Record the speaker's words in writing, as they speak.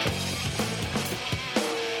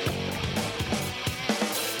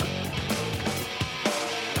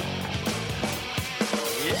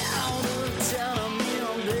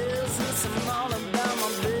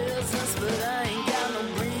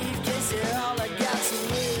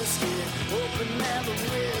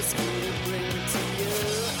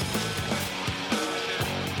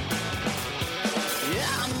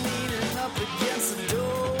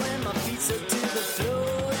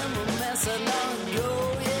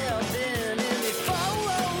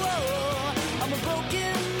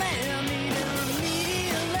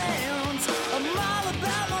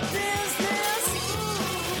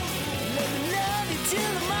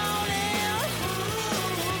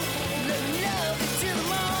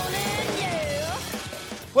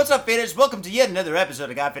What's up, faders? Welcome to yet another episode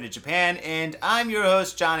of Got Faded Japan, and I'm your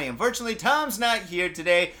host, Johnny. Unfortunately, Tom's not here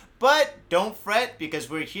today, but don't fret, because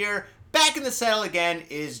we're here. Back in the saddle again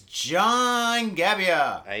is John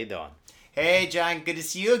Gabbia. How you doing? Hey, John. Good to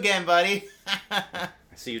see you again, buddy. I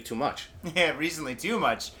see you too much. Yeah, recently too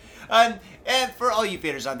much. And for all you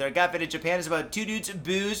faders out there, Got Faded Japan is about two dudes,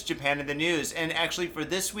 booze, Japan in the news. And actually for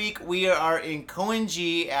this week, we are in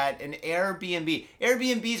Koenji at an Airbnb.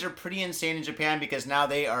 Airbnbs are pretty insane in Japan because now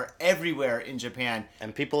they are everywhere in Japan.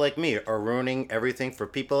 And people like me are ruining everything for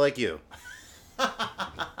people like you.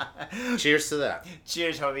 Cheers to that.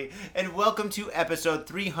 Cheers, homie. And welcome to episode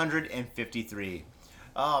 353.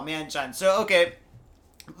 Oh, man, John. So, okay,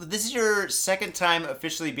 this is your second time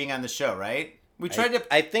officially being on the show, right? We tried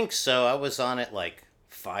I think so. I was on it like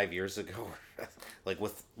 5 years ago. Like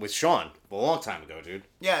with Sean. A long time ago, dude.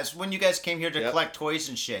 Yeah, it's when you guys came here to collect toys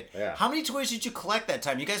and shit. Yeah. How many toys did you collect that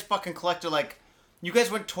time? You guys fucking collected like... You guys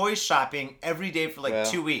went toy shopping every day for like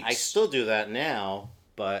 2 weeks. I still do that now.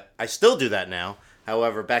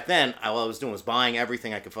 However, back then, all I was doing was buying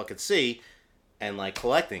everything I could fucking see and like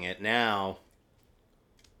collecting it. Now,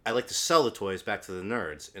 I like to sell the toys back to the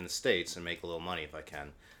nerds in the States and make a little money if I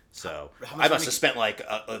can. So I must have spent like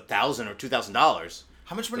 $1,000 or $2,000.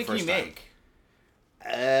 How much money can you make?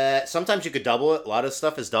 Sometimes you could double it. A lot of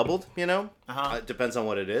stuff is doubled, you know? Uh-huh. It depends on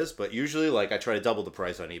what it is, but usually like I try to double the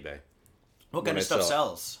price on eBay. What kind of stuff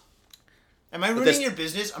sells? Am I ruining your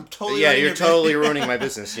business? I'm totally ruining your business. Yeah, you're totally ruining my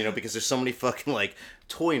business, you know, because there's so many fucking like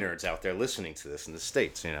toy nerds out there listening to this in the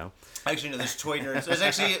States, you know? Actually, no, there's toy nerds. There's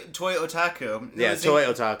actually toy otaku. Yeah, toy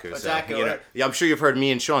otaku. So, you know, yeah, I'm sure you've heard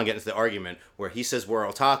me and Sean get into the argument where he says we're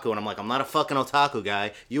otaku, and I'm like, I'm not a fucking otaku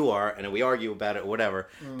guy. You are, and then we argue about it or whatever.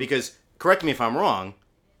 Because, correct me if I'm wrong,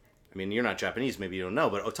 I mean, you're not Japanese, maybe you don't know,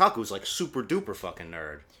 but otaku is like super duper fucking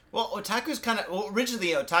nerd. Well, otaku's kind of... Well, originally,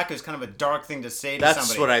 otaku is kind of a dark thing to say to somebody.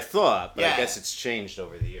 That's what I thought, but yeah. I guess it's changed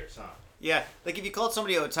over the years, huh? Yeah, like if you called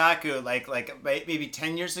somebody otaku, like maybe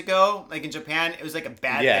 10 years ago, like in Japan, it was like a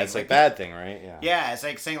bad thing. Yeah, it's like bad thing, right? Yeah. Yeah, it's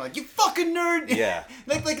like saying like, you fucking nerd! Yeah.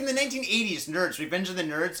 like in the 1980s, nerds, Revenge of the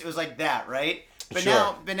Nerds, it was like that, right? But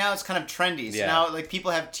sure. now it's kind of trendy. So yeah. now like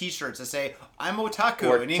people have t-shirts that say, I'm otaku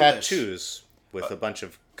or in English. tattoos with a bunch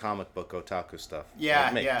of comic book otaku stuff.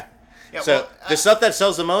 Yeah, like yeah. Yeah, so well, the stuff that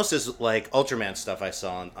sells the most is like Ultraman stuff I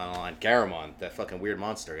saw online. Garamon, that fucking weird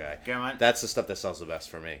monster guy. Garamon? That's the stuff that sells the best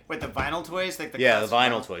for me. Wait, the vinyl toys? Like the the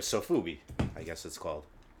vinyl toys. Sofubi, I guess it's called.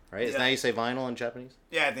 Right? Isn't that how you say vinyl in Japanese?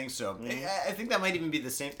 Yeah, I think so. I think that might even be the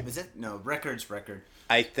same. Is it? No, record.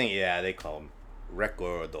 I think, yeah, they call them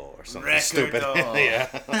recordo or something Recordo. stupid.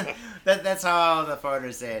 Yeah. That's how the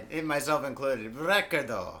foreigners say it, myself included.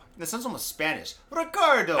 Recordo. That sounds almost Spanish.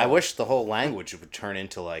 Ricardo. I wish the whole language would turn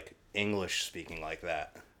into like English speaking like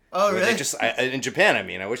that. Oh, really? In Japan, I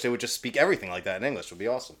mean, I wish they would just speak everything like that in English. It would be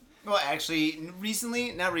awesome. Well, actually,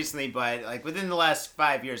 not recently, but like within the last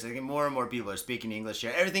 5 years, I think more and more people are speaking English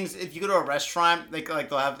here. Everything's, if you go to a restaurant, like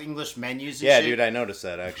they'll have English menus and shit. Yeah, dude, I noticed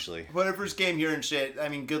that actually. When I first came here and shit, I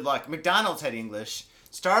mean, good luck. McDonald's had English,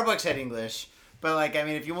 Starbucks had English, but like, I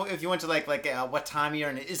mean, if you went to like a Watami or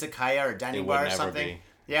an izakaya or a dining bar or something,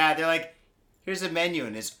 yeah, they're like, here's a menu,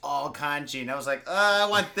 and it's all kanji. And I was like, I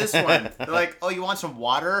want this one. They're like, oh, you want some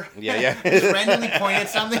water? Yeah. Just randomly point at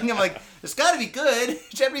something. I'm like, it's got to be good.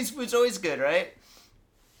 Japanese food's always good, right?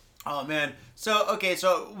 Oh, man. So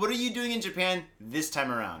what are you doing in Japan this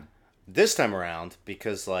time around? This time around,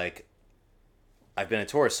 because, like, I've been a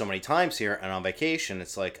tourist so many times here, and on vacation,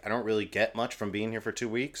 it's like, I don't really get much from being here for 2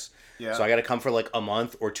 weeks. Yeah. So I got to come for, like, a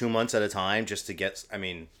month or 2 months at a time just to get, I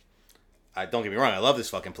mean... don't get me wrong, I love this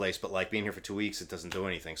fucking place, but like being here for 2 weeks, it doesn't do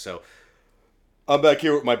anything. So I'm back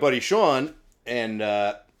here with my buddy Sean, and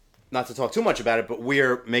not to talk too much about it, but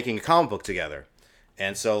we're making a comic book together.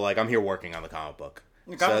 And so like I'm here working on the comic book.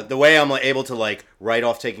 So the way I'm like, able to like write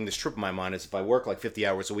off taking this trip in my mind is if I work like 50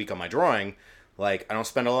 hours a week on my drawing, like I don't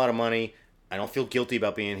spend a lot of money, I don't feel guilty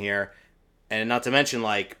about being here. And not to mention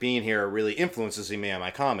like being here really influences me on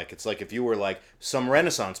my comic. It's like if you were like some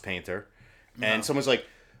Renaissance painter and someone's like,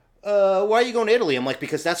 why are you going to Italy? I'm like,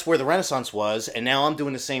 because that's where the Renaissance was, and now I'm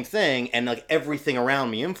doing the same thing, and like everything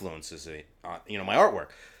around me influences it, my artwork.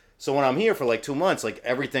 So when I'm here for like 2 months, like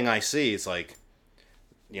everything I see, it's like,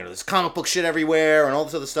 there's comic book shit everywhere and all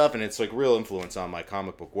this other stuff, and it's like real influence on my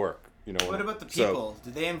comic book work. What about the people?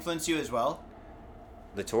 Did they influence you as well?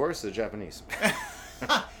 The tourists, the Japanese.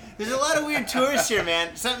 There's a lot of weird tourists here,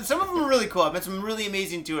 man. Some of them are really cool. I've met some really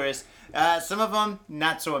amazing tourists. Some of them,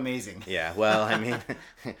 not so amazing. Yeah, well, I mean,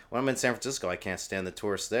 when I'm in San Francisco, I can't stand the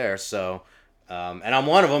tourists there, so... and I'm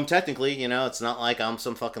one of them, technically, it's not like I'm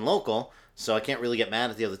some fucking local, So I can't really get mad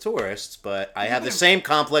at the other tourists, but I have the same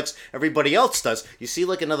complex everybody else does. You see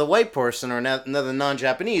like another white person or another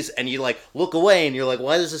non-Japanese, and you like look away and you're like,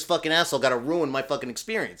 why does this fucking asshole got to ruin my fucking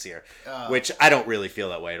experience here? Which I don't really feel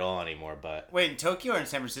that way at all anymore. But wait, in Tokyo or in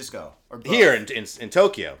San Francisco? Or both? Here in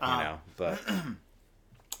Tokyo, you know. But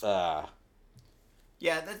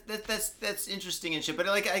yeah, that's interesting and shit. But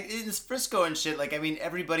like in Frisco and shit, like I mean,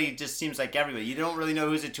 everybody just seems like everybody. You don't really know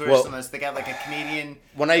who's a tourist unless they got like a Canadian.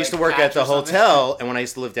 When I used to work at the hotel and when I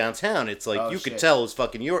used to live downtown, it's like could tell it was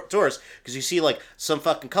fucking tourists because you see like some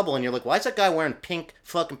fucking couple and you're like, why is that guy wearing pink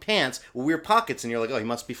fucking pants with weird pockets? And you're like, oh, he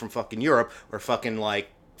must be from fucking Europe or fucking like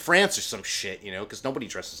France or some shit, you know, because nobody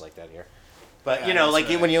dresses like that here. But you know, like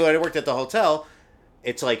when you worked at the hotel.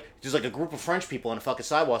 It's like, there's like a group of French people on a fucking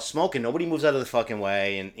sidewalk smoking. Nobody moves out of the fucking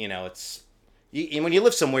way. And, you know, and when you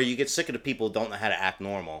live somewhere, you get sick of the people who don't know how to act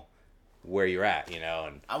normal where you're at, you know.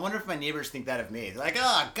 And I wonder if my neighbors think that of me. They're like,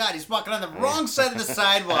 oh, God, he's walking on the wrong side of the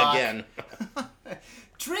sidewalk. Again.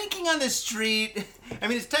 Drinking on the street. I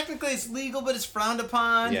mean, it's legal, but it's frowned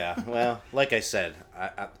upon. Yeah, well, like I said,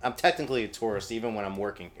 I'm technically a tourist even when I'm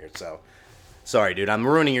working here. So, sorry, dude, I'm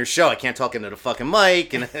ruining your show. I can't talk into the fucking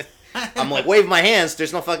mic. And I'm like, wave my hands.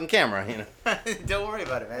 There's no fucking camera, you know. Don't worry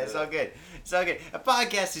about it, man. It's all good. It's all good. A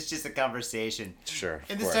podcast is just a conversation. Sure.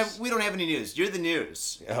 And this time, we don't have any news. You're the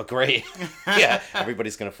news. Oh, great. Yeah,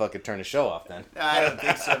 everybody's going to fucking turn the show off then. I don't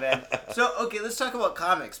think so, man. So, okay, let's talk about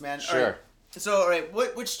comics, man. Sure. All right. So, all right,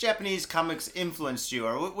 which Japanese comics influenced you,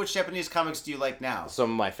 or which Japanese comics do you like now?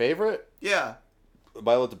 Some of my favorite? Yeah. Am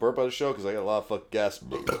I allowed to burp on the show? Because I got a lot of fucking gas.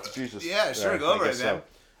 Jesus. Yeah, sure, go over it,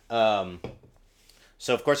 man.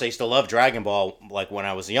 So, of course, I used to love Dragon Ball, like, when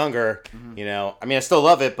I was younger, you know. I mean, I still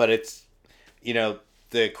love it, but it's, you know,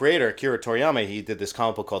 the creator, Akira Toriyama, he did this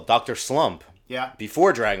comic book called Dr. Slump. Yeah.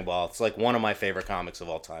 Before Dragon Ball. It's, like, one of my favorite comics of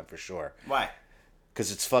all time, for sure. Why?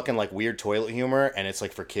 Because it's fucking, like, weird toilet humor, and it's,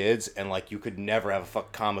 like, for kids, and, like, you could never have a fucking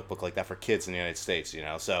comic book like that for kids in the United States, you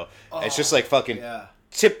know. So, it's just, like, fucking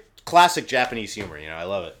classic Japanese humor, you know. I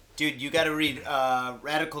love it. Dude, you got to read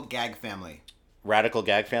Radical Gag Family. Radical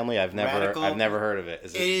Gag Family? I've never heard of it.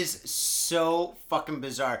 It is so fucking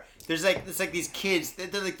bizarre. It's like these kids.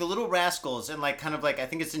 They're like the little rascals, and like kind of like I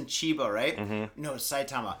think it's in Chiba, right? Mm-hmm. No, it's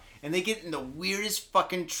Saitama, and they get in the weirdest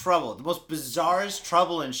fucking trouble, the most bizarrest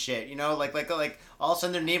trouble and shit. You know, like all of a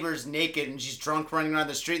sudden their neighbor is naked and she's drunk running around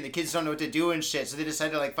the street, and the kids don't know what to do and shit. So they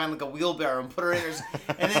decide to like find like a wheelbarrow and put her in.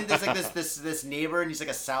 And then there's like this neighbor, and he's like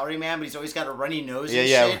a salary man, but he's always got a runny nose and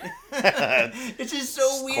shit. It's just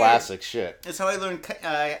so weird. Classic shit. That's how I learned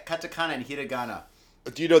katakana and hiragana.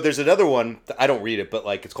 Do you know there's another one, I don't read it, but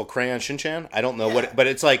like it's called Crayon Shinchan? I don't know what but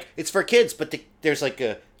it's like, it's for kids, but there's like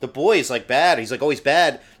the boy is like bad. He's like always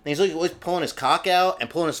bad. And he's like always pulling his cock out and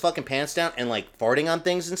pulling his fucking pants down and like farting on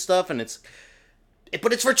things and stuff. And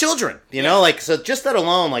but it's for children, you know? Like, so just that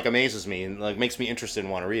alone like amazes me and like makes me interested and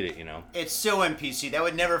want to read it, you know? It's so NPC. That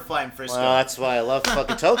would never fly in Frisco. Well, that's why I love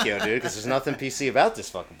fucking Tokyo, dude, because there's nothing PC about this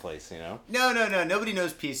fucking place, you know? No. Nobody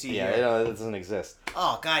knows PC here. Yeah, you know, it doesn't exist.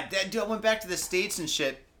 Oh, God. Dude, I went back to the States and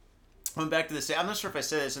shit. I'm not sure if I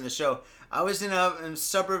said this in the show. I was in a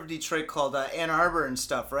suburb of Detroit called Ann Arbor and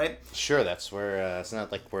stuff, right? Sure, that's where, it's not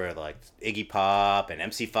like where like Iggy Pop and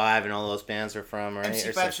MC5 and all those bands are from, right?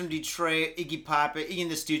 MC5's from Detroit, Iggy Pop, Iggy and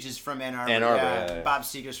the Stooges from Ann Arbor. Yeah. Bob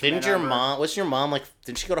Seger's from Ann Arbor. Wasn't your mom like,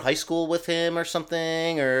 didn't she go to high school with him or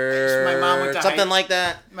something? Or my mom went to something like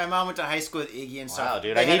that? My mom went to high school with Iggy and stuff. Wow,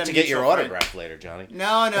 dude, I need to get your autograph later, Johnny.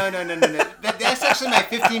 No. That's actually my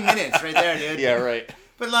 15 minutes right there, dude. Yeah, right.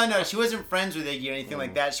 But no, she wasn't friends with Iggy or anything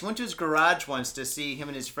like that. She went to his garage once to see him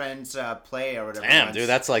and his friends play or whatever. Damn, dude,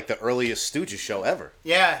 that's like the earliest Stooges show ever.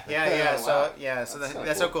 Yeah. Wow. So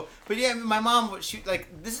that's so cool. But yeah, my mom, she like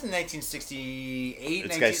this is 1968.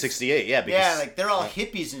 This guy's 68, yeah. Because, like they're all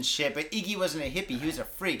hippies and shit. But Iggy wasn't a hippie. He was a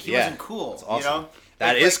freak. He wasn't cool. That's awesome. You know.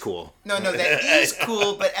 That is cool. No, that is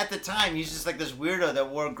cool. But at the time, he's just like this weirdo that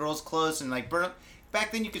wore girls' clothes and like burned.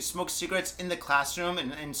 Back then, you could smoke cigarettes in the classroom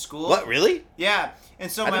and in school. What, really? Yeah. And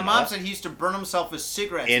so my mom said he used to burn himself with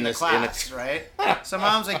cigarettes in the class, right? So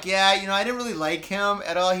mom's like, yeah, I didn't really like him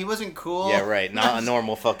at all. He wasn't cool. Yeah, right. Not a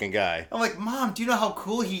normal fucking guy. I'm like, Mom, do you know how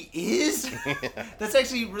cool he is? That's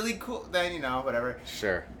actually really cool. Then, whatever.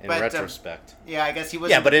 Sure. In retrospect. Yeah, I guess he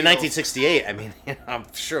wasn't. Yeah, but in 1968, I mean, I'm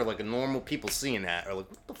sure like normal people seeing that are like,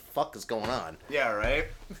 what the fuck is going on? Yeah, right?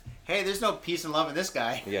 Hey, there's no peace and love in this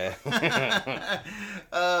guy. Yeah.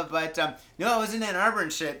 No, I was in Ann Arbor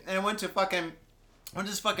and shit, and I went to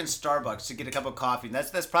this fucking Starbucks to get a cup of coffee. And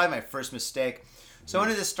that's probably my first mistake. So I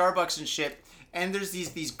went to this Starbucks and shit, and there's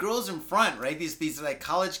these girls in front, right? These like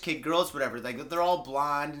college kid girls, whatever. Like they're all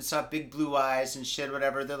blonde and stuff, big blue eyes and shit,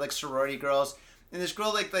 whatever. They're like sorority girls. And this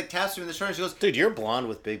girl like taps me in the shoulder. And she goes, "Dude, you're blonde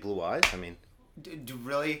with big blue eyes. I mean,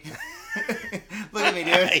 really? Look at me,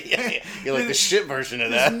 dude. Yeah, you're like the shit version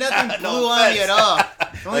of that. There's nothing blue on me at all.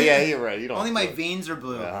 Only, yeah, you're right. You don't. Only my veins are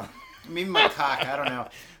blue. Yeah. Maybe my cock. I don't know.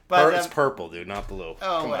 But it's purple, dude, not blue.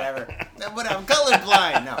 Oh, whatever. Whatever. I'm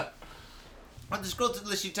colorblind. No. But this girl,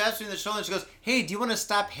 she taps me in the shoulder and she goes, "Hey, do you want to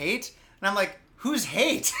stop hate?" And I'm like, "Who's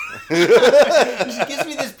hate?" She gives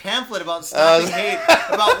me this pamphlet about stopping hate,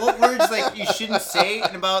 about what words like you shouldn't say,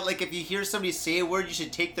 and about like if you hear somebody say a word, you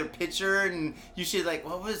should take their picture, and you should like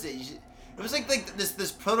what was it? It was like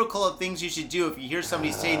this protocol of things you should do if you hear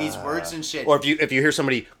somebody say these words and shit. Or if you hear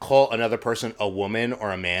somebody call another person a woman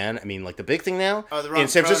or a man. I mean, like the big thing now in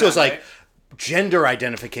San Francisco is like. Right? Gender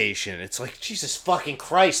identification. It's like, Jesus fucking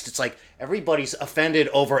Christ. It's like everybody's offended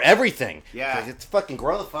over everything. Yeah. Like, it's fucking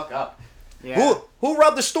grow the fuck up. Yeah. Who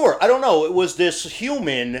robbed the store? I don't know. It was this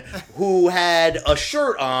human who had a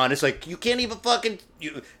shirt on. It's like, you can't even fucking...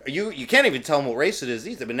 You can't even tell them what race it is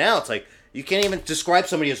either. But now it's like, you can't even describe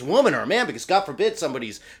somebody as a woman or a man because God forbid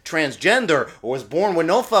somebody's transgender or was born with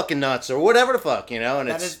no fucking nuts or whatever the fuck, you know? And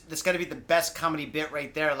that's got to be the best comedy bit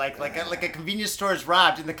right there. Like a convenience store is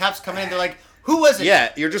robbed and the cops come in and they're like, "Who was it?"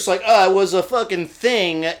 Yeah, you're just like, it was a fucking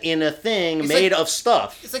thing in a thing made of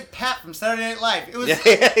stuff. It's like Pat from Saturday Night Live. It was it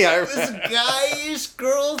was a guyish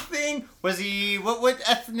girl thing. Was he, what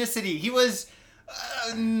ethnicity? He was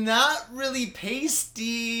not really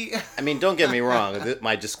pasty. I mean, don't get me wrong.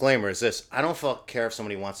 My disclaimer is this. I don't care if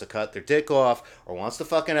somebody wants to cut their dick off or wants to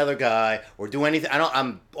fuck another guy or do anything.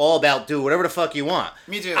 I'm all about do whatever the fuck you want.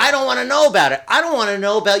 Me too. I don't want to know about it. I don't want to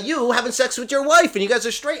know about you having sex with your wife and you guys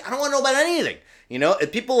are straight. I don't want to know about anything. You know,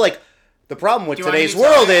 if people like... The problem with today's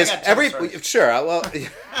world is sure, well,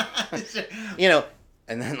 you know,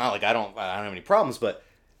 and then not like I don't have any problems, but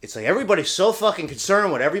it's like everybody's so fucking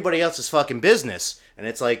concerned with everybody else's fucking business, and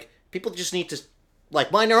it's like people just need to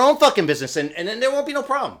like mind their own fucking business, and then there won't be no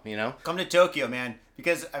problem, you know. Come to Tokyo, man,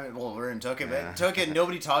 because I mean, well, we're in Tokyo, but Tokyo,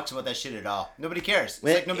 nobody talks about that shit at all. Nobody cares. It's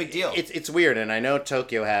like no big deal. It's weird, and I know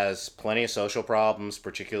Tokyo has plenty of social problems,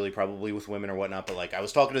 particularly probably with women or whatnot. But like I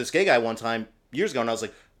was talking to this gay guy one time years ago, and I was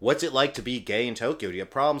like, "What's it like to be gay in Tokyo? Do you have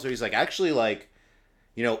problems?" Or he's like, "Actually, like."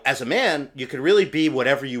 You know, as a man, you could really be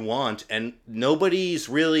whatever you want, and nobody's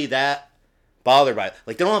really that bothered by it.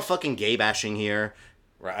 Like, they don't have fucking gay bashing here.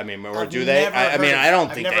 Right? I mean, or do they? I mean, I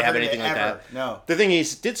don't think they have anything like that. No. The thing he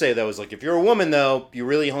did say, though, is, like, if you're a woman, though, you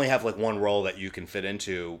really only have, like, one role that you can fit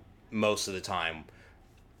into most of the time.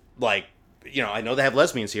 Like, you know, I know they have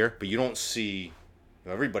lesbians here, but you don't see...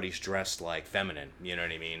 Everybody's dressed like feminine, you know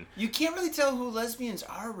what I mean? You can't really tell who lesbians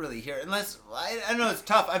are really here, unless I don't know. It's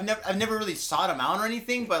tough. I've never really sought them out or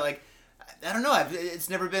anything, but like I don't know. It's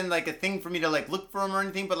never been like a thing for me to like look for them or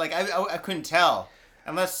anything. But like I couldn't tell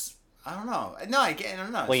unless I don't know. No, I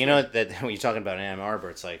don't know. Well, you know that when you're talking about Ann Arbor,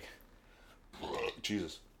 it's like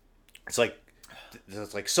Jesus. It's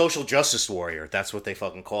like social justice warrior. That's what they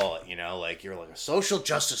fucking call it, you know? Like, you're like a social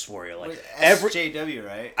justice warrior. Like, SJW,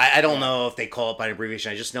 right? I don't know if they call it by an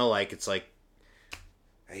abbreviation. I just know, like, it's like,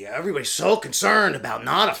 hey, everybody's so concerned about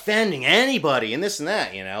not offending anybody and this and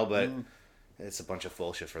that, you know? But it's a bunch of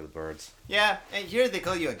bullshit for the birds. Yeah, and here they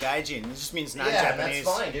call you a gaijin. It just means non-Japanese. Yeah,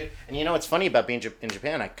 that's fine, dude. And you know what's funny about being in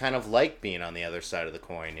Japan? I kind of like being on the other side of the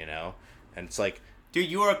coin, you know? And it's like... Dude,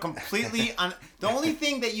 you are completely on. The only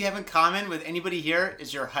thing that you have in common with anybody here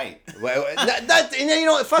is your height. Well, and you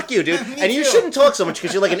know what? Fuck you, dude. And you shouldn't talk so much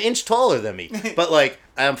because you're like an inch taller than me. But like,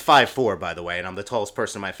 I'm 5'4", by the way, and I'm the tallest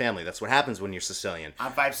person in my family. That's what happens when you're Sicilian.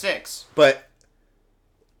 I'm 5'6". But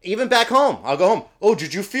even back home, I'll go home. Oh,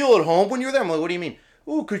 did you feel at home when you were there? I'm like, what do you mean?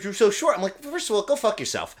 Oh, because you're so short. I'm like, first of all, go fuck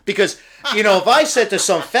yourself. Because, you know, if I said to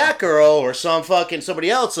some fat girl or some fucking somebody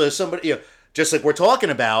else or somebody, you know, just like we're talking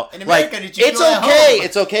about, in America, like,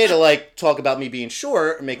 it's okay to like talk about me being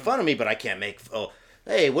short and make fun of me, but I can't make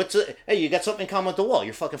hey, hey, you got something in common with the wall?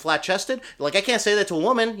 You're fucking flat chested. Like, I can't say that to a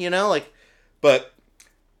woman, you know, like, but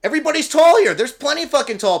everybody's tall here. There's plenty of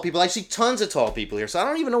fucking tall people. I see tons of tall people here, so I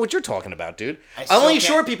don't even know what you're talking about, dude. Only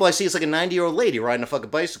short people I see is like a 90-year-old lady riding a fucking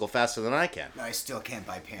bicycle faster than I can. No, I still can't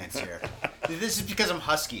buy pants here. This is because I'm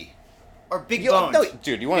husky or big bones. No,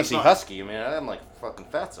 dude, you want to see husky? I mean, I'm like fucking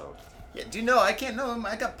fatso. Yeah, dude, no, I can't. No,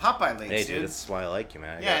 I got Popeye legs, hey, dude. That's why I like you,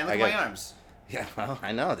 man. And look at my arms. Yeah, well,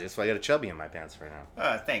 I know, dude. That's why I got a chubby in my pants right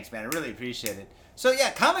now. Thanks, man. I really appreciate it. So,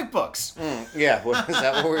 yeah, comic books. Yeah, is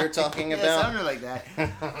that what we were talking about? Yeah, it sounded like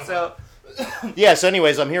that. So... yeah, so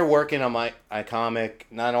anyways, I'm here working on my comic.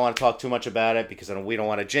 Now, I don't want to talk too much about it because we don't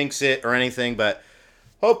want to jinx it or anything, but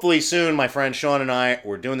hopefully soon, my friend Sean and I,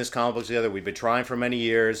 we're doing this comic book together. We've been trying for many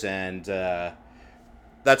years, and...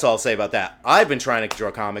 that's all I'll say about that. I've been trying to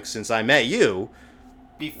draw comics since I met you,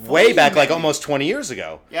 way back, like almost 20 years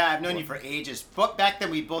ago. Yeah, I've known you for ages. But back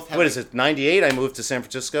then we both had... What is it, 98? I moved to San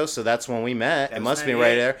Francisco, so that's when we met. It must be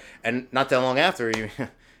right there. And not that long after,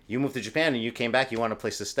 you moved to Japan and you came back, you wanted a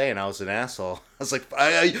place to stay, and I was an asshole. I was like,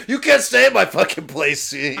 you can't stay at my fucking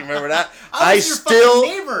place. You remember that? I was your fucking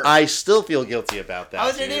neighbor. I still feel guilty about that. I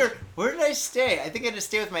was your neighbor. Where did I stay? I think I had to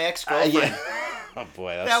stay with my ex-girlfriend. Yeah. Oh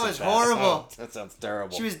boy, that was horrible. Oh, that sounds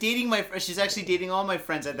terrible. She was dating she's actually dating all my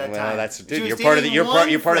friends at that time. That's dude. You're part of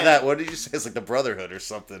that. What did you say? It's like the brotherhood or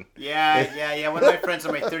something. Yeah. One of my friends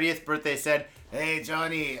on my 30th birthday said, "Hey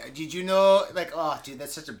Johnny, did you know?" Like, oh dude,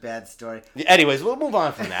 that's such a bad story. Anyways, we'll move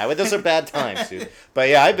on from that. Those are bad times, dude. But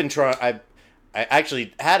yeah, I've been trying. I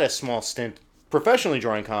actually had a small stint professionally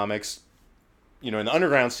drawing comics, in the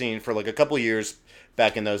underground scene for like a couple years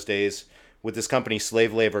back in those days. With this company,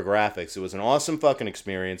 Slave Labor Graphics. It was an awesome fucking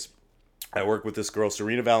experience. I worked with this girl,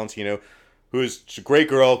 Serena Valentino, who's a great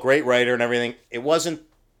girl, great writer and everything. It wasn't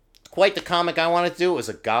quite the comic I wanted to do. It was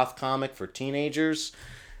a goth comic for teenagers.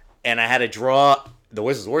 And I had to draw, the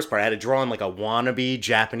worst part, I had to draw in like a wannabe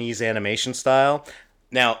Japanese animation style.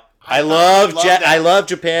 Now, I love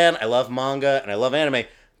Japan, I love manga, and I love anime,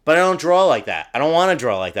 but I don't draw like that. I don't want to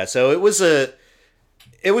draw like that. So it was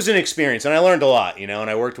an experience, and I learned a lot, and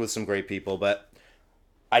I worked with some great people, but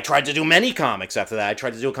I tried to do many comics after that. I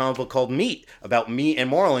tried to do a comic book called Meat, about me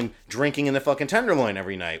and Marlon drinking in the fucking Tenderloin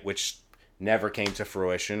every night, which never came to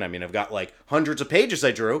fruition. I mean, I've got like hundreds of pages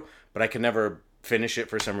I drew, but I could never finish it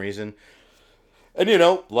for some reason. And,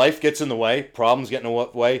 life gets in the way, problems get in the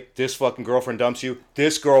way, this fucking girlfriend dumps you,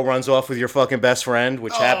 this girl runs off with your fucking best friend,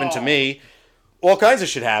 which happened to me. All kinds of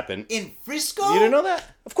shit happen. In Frisco? You didn't know that?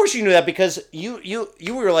 Of course you knew that because you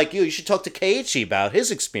were like, you should talk to Koenji about his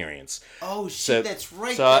experience. Oh, shit, that's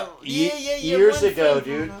right. Years ago,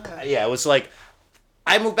 dude. Yeah, it was like,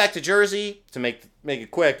 I moved back to Jersey, to make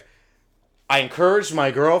it quick. I encouraged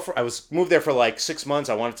my girlfriend. I moved there for like 6 months.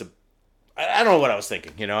 I wanted to, I don't know what I was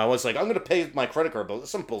thinking. I was like, I'm going to pay my credit card bill.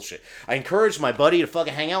 Some bullshit. I encouraged my buddy to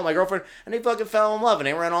fucking hang out with my girlfriend, and they fucking fell in love, and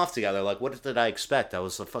they ran off together. Like, what did I expect? I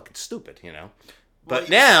was so fucking stupid, But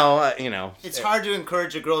now, It's hard to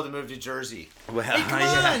encourage a girl to move to Jersey. Well, hey, come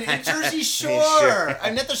on, Jersey Shore. Sure.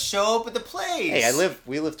 I'm not the show, but the place. Hey,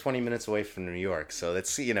 we live 20 minutes away from New York, so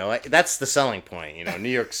that's, that's the selling point, New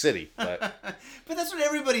York City. But but that's what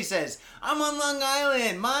everybody says. I'm on Long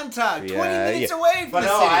Island, Montauk, 20 minutes away from the city. But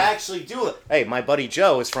no, I actually do. Hey, my buddy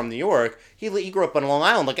Joe is from New York. He grew up on Long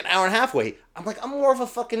Island, like an hour and a half away. I'm like, I'm more of a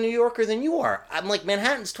fucking New Yorker than you are. I'm like,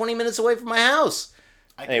 Manhattan's 20 minutes away from my house.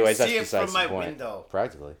 Anyways, that's besides the point. Window.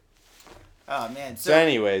 Practically. Oh, man. So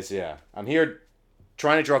anyways, yeah. I'm here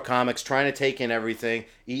trying to draw comics, trying to take in everything,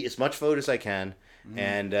 eat as much food as I can,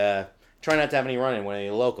 and try not to have any run-in with any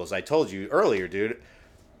locals. I told you earlier, dude,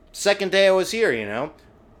 second day I was here,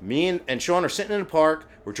 me and Sean are sitting in the park,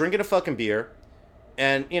 we're drinking a fucking beer,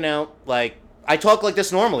 and, like, I talk like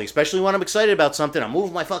this normally, especially when I'm excited about something. I'm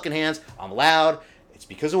moving my fucking hands, I'm loud, it's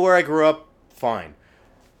because of where I grew up, fine.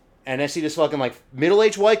 And I see this fucking, like,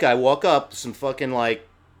 middle-aged white guy walk up, some fucking, like,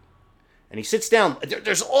 and he sits down.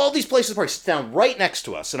 There's all these places where he sits down right next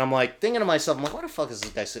to us. And I'm, like, thinking to myself, I'm like, why the fuck is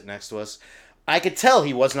this guy sitting next to us? I could tell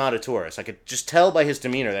he was not a tourist. I could just tell by his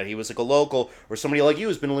demeanor that he was, like, a local or somebody like you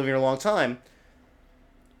who's been living here a long time.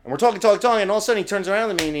 And we're talking, and all of a sudden he turns around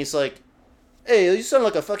to me and he's like, hey, you sound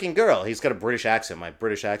like a fucking girl. He's got a British accent. My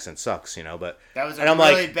British accent sucks, but... That was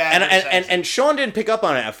really bad and Sean didn't pick up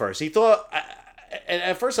on it at first. He thought... And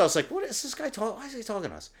at first I was like, what is this guy talking? Why is he talking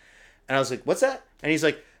to us? And I was like, what's that? And he's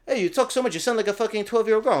like, hey, you talk so much, you sound like a fucking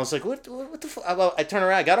 12-year-old girl. I was like, what the fuck? I turned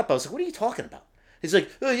around, I got up, I was like, what are you talking about? He's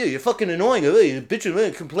like, oh, yeah, you're fucking annoying, you're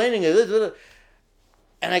bitching, complaining.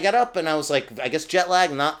 And I got up and I was like, I guess jet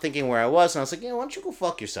lag, not thinking where I was. And I was like, why don't you go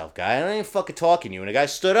fuck yourself, guy? I ain't fucking talking to you. And the guy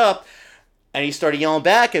stood up and he started yelling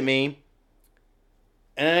back at me.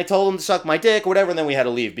 And then I told him to suck my dick or whatever. And then we had to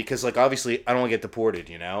leave because, like, obviously I don't want to get deported,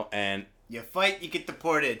 and... You fight, you get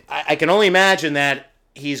deported. I can only imagine that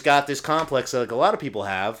he's got this complex that like a lot of people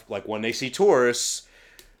have. Like when they see tourists,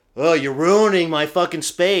 oh, you're ruining my fucking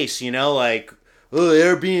space, like, oh,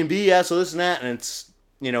 Airbnb, asshole, this and that. And it's,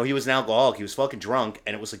 he was an alcoholic. He was fucking drunk.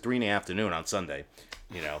 And it was like 3 PM on Sunday,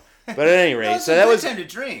 But at any rate, so that was a good time to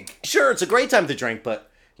drink. Sure, it's a great time to drink. But,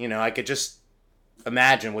 I could just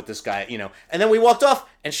imagine with this guy, And then we walked off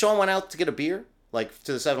and Sean went out to get a beer. Like,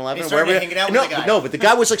 to the 7-Eleven. He started hanging out with the guy. No, but the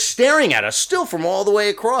guy was, like, staring at us still from all the way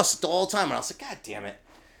across the whole time. And I was like, God damn it.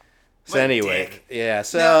 So anyway, dick. Yeah.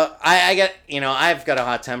 So I get, I've got a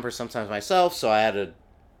hot temper sometimes myself. So I had to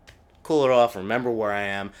cool it off, remember where I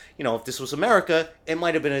am. You know, if this was America, it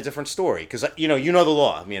might have been a different story. Because, you know the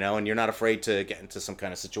law, you know, and you're not afraid to get into some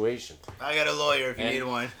kind of situation. I got a lawyer if you need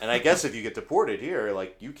one. And I guess if you get deported here,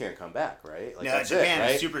 like, you can't come back, right? Like, no, that's Japan it,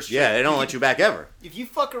 right? is super strict. Yeah, they don't let you back ever. If you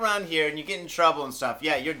fuck around here and you get in trouble and stuff,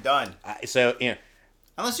 yeah, you're done. So, you know.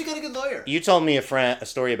 Unless you got a good lawyer. You told me a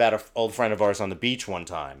story about an old friend of ours on the beach one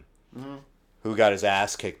time who got his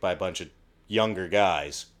ass kicked by a bunch of younger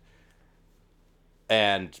guys.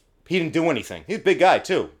 And he didn't do anything. He's a big guy,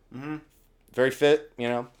 too. Mm-hmm. Very fit, you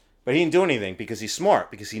know. But he didn't do anything because he's smart.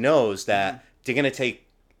 Because he knows that they're going to take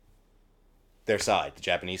their side, the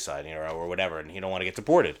Japanese side, you know, or whatever. And he don't want to get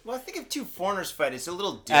deported. Well, I think if two foreigners fight, it's a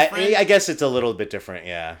little different. I guess it's a little bit different,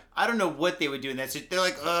 yeah. I don't know what they would do in that situation. They're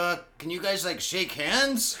like, can you guys, like, shake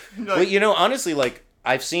hands? Like, well, you know, honestly, like,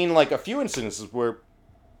 I've seen, like, a few incidences where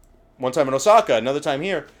one time in Osaka, another time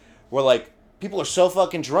here, where, like, people are so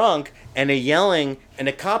fucking drunk, and they're yelling, and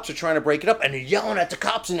the cops are trying to break it up, and they're yelling at the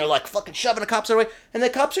cops, and they're, like, fucking shoving the cops away, and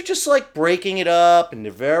the cops are just, like, breaking it up, and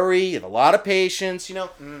they have a lot of patience, you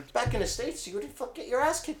know. Back in the States, you would get your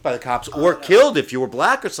ass kicked by the cops, or killed if you were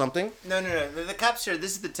black or something. No. The cops here,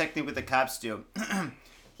 this is the technique what the cops do.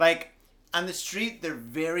 Like, on the street, they're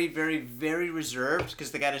very, very, very reserved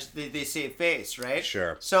because they save face, right?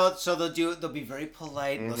 Sure. So they'll be very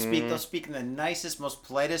polite. They'll speak in the nicest, most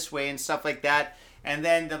politest way and stuff like that. And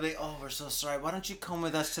then they'll be, oh, we're so sorry. Why don't you come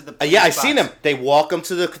with us to the police yeah, I've box? seen them. They walk them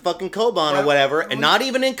to the fucking Koban or whatever, and not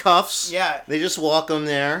even in cuffs. Yeah. They just walk them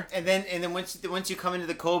there. And then once you come into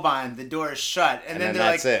the Koban, the door is shut. And then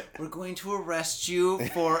they're like, we're going to arrest you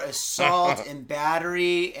for assault and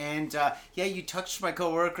battery. And, you touched my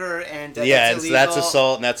coworker. And that's illegal. That's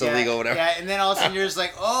assault and that's illegal, whatever. Yeah, and then all of a sudden you're just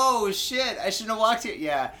like, oh, shit, I shouldn't have walked here.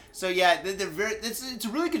 Yeah. So, it's a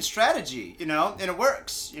really good strategy, you know, and it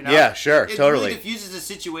works, you know. Yeah, sure, it totally. Really diffuses the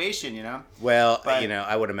situation, you know. Well, you know,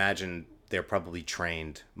 I would imagine they're probably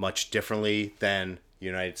trained much differently than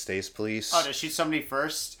United States police. Oh, to shoot somebody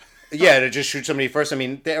first? Yeah, to just shoot somebody first. I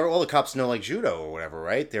mean, all the cops know, like, judo or whatever,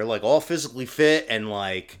 right? They're, like, all physically fit and,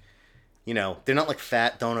 like, you know, they're not, like,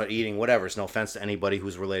 fat, donut eating, whatever. It's no offense to anybody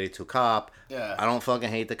who's related to a cop. Yeah. I don't fucking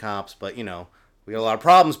hate the cops, but, you know, we got a lot of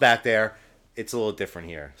problems back there. It's a little different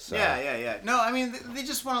here. So. Yeah. No, I mean, they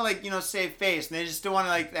just want to, like, you know, save face, and they just don't want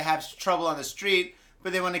to, like, have trouble on the street,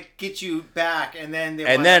 but they want to get you back, and then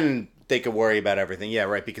then they could worry about everything. Yeah,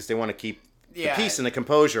 right, because they want to keep the peace and the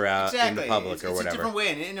composure out in the public or whatever. It's a different way,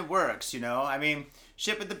 and it works, you know? I mean,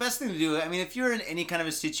 shit, but the best thing to do, I mean, if you're in any kind of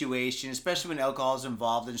a situation, especially when alcohol is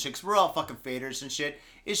involved and shit, 'cause we're all fucking faders and shit,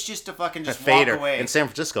 it's just to fucking just walk away. In San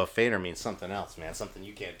Francisco, fader means something else, man. Something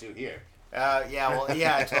you can't do here. Totally.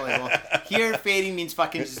 Well, here fading means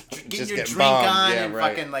fucking just getting your drink on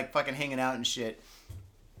and fucking hanging out and shit.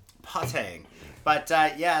 Partying. But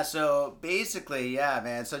so basically,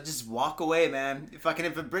 man. So just walk away, man. If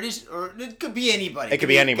a British, or it could be anybody. It could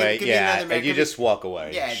be anybody. And you just walk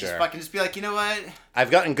away. Yeah, sure. just be like, you know what?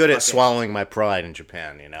 I've gotten good at swallowing my pride in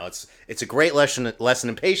Japan. You know, it's a great lesson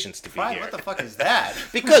in patience to be pride? here. What the fuck is that?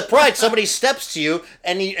 Because pride, somebody steps to you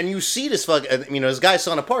and you see this this guy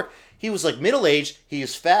saw in a park. He was like middle-aged. He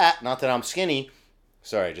is fat. Not that I'm skinny.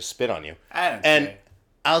 Sorry, I just spit on you. I don't care.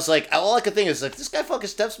 I was like, all I could think is like, this guy fucking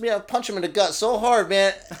steps me, I'll punch him in the gut so hard,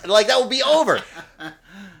 man. Like, that would be over.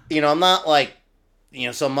 You know, I'm not like, you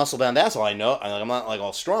know, some muscle-bound asshole. I'm not like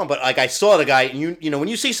all strong, but like I saw the guy, and you know, when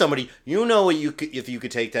you see somebody, you know if you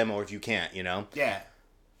could take them or if you can't, you know? Yeah.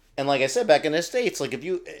 And like I said, back in the States, like if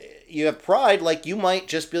you have pride, like you might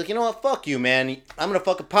just be like, you know what, fuck you, man. I'm going to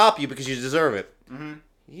fucking pop you because you deserve it. Mm-hmm.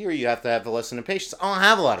 Here you have to have a lesson in patience. I don't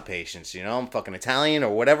have a lot of patience, you know. I'm fucking Italian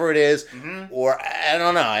or whatever it is, or I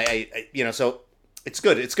don't know. I you know, so it's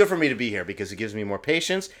good. It's good for me to be here because it gives me more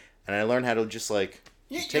patience, and I learn how to just like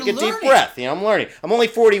take a deep breath. You know, I'm learning. I'm only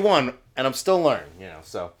 41, and I'm still learning. You know,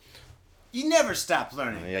 so. You never stop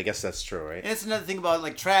learning. Yeah, I guess that's true, right? And that's another thing about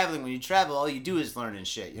like traveling. When you travel, all you do is learn and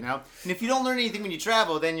shit, you know. And if you don't learn anything when you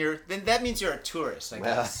travel, then that means you're a tourist. I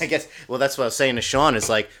guess. Well, that's what I was saying to Sean. Is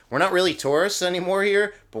like we're not really tourists anymore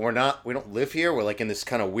here, but we don't live here. We're like in this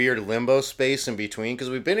kind of weird limbo space in between because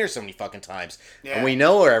we've been here so many fucking times, and we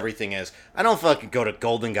know where everything is. I don't fucking go to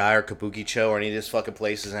Golden Guy or Kabukicho or any of these fucking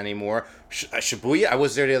places anymore. Shibuya, I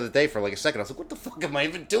was there the other day for like a second. I was like, what the fuck am I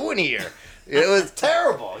even doing here? It was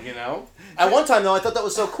terrible, you know. At one time, though, I thought that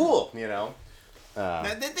was so cool, you know.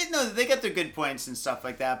 They got their good points and stuff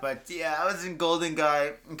like that. But yeah, I was in Golden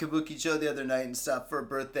Guy in Kabukicho the other night and stuff for a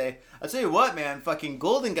birthday. I'll tell you what, man, fucking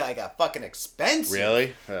Golden Guy got fucking expensive.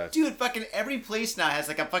 Really? Dude, fucking every place now has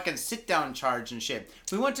like a fucking sit down charge and shit.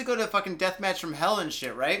 We went to go to fucking Deathmatch from Hell and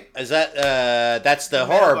shit, right? Is that that's the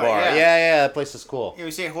horror bar? Yeah, that place is cool. Yeah,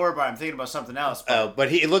 we say horror bar. I'm thinking about something else. But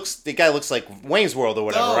the guy looks like Wayne's World or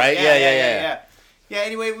whatever, right? Yeah. Yeah,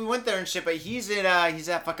 anyway, we went there and shit, but he's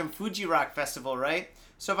at fucking Fuji Rock Festival, right?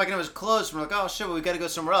 So fucking it was closed, and we're like, oh shit, well, we gotta go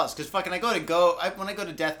somewhere else. Because fucking when I go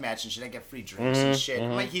to Deathmatch and shit, I get free drinks and shit.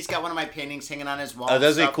 Mm-hmm. He's got one of my paintings hanging on his wall. Oh,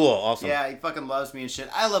 that's really cool. Awesome. Yeah, he fucking loves me and shit.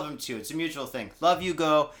 I love him too. It's a mutual thing. Love you,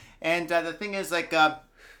 go. And the thing is, like,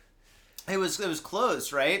 it was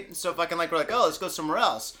closed, right? So fucking like we're like, oh, let's go somewhere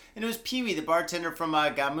else. And it was Pee-wee, the bartender from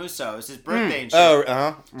Gamuso. It was his birthday and shit. Oh,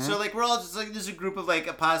 Mm-hmm. So like we're all just like there's a group of like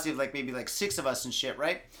a positive like maybe like 6 of us and shit,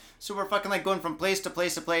 right? So we're fucking like going from place to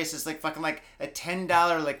place to place. It's like fucking like a $10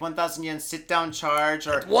 like 1,000 yen sit down charge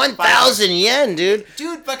or 1,000 yen, dude.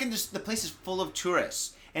 Dude, fucking the place is full of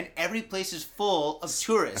tourists. And every place is full of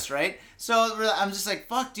tourists, right? So I'm just like,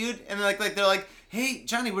 fuck, dude. And like they're like, hey,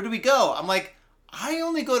 Johnny, where do we go? I'm like, I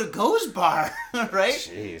only go to Go's Bar, right?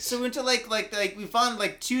 Jeez. So we went to like we found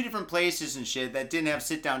like 2 different places and shit that didn't have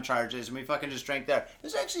sit down charges, and we fucking just drank there. It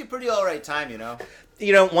was actually a pretty alright time, you know.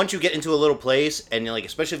 You know, once you get into a little place, and you're like,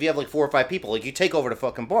 especially if you have like 4 or 5 people, like you take over the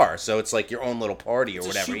fucking bar, so it's like your own little party or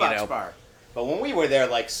whatever, you know. Bar. But when we were there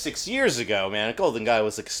like 6 years ago, man, Golden Guy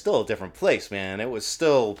was like still a different place, man. It was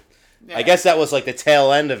still. Yeah. I guess that was like the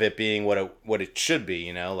tail end of it being what it should be,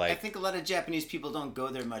 you know. Like I think a lot of Japanese people don't go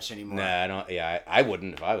there much anymore. Nah, I don't. Yeah, I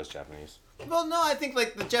wouldn't if I was Japanese. Well, no, I think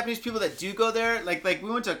like the Japanese people that do go there, like we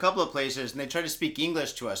went to a couple of places and they tried to speak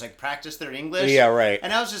English to us, like practice their English. Yeah, right.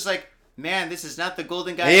 And I was just like, man, this is not the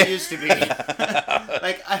Golden Guy it used to be.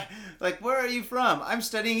 Where are you from? I'm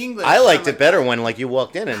studying English. I liked it better when like you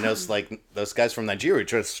walked in and those guys from Nigeria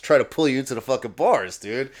try to pull you into the fucking bars,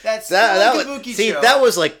 dude. That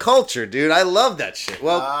was like culture, dude. I love that shit.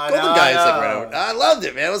 Well, Golden Guy is like right over. I loved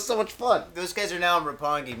it, man. It was so much fun. Those guys are now in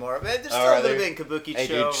Roppongi more. There's still a little bit in Kabukicho. Hey,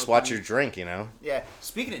 dude, just watch your drink, you know. Yeah.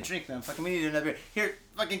 Speaking of drink, man, fucking we need another beer. Here,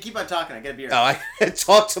 fucking keep on talking. I get a beer. Oh, I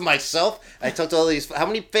talk to myself. I talk to all these. How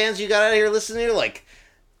many fans you got out here listening to? Like.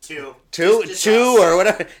 Two or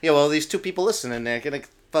whatever. Yeah, well, these 2 people listening, they're gonna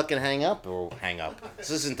fucking hang up. This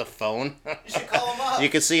isn't the phone. You should call them up. You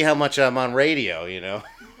can see how much I'm on radio, you know.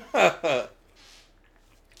 At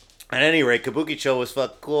any rate, Kabukicho was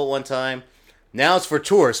fucking cool at one time. Now it's for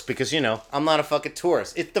tourists because, you know, I'm not a fucking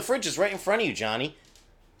tourist. The fridge is right in front of you, Johnny.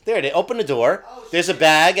 There it is. Open the door. Oh, there's a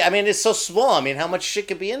bag. I mean, it's so small. I mean, how much shit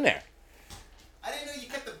could be in there? I didn't know you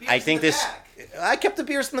kept the beers in the bag. I kept the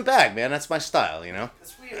beers in the bag, man. That's my style, you know?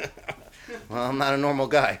 That's weird. Well, I'm not a normal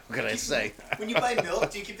guy. What can I say? When you buy milk,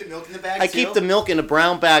 do you keep the milk in the bag, I keep the milk in a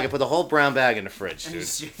brown bag. I put the whole brown bag in the fridge,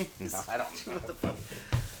 dude. No, I don't know what the fuck.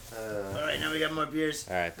 All right, now we got more beers.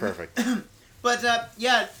 All right, perfect. But,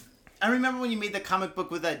 yeah, I remember when you made the comic book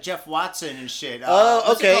with Jeff Watson and shit.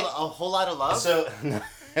 Oh, okay. What's it called? A Whole Lot of Love? So...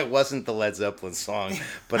 It wasn't the Led Zeppelin song,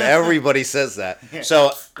 but everybody says that.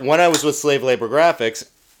 So when I was with Slave Labor Graphics,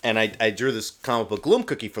 and I drew this comic book Gloom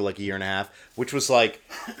Cookie for like a year and a half, which was like,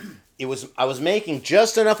 I was making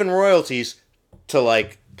just enough in royalties to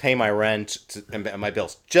like pay my rent and my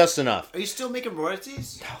bills, just enough. Are you still making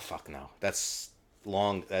royalties? Oh fuck no, that's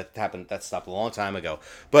long. That happened. That stopped a long time ago.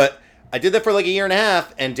 But I did that for like a year and a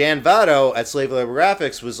half, and Dan Vado at Slave Labor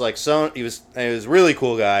Graphics was like he was a really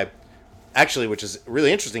cool guy. Actually, which is really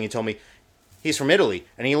interesting, he told me he's from Italy,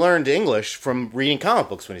 and he learned English from reading comic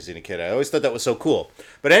books when he's a kid. I always thought that was so cool.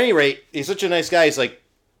 But at any rate, he's such a nice guy. He's like,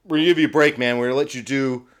 we're going to give you a break, man. We're going to let you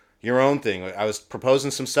do your own thing. I was proposing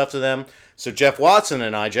some stuff to them. So Jeff Watson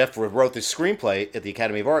and Jeff wrote this screenplay at the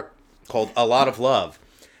Academy of Art called A Lot of Love.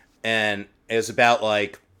 And it was about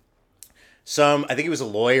like I think he was a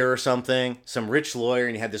lawyer or something, some rich lawyer,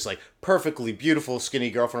 and he had this like perfectly beautiful skinny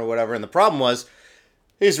girlfriend or whatever. And the problem was,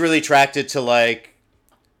 he's really attracted to, like...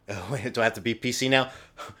 Oh, wait, do I have to be PC now?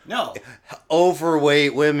 No.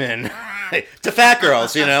 Overweight women. To fat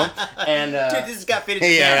girls, you know? And dude, this has got faded.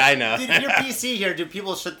 Yeah, I know. Dude, if you're PC here, do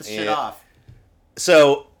people shut the shit off?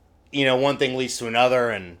 So, you know, one thing leads to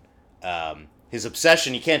another, and his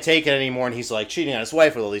obsession, he can't take it anymore, and he's, like, cheating on his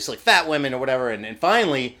wife with all these, like, fat women or whatever, and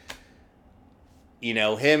finally, you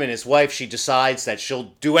know, him and his wife, she decides that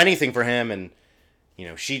she'll do anything for him, and, you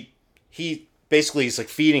know, he... Basically, he's like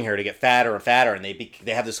feeding her to get fatter and fatter, and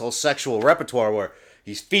they have this whole sexual repertoire where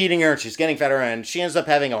he's feeding her and she's getting fatter, and she ends up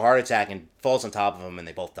having a heart attack and falls on top of him, and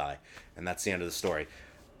they both die, and that's the end of the story.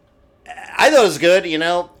 I thought it was good, you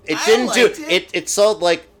know. It sold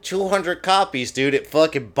like 200 copies, dude. It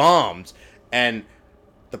fucking bombed, And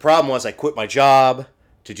the problem was I quit my job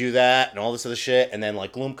to do that and all this other shit. And then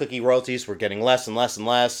like Gloom Cookie royalties were getting less and less and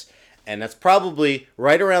less. And that's probably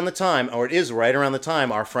right around the time, or it is right around the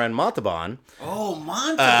time, our friend Montalban. Oh,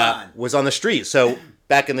 Montalban! Was on the street. So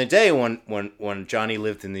back in the day when Johnny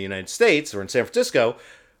lived in the United States or in San Francisco,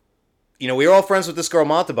 you know, we were all friends with this girl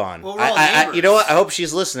Montalban. Well, we're all neighbors. You know what? I hope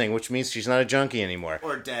she's listening, which means she's not a junkie anymore.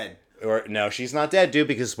 Or dead. Or no, she's not dead, dude,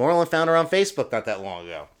 because Moreland found her on Facebook not that long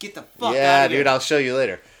ago. Get the fuck out of here. Yeah, dude, I'll show you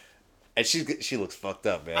later. And she looks fucked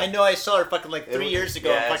up, man. I know, I saw her fucking like 3 years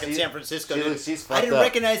ago in fucking San Francisco, dude. She's fucked I didn't up.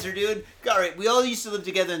 recognize her, dude. Alright, we all used to live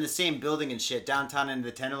together in the same building and shit, downtown in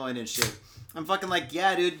the Tenderloin and shit. I'm fucking like,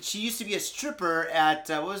 yeah, dude, she used to be a stripper at,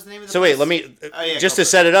 what was the name of the place? So wait, let me, just to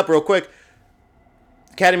set it up real quick.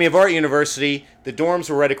 Academy of Art University, the dorms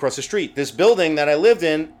were right across the street. This building that I lived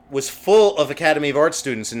in was full of Academy of Art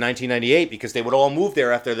students in 1998 because they would all move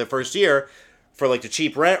there after the first year for like the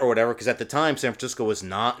cheap rent or whatever, because at the time San Francisco was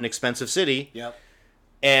not an expensive city. Yep.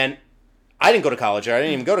 And I didn't go to college. I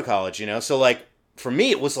didn't even go to college, you know? So like for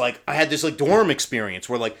me it was like I had this like dorm experience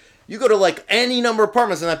where like you go to like any number of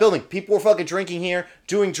apartments in that building, people were fucking drinking here,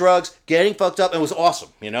 doing drugs, getting fucked up, and it was awesome,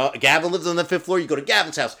 you know? Gavin lived on the 5th floor, you go to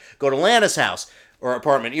Gavin's house, go to Lana's house or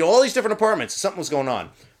apartment, you know, all these different apartments, something was going on.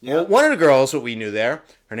 Yep. Well, one of the girls that we knew there,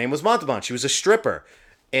 her name was Montalban. She was a stripper.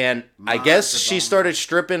 And I guess she started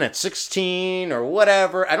stripping at 16 or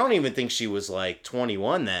whatever. I don't even think she was like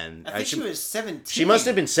 21 then. I think she was 17. She must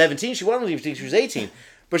have been 17. I don't even think she was 18.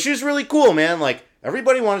 But she was really cool, man. Like,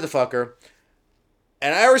 everybody wanted to fuck her.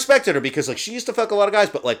 And I respected her because, like, she used to fuck a lot of guys,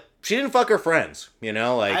 but, like, she didn't fuck her friends, you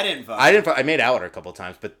know? Like, I didn't fuck I made out with her a couple of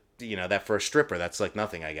times, but, you know, that first stripper, that's, like,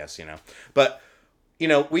 nothing, I guess, you know? But, you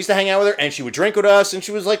know, we used to hang out with her, and she would drink with us, and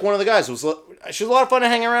she was, like, one of the guys. She was a lot of fun to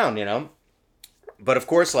hang around, you know? But of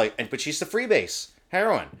course, like, but she used to freebase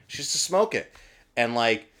heroin. She used to smoke it. And,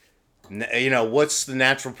 like, you know, what's the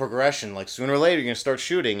natural progression? Like, sooner or later, you're going to start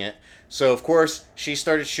shooting it. So, of course, she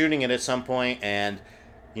started shooting it at some point, and,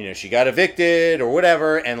 you know, she got evicted or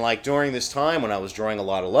whatever. And, like, during this time when I was drawing a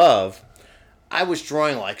lot of love, I was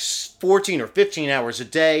drawing, like, 14 or 15 hours a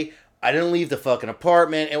day. I didn't leave the fucking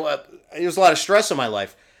apartment. There was a lot of stress in my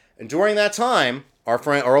life. And during that time, our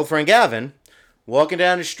old friend Gavin, walking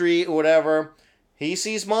down the street or whatever, he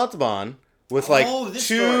sees Montalban with, like,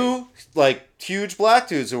 two, like, huge black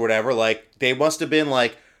dudes or whatever. Like, they must have been,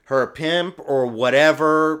 like, her pimp or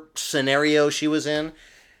whatever scenario she was in.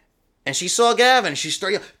 And she saw Gavin. She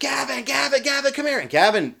started yelling, Gavin, come here. And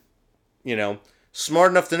Gavin, you know,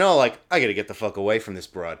 smart enough to know, like, I gotta get the fuck away from this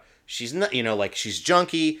broad. She's not, you know, like, she's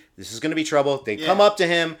junky. This is gonna be trouble. They come up to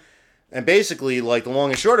him. And basically, like, the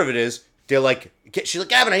long and short of it is, they're like, she's like,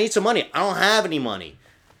 Gavin, I need some money. I don't have any money.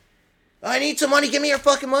 I need some money. Give me your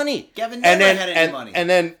fucking money. Gavin never had any money. And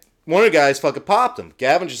then one of the guys fucking popped him.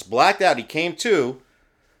 Gavin just blacked out. He came to.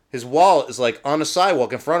 His wallet is like on the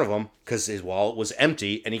sidewalk in front of him because his wallet was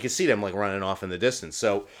empty, and he could see them like running off in the distance.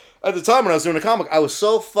 So at the time when I was doing the comic, I was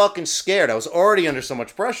so fucking scared. I was already under so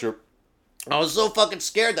much pressure. I was so fucking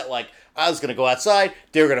scared that like I was gonna go outside.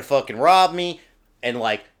 They were gonna fucking rob me, and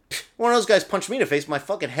like one of those guys punched me in the face, my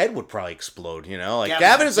fucking head would probably explode. You know, like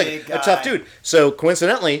Gavin is like a tough dude. So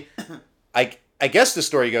coincidentally. I guess the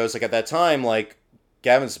story goes, like, at that time, like,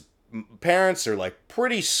 Gavin's parents are, like,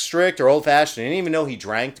 pretty strict or old-fashioned. They didn't even know he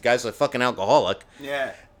drank. The guy's a fucking alcoholic.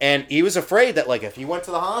 Yeah. And he was afraid that, like, if he went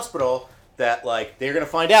to the hospital, that, like, they're going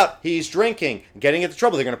to find out he's drinking, getting into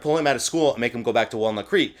trouble. They're going to pull him out of school and make him go back to Walnut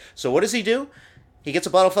Creek. So what does he do? He gets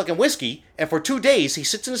a bottle of fucking whiskey, and for 2 days, he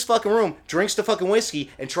sits in his fucking room, drinks the fucking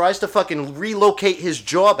whiskey, and tries to fucking relocate his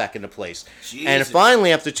jaw back into place. Jesus. And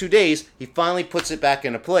finally, after 2 days, he finally puts it back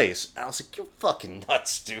into place. And I was like, you're fucking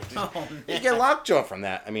nuts, dude. Oh, you get lockjaw from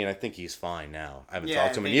that. I mean, I think he's fine now. I haven't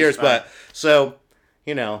talked to him in years, but, so,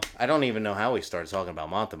 you know, I don't even know how we started talking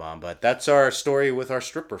about Montalban, but that's our story with our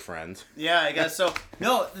stripper friend. Yeah, I guess so.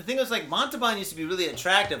 No, the thing was, like, Montalban used to be really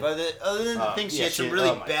attractive, other than the thing she had some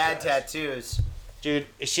really bad tattoos. Dude,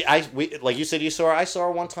 like you said, you saw her. I saw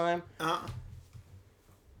her one time.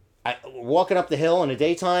 Walking up the hill in the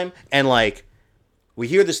daytime, and like, we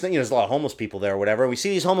hear this thing. You know, there's a lot of homeless people there or whatever. We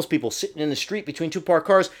see these homeless people sitting in the street between two parked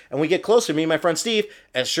cars, and we get closer. Me and my friend Steve,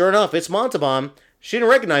 and sure enough, it's Montalban. She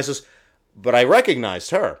didn't recognize us, but I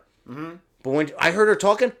recognized her. Mm-hmm. But when I heard her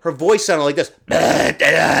talking, her voice sounded like this, and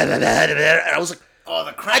I was like. Oh,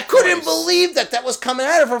 the crack I couldn't believe that was coming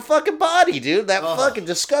out of her fucking body, dude. That fucking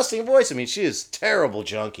disgusting voice. I mean, she is terrible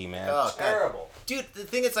junkie, man. Oh, terrible. God. Dude, the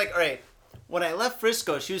thing is, like, all right, when I left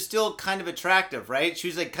Frisco, she was still kind of attractive, right? She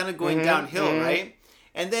was, like, kind of going downhill, right?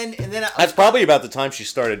 And then that's probably about the time she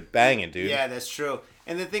started banging, dude. Yeah, that's true.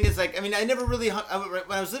 And the thing is, like, I mean, I never really when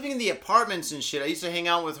I was living in the apartments and shit, I used to hang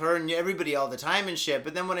out with her and everybody all the time and shit.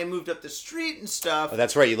 But then when I moved up the street and stuff... Oh,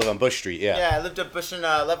 that's right. You live on Bush Street, yeah. Yeah, I lived up Bush and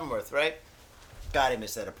Leavenworth, right? God, I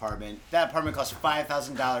miss that apartment. That apartment costs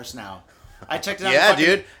 $5,000 now. I checked it out. Yeah,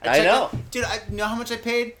 dude. I know. Dude, you know how much I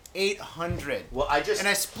paid? $800. Well, and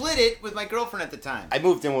I split it with my girlfriend at the time. I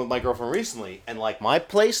moved in with my girlfriend recently, and like my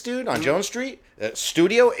place, dude, on Jones Street,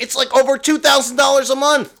 studio, it's like over $2,000 a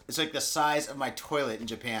month. It's like the size of my toilet in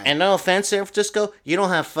Japan. And no offense, San Francisco, you don't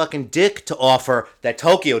have fucking dick to offer that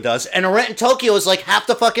Tokyo does, and a rent in Tokyo is like half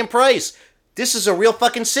the fucking price. This is a real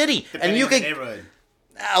fucking city, and you can. Neighborhood.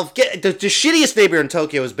 I'll get the shittiest neighborhood in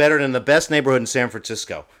Tokyo is better than the best neighborhood in San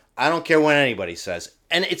Francisco. I don't care what anybody says.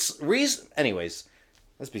 And it's anyways,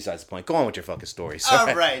 that's besides the point. Go on with your fucking story.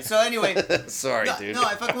 All right. So anyway. Sorry, dude. No,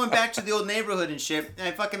 I fucking went back to the old neighborhood and shit, and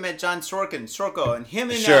I fucking met John Sorko, and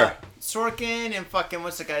him and Sorkin and fucking,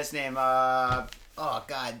 what's the guy's name? Oh,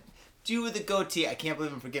 God. Dude with the goatee. I can't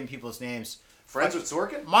believe I'm forgetting people's names. Friends with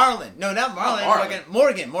Sorkin? Marlon. No, not Marlon. Fucking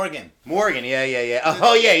Morgan. Morgan, yeah.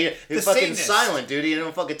 Oh, yeah. He's fucking Satanist. Silent, dude. He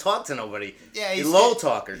don't fucking talk to nobody. Yeah, he's low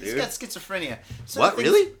talker, dude. He's got schizophrenia. So what,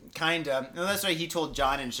 really? Kinda. No, that's why he told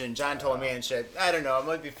John and shit, and John told me and shit. I don't know. It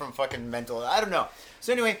might be from fucking mental. I don't know.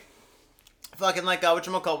 So anyway, fucking like,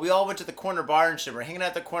 whatchamacallit, we all went to the corner bar and shit. We're hanging out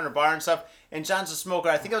at the corner bar and stuff, and John's a smoker.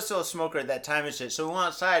 I think I was still a smoker at that time and shit. So we went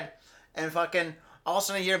outside, and fucking, all of a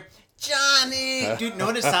sudden I hear... Johnny! Dude, know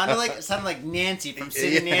what it sounded like? It sounded like Nancy from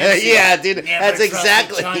Sid and Nancy. Yeah, dude. That's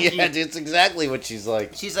exactly it's exactly what she's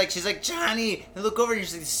like. She's like, Johnny! And look over and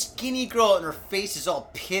she's like this skinny girl and her face is all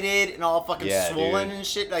pitted and all fucking swollen dude. And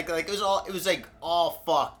shit. Like it was all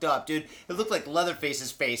fucked up, dude. It looked like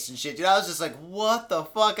Leatherface's face and shit, dude. I was just like, what the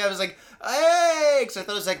fuck? I was like, hey! Because I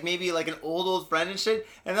thought it was like maybe like an old friend and shit.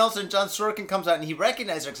 And then all of a sudden John Sorkin comes out and he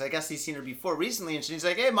recognized her because I guess he's seen her before recently and he's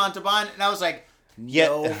like, hey, Montalban. And I was like,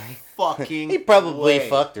 no fucking he probably way.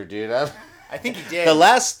 Fucked her, dude. I think he did.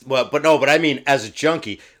 But I mean, as a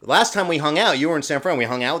junkie, last time we hung out, you were in San Fran, we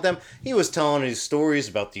hung out with them, he was telling his stories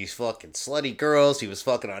about these fucking slutty girls, he was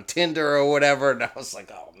fucking on Tinder or whatever, and I was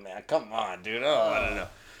like, oh man, come on, dude, I don't know.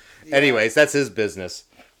 Yeah. Anyways, that's his business.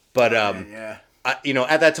 But, at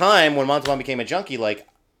that time, when Montalban became a junkie, like,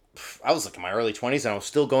 I was like in my early 20s, and I was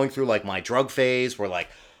still going through, like, my drug phase, where, like,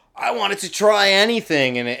 I wanted to try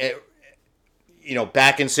anything, and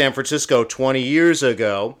back in San Francisco 20 years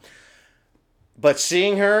ago. But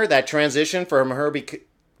seeing her, that transition from her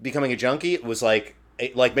becoming a junkie, was like,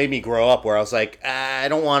 it like made me grow up where I was like, I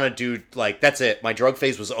don't want to do, like, that's it. My drug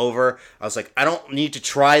phase was over. I was like, I don't need to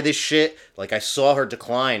try this shit. Like, I saw her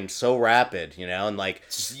decline so rapid, and like,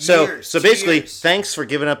 so basically, thanks for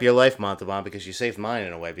giving up your life, Montalban, because you saved mine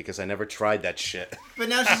in a way, because I never tried that shit. But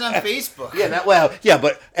now she's on Facebook.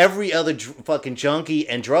 But every other fucking junkie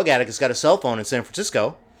and drug addict has got a cell phone in San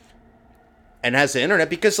Francisco. And has the internet,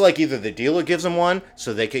 because like either the dealer gives them one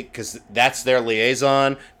so they could, because that's their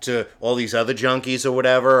liaison to all these other junkies or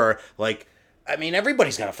whatever, or like, I mean,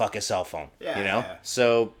 everybody's got a fucking cell phone, Yeah.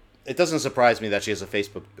 So it doesn't surprise me that she has a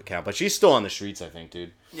Facebook account, but she's still on the streets, I think,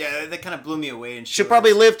 dude. Yeah, that kind of blew me away. And she'll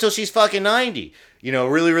probably live till she's fucking 90. A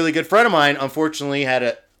really, really good friend of mine, unfortunately,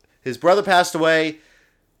 his brother passed away.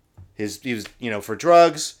 He was, for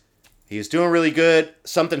drugs. He was doing really good.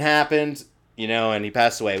 Something happened. And he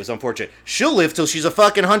passed away. It was unfortunate. She'll live till she's a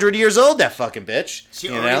fucking 100 years old, that fucking bitch. She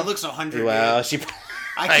already looks 100 Well, years.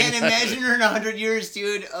 I can't imagine her in 100 years,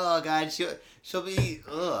 dude. Oh, God. She'll be,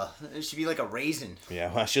 she'll be like a raisin.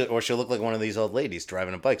 Yeah, well, she'll look like one of these old ladies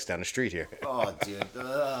driving bikes down the street here. Oh, dude.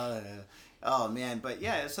 Oh, man. But,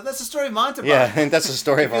 yeah, so that's the story of Montalban. Yeah, and that's the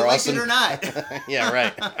story of our awesome... If you liked it or not. Yeah,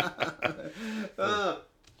 right.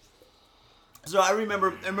 So I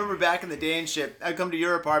remember back in the day and shit, I'd come to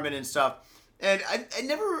your apartment and stuff. And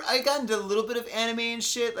I got into a little bit of anime and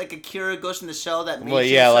shit, like Akira, Ghost in the Shell, that Well,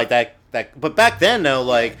 yeah, like that. But back then, though,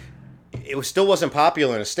 like, it still wasn't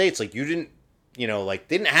popular in the States. Like, you didn't,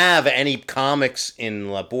 didn't have any comics in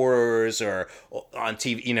La Borders or on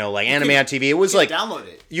TV, like anime on TV. It was like... download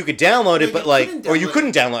it. You could download it, but like... Or you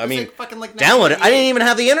couldn't download it. I mean, download it. I didn't even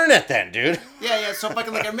have the internet then, dude. Yeah, so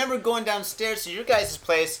fucking, like, I remember going downstairs to your guys'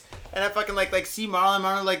 place... And I fucking like see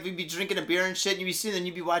Marlon, like we'd be drinking a beer and shit, and you'd be seeing, then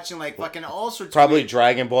you'd be watching like fucking all sorts. Probably of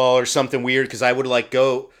Dragon Ball or something weird, because I would like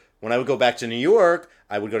when I would go back to New York,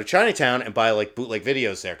 I would go to Chinatown and buy like bootleg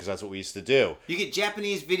videos there, because that's what we used to do. You get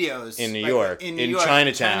Japanese videos in New York, in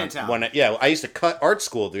Chinatown. I used to cut art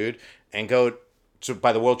school, dude, and go to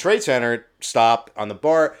by the World Trade Center, stop on the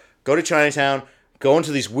bar, go to Chinatown. Go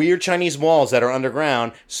into these weird Chinese malls that are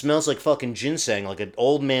underground. Smells like fucking ginseng, like an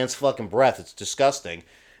old man's fucking breath. It's disgusting.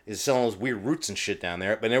 is selling those weird roots and shit down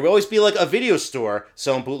there. But there would always be like a video store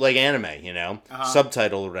selling bootleg anime, you know,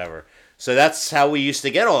 subtitle or whatever. So that's how we used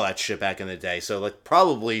to get all that shit back in the day. So like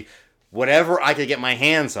probably whatever I could get my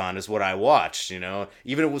hands on is what I watched, you know.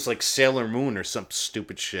 Even if it was like Sailor Moon or some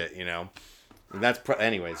stupid shit, you know. And that's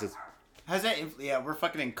anyways. How's that? Yeah, we're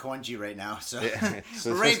fucking in Koenji right now, so,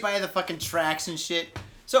 so we're right by the fucking tracks and shit.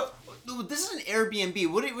 So this is an Airbnb.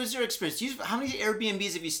 What was your experience? How many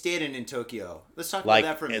Airbnbs have you stayed in Tokyo? Let's talk about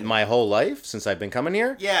that for a minute. In my whole life since I've been coming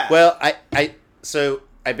here. Yeah. Well, this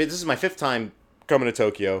is my 5th time coming to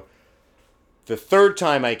Tokyo. The 3rd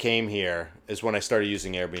time I came here is when I started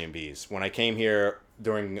using Airbnbs. When I came here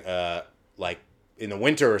during, like, in the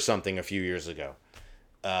winter or something a few years ago.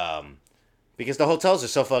 Because the hotels are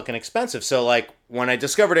so fucking expensive. So, like, when I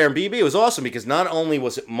discovered Airbnb, it was awesome because not only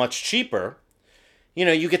was it much cheaper, you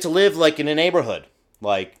know, you get to live, like, in a neighborhood.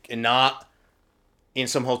 Like, and not in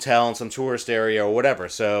some hotel in some tourist area or whatever.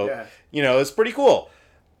 So, you know, it's pretty cool.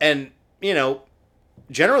 And, you know,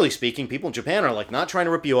 generally speaking, people in Japan are like not trying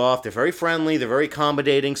to rip you off. They're very friendly. They're very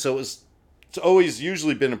accommodating. So it's always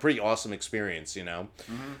usually been a pretty awesome experience, you know.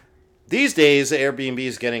 Mm-hmm. These days, Airbnb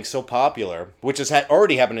is getting so popular, which has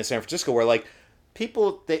already happened in San Francisco, where like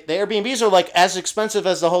people, the Airbnbs are like as expensive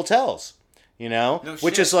as the hotels, you know,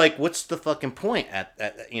 which is like, what's the fucking point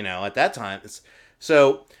at you know, at that time?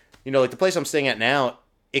 So, you know, like the place I'm staying at now,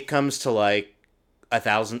 it comes to like under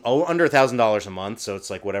 $1,000 a month. So it's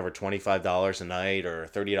like whatever, $25 a night or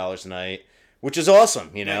 $30 a night, which is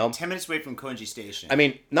awesome, you know. 10 minutes away from Koenji Station. I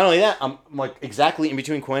mean, not only that, I'm like exactly in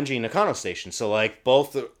between Koenji and Nakano Station. So like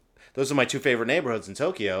those are my 2 favorite neighborhoods in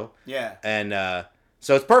Tokyo. Yeah. And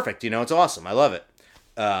so it's perfect, you know, it's awesome. I love it.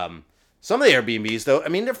 Some of the Airbnbs, though, I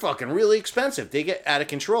mean, they're fucking really expensive. They get out of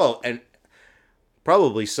control. And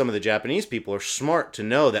probably some of the Japanese people are smart to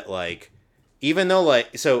know that, like, even though,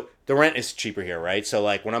 like, so the rent is cheaper here, right? So,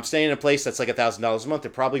 like, when I'm staying in a place that's like $1,000 a month,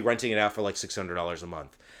 they're probably renting it out for like $600 a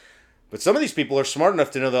month. But some of these people are smart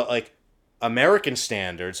enough to know that, like, American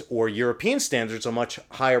standards or European standards are much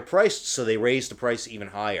higher priced, so they raise the price even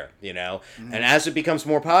higher, you know? Mm-hmm. And as it becomes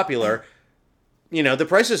more popular, you know, the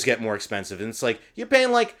prices get more expensive. And it's like, you're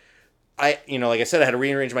paying like, like I said, I had to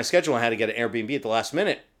rearrange my schedule. I had to get an Airbnb at the last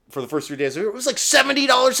minute for the first 3 days. It was like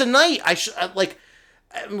 $70 a night.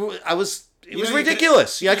 It was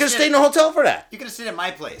ridiculous. Yeah, I could have stayed in a hotel for that. You could have stayed at my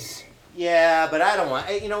place. Yeah, but I don't want...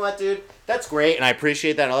 Hey, you know what, dude? That's great, and I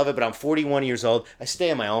appreciate that, and I love it, but I'm 41 years old. I stay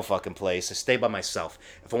in my own fucking place. I stay by myself.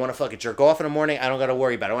 If I want to fucking jerk off in the morning, I don't got to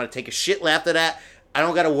worry about it. I want to take a shit after that, I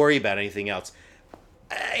don't got to worry about anything else.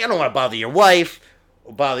 I don't want to bother your wife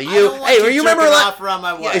or bother you. Hey, you remember off around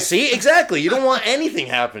my wife? Yeah, see? Exactly. You don't want anything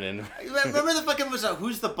happening. Remember the fucking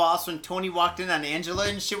Who's the Boss when Tony walked in on Angela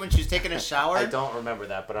and shit when she was taking a shower? I don't remember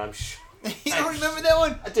that, but I'm sure... You don't remember that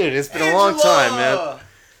one? Dude, it's been a long time, man.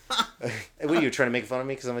 What are you trying to make fun of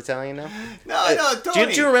me because I'm Italian now? No,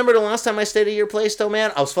 Tony. Do you remember the last time I stayed at your place, though,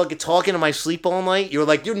 man? I was fucking talking in my sleep all night. You were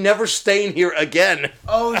like, "You're never staying here again."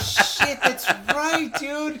 Oh shit, that's right,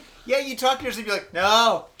 dude. Yeah, you talk to yourself. You're like,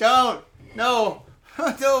 "No, don't, no,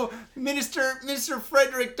 no, Minister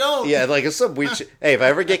Frederick, don't." Yeah, like it's some weird shit. Hey, if I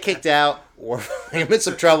ever get kicked out or I'm in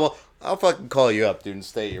some trouble, I'll fucking call you up, dude, and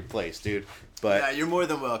stay at your place, dude. But yeah, you're more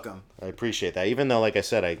than welcome. I appreciate that. Even though, like I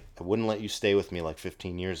said, I wouldn't let you stay with me like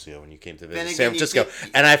 15 years ago when you came to visit San Francisco.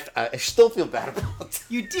 And I still feel bad about it.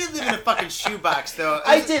 You did live in a fucking shoebox, though.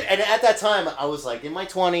 I did. And at that time, I was like in my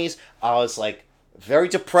 20s. I was like very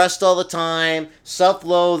depressed all the time,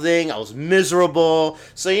 self-loathing. I was miserable.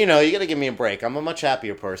 So, you know, you got to give me a break. I'm a much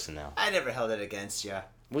happier person now. I never held it against you.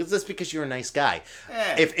 Well, that's because you're a nice guy.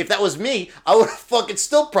 Yeah. If that was me, I would fucking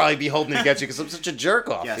still probably be holding it against you because I'm such a jerk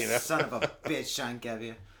off. Yeah, you know? Son of a bitch, Sean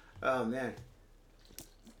Gavia. Oh, man.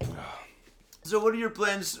 So what are your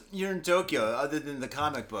plans here in Tokyo other than the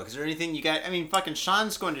comic book? Is there anything you got? I mean, fucking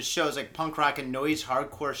Sean's going to shows like punk rock and noise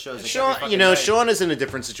hardcore shows. Like Sean is in a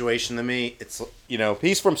different situation than me. It's, you know,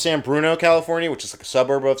 he's from San Bruno, California, which is like a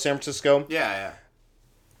suburb of San Francisco. Yeah.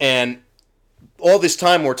 And all this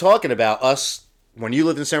time we're talking about us... When you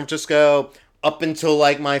lived in San Francisco, up until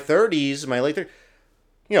like my 30s, my late 30s,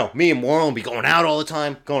 you know, me and Warren would be going out all the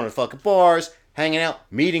time, going to fucking bars, hanging out,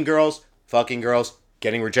 meeting girls, fucking girls,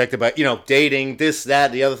 getting rejected by, you know, dating, this,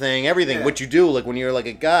 that, the other thing, everything. Yeah. What you do, like when you're like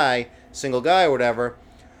a guy, single guy or whatever.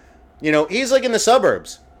 You know, he's like in the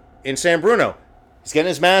suburbs in San Bruno. He's getting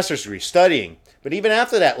his master's degree, studying. But even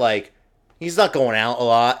after that, like, he's not going out a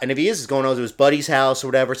lot, and if he is, he's going out to his buddy's house or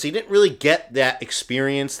whatever, so he didn't really get that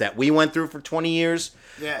experience that we went through for 20 years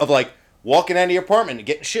of, like, walking out of your apartment and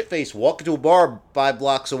getting shit-faced, walking to a bar 5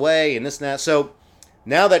 blocks away, and this and that. So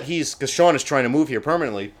now that because Sean is trying to move here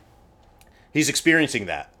permanently, he's experiencing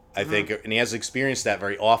that. I think, and he hasn't experienced that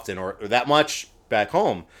very often or that much back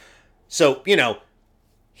home. So, you know,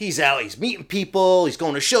 he's out, he's meeting people, he's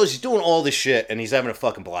going to shows, he's doing all this shit, and he's having a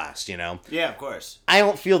fucking blast, you know? Yeah, of course. I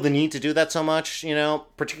don't feel the need to do that so much, you know?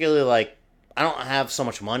 Particularly, like, I don't have so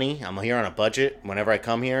much money. I'm here on a budget whenever I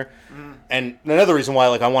come here. Mm-hmm. And another reason why,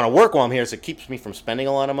 like, I want to work while I'm here is it keeps me from spending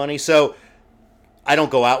a lot of money. So, I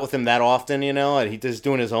don't go out with him that often, you know? And he's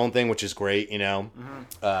doing his own thing, which is great, you know?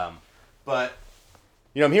 Mm-hmm. But,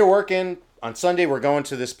 you know, I'm here working. On Sunday, we're going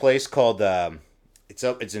to this place called... It's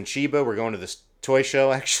in Chiba. We're going to this toy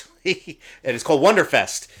show, actually. And it's called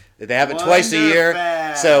Wonderfest. They have it twice a year.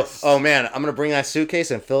 So, oh man, I'm going to bring that suitcase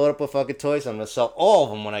and fill it up with fucking toys. I'm going to sell all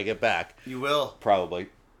of them when I get back. You will? Probably.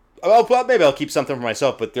 Maybe I'll keep something for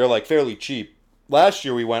myself, but they're like fairly cheap. Last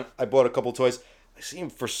year we went, I bought a couple toys. I see them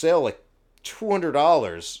for sale like $200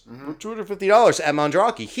 or $250 at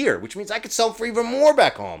Mandrake here, which means I could sell them for even more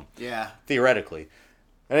back home. Yeah. Theoretically.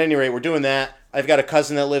 At any rate, we're doing that. I've got a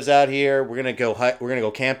cousin that lives out here. We're gonna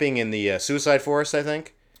go camping in the Suicide Forest, I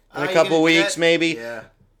think, in a couple weeks, maybe. Yeah.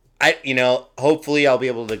 Hopefully I'll be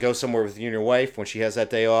able to go somewhere with you and your wife when she has that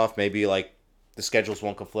day off. Maybe like the schedules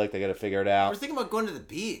won't conflict. I got to figure it out. We're thinking about going to the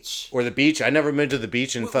beach. Or the beach. I've never been to the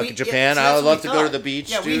beach in fucking Japan. I would love to go to the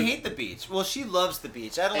beach. Yeah, dude. we hate the beach. Well, she loves the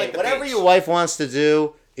beach. I don't like the whatever beach. your wife wants to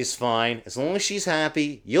do is fine. As long as she's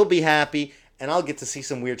happy, you'll be happy. And I'll get to see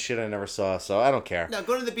some weird shit I never saw, so I don't care. No,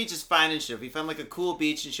 going to the beach is fine and shit. If we find like a cool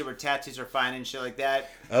beach and shit where tattoos are fine and shit like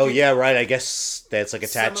that. Oh yeah, right. I guess that's like a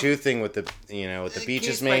tattoo thing with the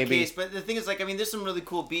beaches maybe. Case, but the thing is, like, I mean, there's some really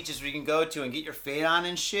cool beaches where you can go to and get your fade on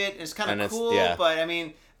and shit. And it's kind of cool, but I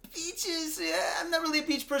mean, beaches. Yeah, I'm not really a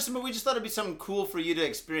beach person, but we just thought it'd be something cool for you to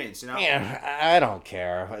experience, you know? Yeah, I don't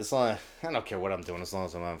care. I don't care what I'm doing as long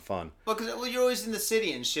as I'm having fun. Well, you're always in the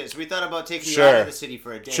city and shit, so we thought about taking you out of the city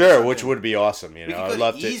for a day. Sure, which would be awesome, you know. I'd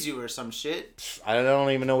love to Izu or some shit. I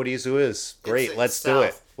don't even know what Izu is. Great, let's do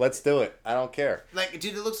it. Let's do it. I don't care. Like,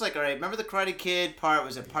 dude, it looks like, alright, remember the Karate Kid part,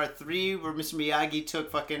 was it part 3, where Mr. Miyagi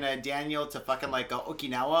took fucking Daniel to fucking, like,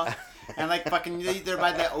 Okinawa? And, like, fucking, they're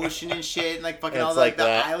by the ocean and shit, and, like, fucking all, like, the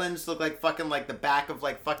islands look like fucking, like, the back of,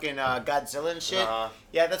 like, fucking Godzilla and shit.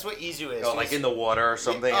 Yeah, that's what Izu is. Oh, like in the water or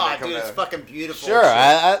something? Oh, dude, it's fucking beautiful. Sure,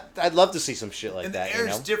 I'd love to see some shit like that, the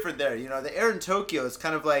air's different there, you know? The air in Tokyo is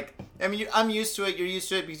kind of like, I mean, I'm used to it, you're used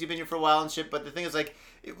to it because you've been here for a while and shit, but the thing is, like,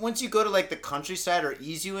 once you go to, like, the countryside or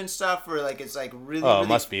Izu and stuff, where, like, it's, like, really, it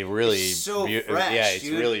must be really... so fresh, yeah, it's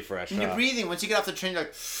really fresh. And you're breathing. Once you get off the train, you're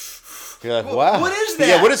like, wow. What is that?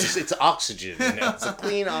 Yeah, what is this? It's oxygen. You know? It's a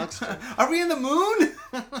clean oxygen. Are we in the moon?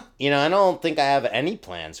 You know, I don't think I have any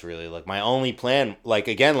plans, really. Like, my only plan, like,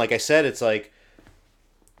 again, like I said, it's like,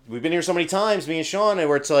 we've been here so many times, me and Sean,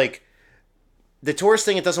 where it's like, the tourist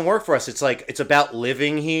thing, it doesn't work for us. It's like, it's about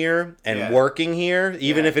living here and working here,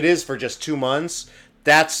 even if it is for just 2 months.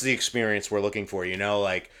 That's the experience we're looking for, you know?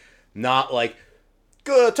 Like, not like,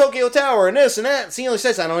 go to Tokyo Tower and this and that. See all these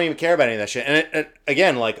sites. I don't even care about any of that shit. And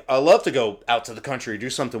again, like, I love to go out to the country, do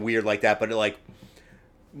something weird like that, but like,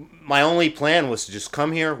 my only plan was to just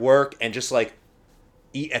come here, work, and just like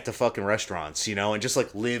eat at the fucking restaurants, you know, and just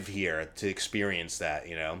like live here to experience that,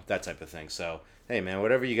 you know, that type of thing. So, hey man,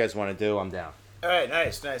 whatever you guys want to do, I'm down. All right,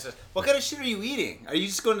 nice. What kind of shit are you eating? Are you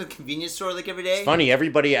just going to the convenience store like every day? It's funny,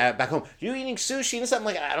 everybody back home, you eating sushi and something?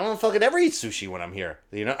 Like, I don't fucking ever eat sushi when I'm here.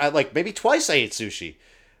 You know, like maybe twice I eat sushi.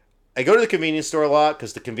 I go to the convenience store a lot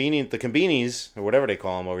because the convenies, or whatever they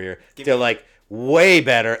call them over here, they're like way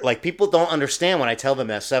better. Like, people don't understand when I tell them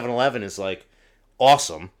that 7-Eleven is like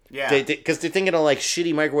awesome. Yeah. Because they're thinking of like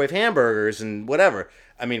shitty microwave hamburgers and whatever.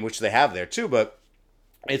 I mean, which they have there too, but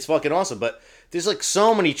it's fucking awesome. But there's like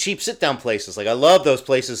so many cheap sit-down places. Like, I love those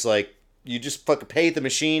places. Like, you just fucking pay at the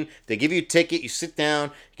machine. They give you a ticket. You sit down.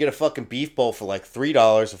 You get a fucking beef bowl for like $3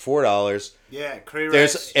 or $4. Yeah, curry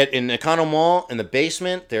rice. There's in Nakano Mall in the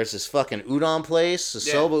basement. There's this fucking udon place, a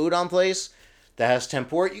soba udon place that has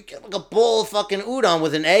tempura. You get like a bowl of fucking udon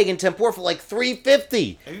with an egg and tempura for like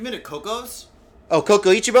 $3.50. Have you been to Coco's? Oh,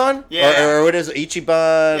 Coco Ichiban? Yeah. Or what is it?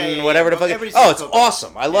 Ichiban, whatever the fuck. Oh, it's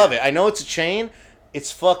awesome. I love it. I know it's a chain.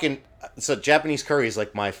 It's fucking... So Japanese curry is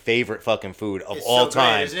like my favorite fucking food of all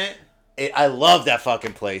time. Great, isn't it? I love that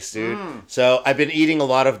fucking place, dude. So I've been eating a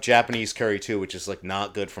lot of Japanese curry too, which is like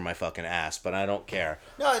not good for my fucking ass, but I don't care.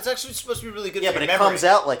 No, it's actually supposed to be really good. Yeah, for but your it memory. comes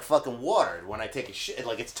out like fucking watered when I take a shit.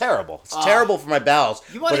 Like, it's terrible. It's terrible for my bowels,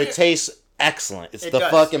 but it tastes excellent. It's the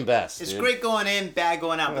fucking best. It's great going in, bad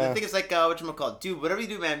going out. But the thing is, like, whatchamacallit, dude, whatever you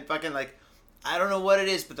do, man, fucking like. I don't know what it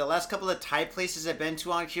is, but the last couple of Thai places I've been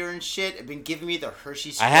to on here and shit have been giving me the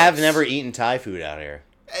Hershey Sparks. I have never eaten Thai food out here.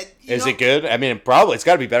 Is it good? I mean, probably. It's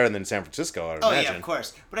got to be better than San Francisco, I would imagine. Yeah, of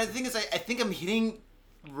course. But the thing is, I think I'm hitting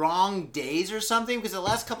wrong days or something, because the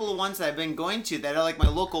last couple of ones that I've been going to that are like my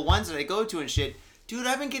local ones that I go to and shit, dude,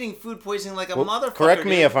 I've been getting food poisoning like a motherfucker. Correct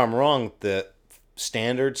me if I'm wrong. The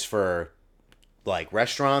standards for like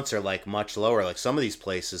restaurants are like much lower. Like some of these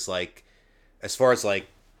places, like as far as like,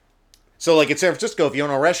 so like in San Francisco, if you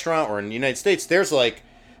own a restaurant, or in the United States, there's like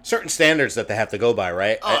certain standards that they have to go by,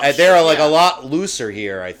 right? They're like a lot looser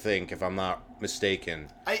here, I think, if I'm not mistaken.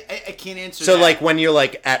 I can't answer so that. Like when you're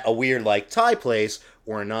like at a weird like Thai place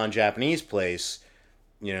or a non-Japanese place,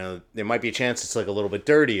 you know, there might be a chance it's like a little bit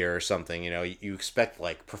dirtier or something. You know, you expect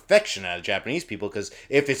like perfection out of Japanese people, because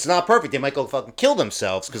if it's not perfect, they might go fucking kill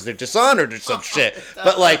themselves because they're dishonored or some shit.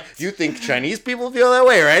 But like, you think Chinese people feel that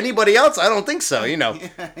way, or anybody else? I don't think so. You know,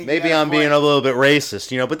 maybe I'm being a little bit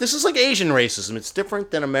racist. You know, but this is like Asian racism. It's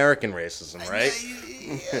different than American racism, right?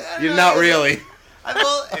 You're not really.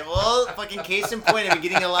 Well, fucking case in point, I've been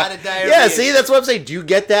getting a lot of diarrhea. Yeah, see, that's what I'm saying. Do you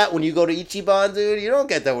get that when you go to Ichiban, dude? You don't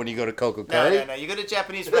get that when you go to Coca-Cola. No. You go to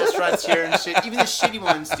Japanese restaurants here and shit, even the shitty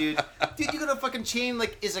ones, dude. Dude, you go to a fucking chain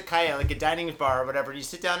like izakaya, like a dining bar or whatever, and you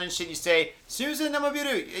sit down and shit, you say, Susan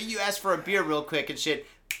Namabiru. You ask for a beer real quick and shit.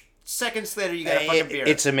 Seconds later, you got a fucking beer.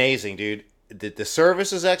 It's amazing, dude. The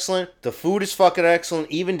service is excellent. The food is fucking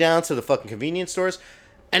excellent, even down to the fucking convenience stores.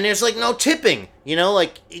 And there's like no tipping, you know,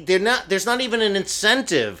 like there's not even an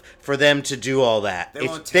incentive for them to do all that.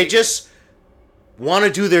 They just want to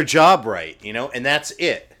do their job right, you know, and that's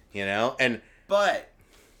it, you know. But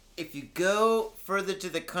if you go further to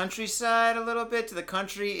the countryside a little bit, to the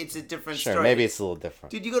country, it's a different story. Sure, maybe it's a little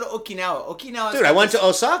different. Dude, you go to Okinawa. Dude, I went to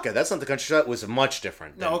Osaka. That's not the countryside. It was much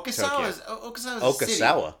different. No, Okasawa's a city.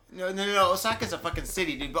 No. Osaka's a fucking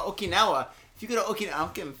city, dude. But Okinawa, if you go to Okinawa,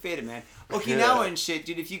 I'm getting faded, man. Okinawa and shit,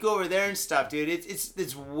 dude. If you go over there and stuff, dude,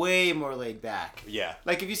 it's way more laid back. Yeah.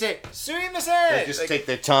 Like if you say "sumimasen," they just take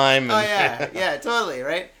their time. Oh yeah, totally,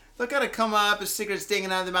 right. They'll kind of come up, a cigarette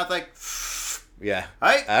stinging out of their mouth, like. Yeah.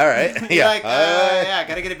 Right? All right. Yeah. Like, yeah,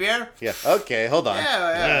 gotta get a beer? Yeah. Okay, hold on.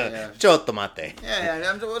 Yeah. Chotto mate.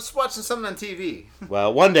 Yeah, I'm just watching something on TV.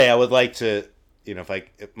 Well, one day I would like to, you know,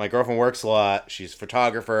 if my girlfriend works a lot, she's a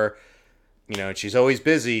photographer, you know, and she's always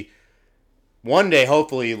busy. One day,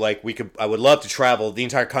 hopefully, like, I would love to travel the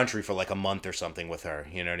entire country for like a month or something with her.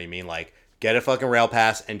 You know what I mean? Like, get a fucking rail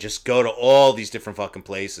pass and just go to all these different fucking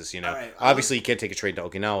places, you know? Right, obviously, you can't take a train to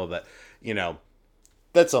Okinawa, but, you know,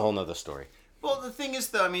 that's a whole nother story. Well, the thing is,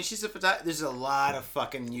 though, I mean, she's a photographer. There's a lot of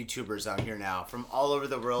fucking YouTubers out here now from all over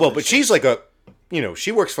the world. Well, but she's like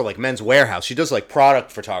she works for like Men's Warehouse. She does like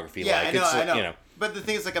product photography. Yeah, like, I know. You know. But the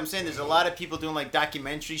thing is, like I'm saying, there's a lot of people doing like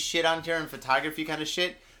documentary shit on here and photography kind of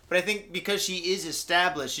shit. But I think because she is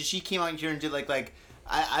established, she came out here and did like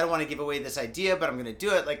I don't want to give away this idea, but I'm gonna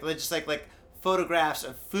do it. Like just like photographs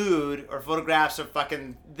of food or photographs of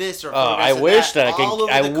fucking this or photographs I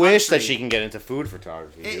wish that she can get into food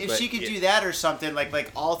photography. If she could do that or something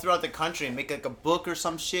like all throughout the country and make like a book or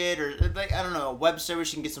some shit or like I don't know, a web service,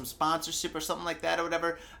 she can get some sponsorship or something like that or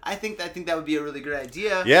whatever. I think that would be a really good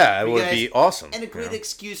idea. Yeah, it would be awesome. And a great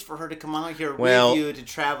excuse for her to come out here with you to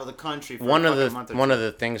travel the country for one of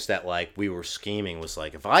the things that like we were scheming was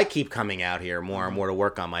like, if I keep coming out here more and more to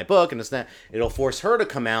work on my book and this and that, it'll force her to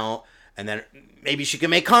come out. And then maybe she can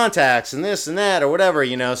make contacts and this and that or whatever,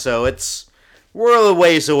 you know. So we're a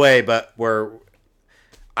ways away, but I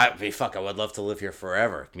would love to live here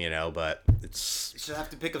forever, you know. But it's you have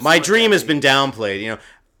to pick up. My dream has been downplayed, you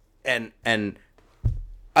know, and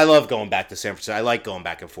I love going back to San Francisco. I like going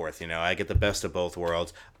back and forth, you know. I get the best of both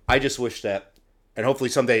worlds. I just wish that, and hopefully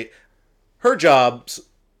someday, her jobs,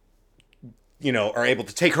 you know, are able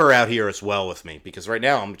to take her out here as well with me, because right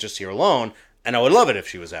now I'm just here alone. And I would love it if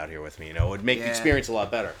she was out here with me, you know. It would make the experience a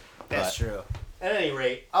lot better. That's true. At any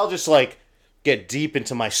rate, I'll just, like, get deep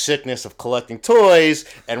into my sickness of collecting toys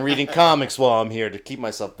and reading comics while I'm here to keep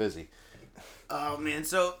myself busy. Oh, man,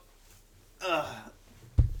 so... Oh,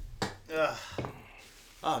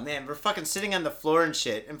 man, we're fucking sitting on the floor and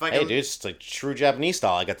shit. And hey, dude, it's like true Japanese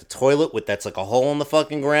style. I got the toilet that's like a hole in the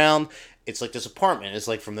fucking ground. It's like this apartment. It's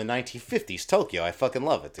like from the 1950s Tokyo. I fucking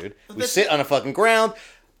love it, dude. We sit on a fucking ground...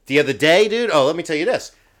 The other day, dude, let me tell you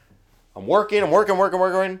this. I'm working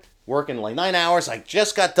like 9 hours. I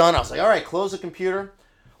just got done. I was like, all right, close the computer.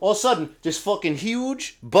 All of a sudden, this fucking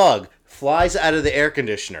huge bug flies out of the air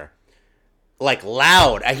conditioner. Like,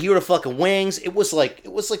 loud. I hear the fucking wings. It was like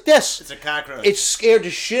this. It's a cockroach. It scared the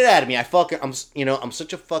shit out of me. I'm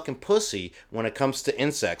such a fucking pussy when it comes to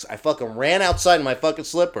insects. I fucking ran outside in my fucking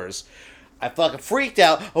slippers. I fucking freaked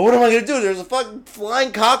out. Oh, what am I going to do? There's a fucking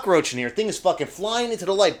flying cockroach in here. Thing is fucking flying into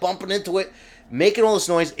the light, bumping into it, making all this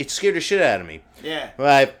noise. It scared the shit out of me. Yeah.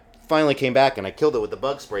 I finally came back and I killed it with the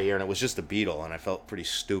bug spray here, and it was just a beetle, and I felt pretty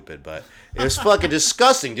stupid, but it was fucking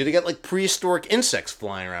disgusting, dude. You got like prehistoric insects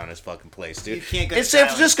flying around this fucking place, dude. You can't go in San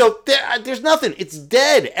Francisco, there's nothing. It's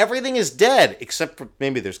dead. Everything is dead, except for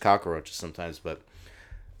maybe there's cockroaches sometimes, but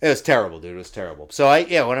it was terrible, dude. It was terrible. So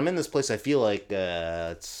when I'm in this place, I feel like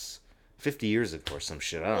it's 50 years ago or some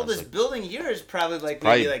shit. I don't know. This building here is probably like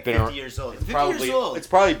 50 years old. 50 years old. It's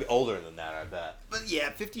probably older than that, I bet. But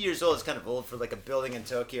yeah, 50 years old is kind of old for like a building in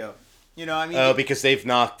Tokyo. You know, I mean... Oh, because they've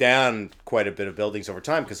knocked down quite a bit of buildings over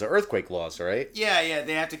time because of earthquake laws, right? Yeah.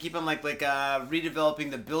 They have to keep them like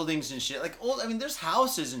redeveloping the buildings and shit. Like old... I mean, there's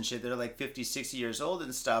houses and shit that are like 50, 60 years old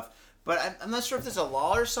and stuff. But I'm not sure if there's a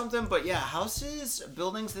law or something, but yeah, houses,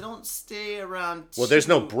 buildings, they don't stay around. Well, there's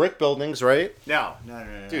no brick buildings, right? No.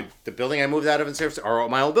 Dude, the building I moved out of in San Francisco, or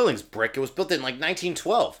my old building's brick. It was built in like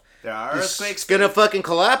 1912. There are earthquakes. It's gonna fucking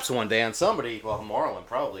collapse one day on somebody. Well, Marlon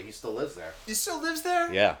probably. He still lives there. He still lives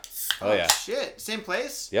there? Yeah. Oh yeah. Shit. Same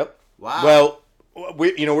place? Yep. Wow. Well,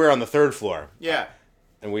 we're on the 3rd floor. Yeah.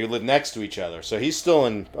 And we live next to each other. So he's still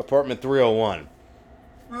in apartment 301.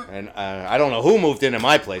 And I don't know who moved into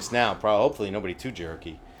my place now. Probably, hopefully, nobody too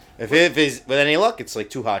jerky. If with any luck, it's like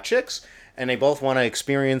 2 hot chicks, and they both want to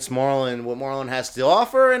experience what Marlon has to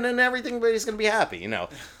offer, and then everybody's gonna be happy, you know.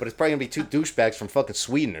 But it's probably gonna be 2 douchebags from fucking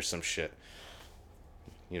Sweden or some shit.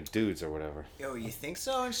 You know, dudes or whatever. Yo, you think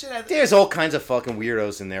so and shit? There's all kinds of fucking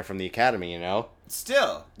weirdos in there from the academy, you know.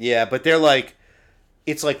 Still. Yeah, but they're like,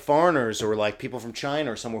 it's like foreigners or like people from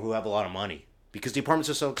China or somewhere who have a lot of money. Because the apartments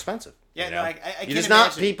are so expensive. Yeah, you know? no, I can't There's imagine.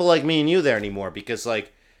 not people like me and you there anymore because,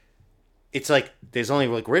 like, it's like there's only,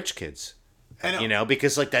 like, rich kids. I know. You know,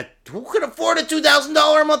 because, like, who could afford a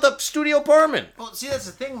 $2,000 a month studio apartment? Well, see, that's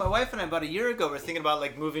the thing. My wife and I, about a year ago, were thinking about,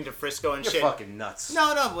 like, moving to Frisco and You're shit. fucking nuts.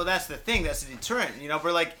 No, well, that's the thing. That's the deterrent. You know,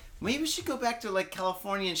 we're like, maybe we should go back to, like,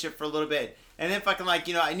 California and shit for a little bit. And then fucking, like,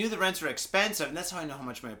 you know, I knew the rents were expensive, and that's how I know how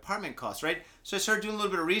much my apartment costs, right? So I started doing a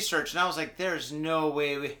little bit of research, and I was like, there's no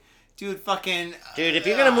way Dude, if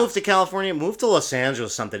you're gonna move to California, move to Los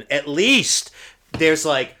Angeles or something. At least there's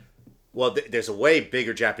like, there's a way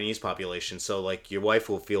bigger Japanese population, so like your wife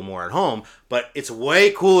will feel more at home. But it's way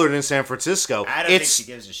cooler than San Francisco. I don't think she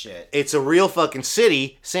gives a shit. It's a real fucking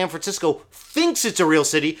city. San Francisco thinks it's a real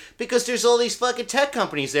city because there's all these fucking tech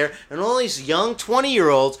companies there and all these young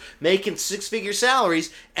 20-year-olds making 6-figure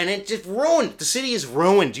salaries, and it just ruined. The city is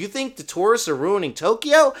ruined. Do you think the tourists are ruining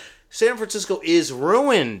Tokyo? San Francisco is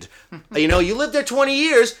ruined. You know, you live there 20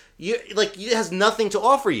 years, it has nothing to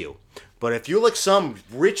offer you. But if you're like some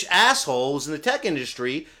rich assholes in the tech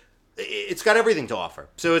industry, it's got everything to offer.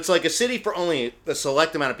 So it's like a city for only a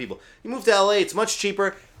select amount of people. You move to LA, it's much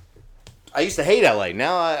cheaper. I used to hate LA.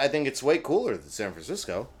 Now I think it's way cooler than San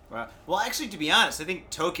Francisco. Wow. Well, actually, to be honest, I think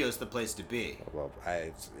Tokyo's the place to be. Well,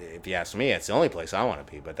 if you ask me, it's the only place I want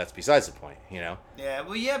to be, but that's besides the point, you know? Yeah,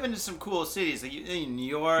 well, you have been to some cool cities, like New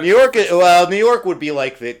York. New York would be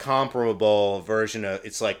like the comparable version of,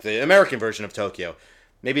 it's like the American version of Tokyo.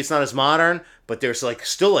 Maybe it's not as modern, but there's like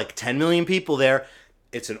still like 10 million people there.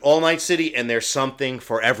 It's an all-night city, and there's something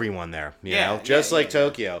for everyone there, you know? Just like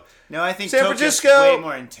Tokyo. No, I think San Tokyo's Francisco, way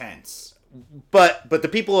more intense. But the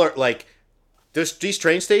people are like, there's these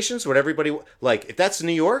train stations where everybody, like, if that's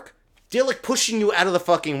New York, they're like pushing you out of the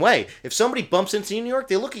fucking way. If somebody bumps into you in New York,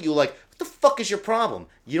 they look at you like, what the fuck is your problem?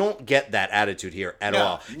 You don't get that attitude here at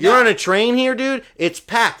all. You're on a train here, dude, it's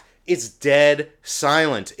packed. It's dead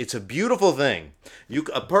silent. It's a beautiful thing.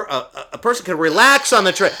 A person can relax on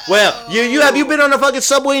the train. Well, have you been on a fucking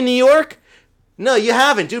subway in New York? No, you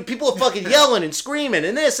haven't, dude. People are fucking yelling and screaming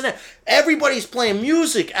and this and that. Everybody's playing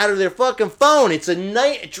music out of their fucking phone. It's a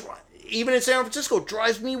night. Even in San Francisco, it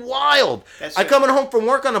drives me wild. I coming home from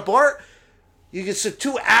work on a BART, you can see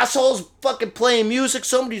 2 assholes fucking playing music.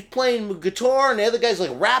 Somebody's playing guitar and the other guy's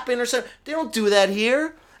like rapping or something. They don't do that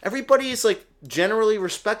here. Everybody is like generally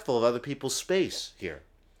respectful of other people's space here.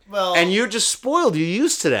 Well, and you're just spoiled. You're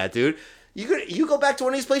used to that, dude. You go back to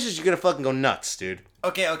one of these places, you're gonna fucking go nuts, dude.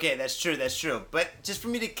 Okay, that's true. But just for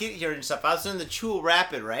me to get here and stuff, I was in the Chul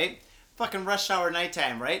Rapid, right? Fucking rush hour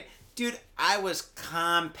nighttime, right? Dude, I was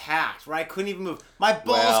compact, where I couldn't even move. My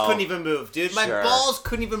balls couldn't even move, dude. My balls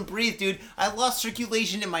couldn't even breathe, dude. I lost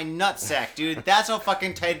circulation in my nutsack, dude. That's how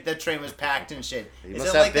fucking tight the train was packed and shit. Is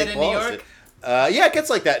it like that in New York? Yeah, it gets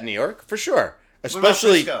like that in New York, for sure.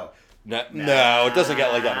 Especially... What about Frisco? No, it doesn't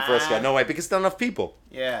get like that in Frisco. No way, because there's not enough people.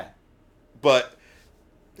 Yeah. But,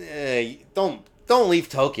 don't leave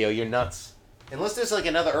Tokyo. You're nuts. Unless there's like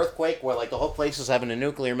another earthquake where like the whole place is having a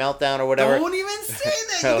nuclear meltdown or whatever. Don't even say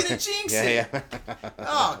that. You're gonna jinx it. Yeah.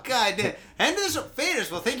 Oh god. And there's faders.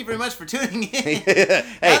 Well, thank you very much for tuning in.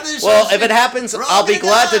 Hey, well, if it happens, I'll be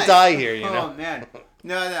glad to die here. You know. Oh man.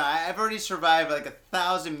 No, I've already survived like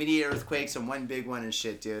 1,000 mini earthquakes and one big one and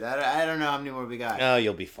shit, dude. I don't know how many more we got. Oh,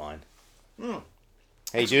 you'll be fine.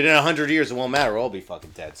 Hey, dude, in 100 years it won't matter. We'll all be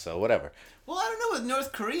fucking dead, so whatever. Well, I don't know with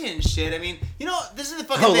North Korea and shit. I mean, you know, this is the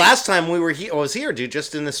fucking thing. Last time I was here, dude,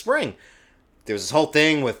 just in the spring. There was this whole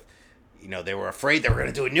thing with, you know, they were afraid they were going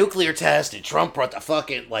to do a nuclear test, and Trump brought the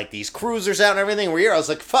fucking, like, these cruisers out and everything. We're here. I was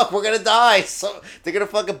like, fuck, we're going to die. So they're going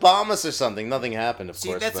to fucking bomb us or something. Nothing happened, of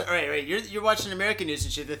course. That's, right. You're watching American news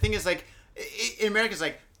and shit. The thing is, like, in America, it's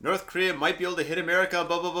like, North Korea might be able to hit America,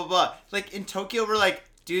 blah, blah, blah, blah. Like, in Tokyo, we're like,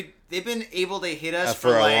 dude, they've been able to hit us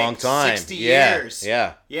for a like long time. 60 years.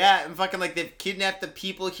 Yeah. Yeah, and fucking, like, they've kidnapped the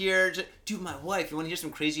people here. Dude, my wife, you want to hear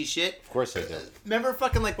some crazy shit? Of course they do. Remember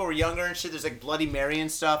fucking, like, when we're younger and shit, there's, like, Bloody Mary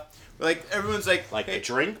and stuff? Like, everyone's like... Like, hey, a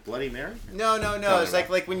drink? Bloody Mary? No. It's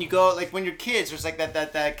like when you go... Like, when you're kids, there's, like,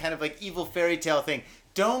 that kind of, like, evil fairy tale thing.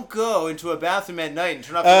 Don't go into a bathroom at night and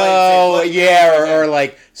turn off the light and say... yeah, or,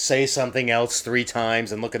 like, say something else 3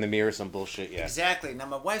 times and look in the mirror, some bullshit, yeah. Exactly. Now,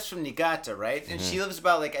 my wife's from Niigata, right? And she lives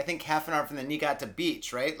about, like, I think half an hour from the Niigata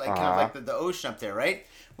beach, right? Like, kind of like the ocean up there, right?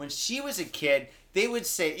 When she was a kid... They would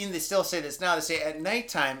say, and they still say this now, they say at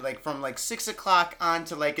nighttime, like from like 6 o'clock on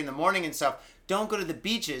to like in the morning and stuff, don't go to the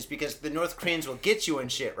beaches because the North Koreans will get you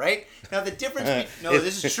and shit, right? Now the difference,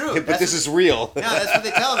 this is true. But this is real. No, that's what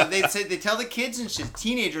they tell them. They tell the kids and shit,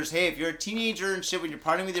 teenagers, hey, if you're a teenager and shit when you're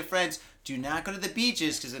partying with your friends, do not go to the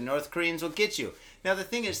beaches because the North Koreans will get you. Now the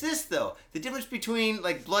thing is this though, the difference between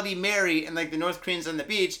like Bloody Mary and like the North Koreans on the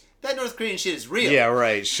beach, that North Korean shit is real. Yeah,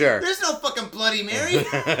 right, sure. There's no fucking Bloody Mary.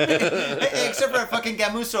 Except for a fucking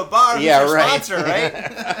Gamuso bar who's our sponsor, right?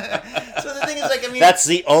 So the thing is, like, I mean... That's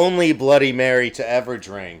the only Bloody Mary to ever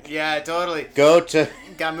drink. Yeah, totally. Go to...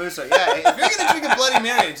 Gamuso, yeah. If you're going to drink a Bloody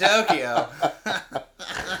Mary in Tokyo...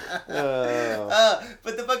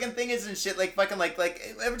 but the fucking thing is and shit, like, fucking, like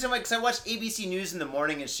every time, because I watch ABC News in the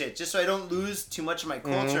morning and shit, just so I don't lose too much of my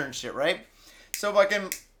culture and shit, right? So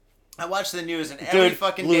fucking... I watch the news and every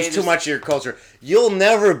fucking day... lose too much of your culture. You'll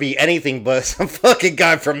never be anything but some fucking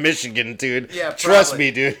guy from Michigan, dude. Yeah, probably. Trust me,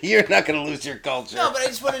 dude. You're not going to lose your culture. No, but I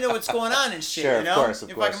just want to know what's going on and shit, sure, you know? Of course.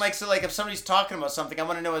 If I can, like, so, like, if somebody's talking about something, I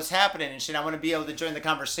want to know what's happening and shit. I want to be able to join the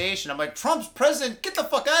conversation. I'm like, Trump's president, get the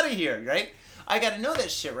fuck out of here, right? I got to know that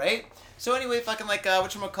shit, right? So anyway, fucking, like,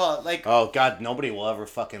 whatchamacallit, like... Oh, God, nobody will ever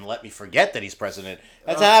fucking let me forget that he's president.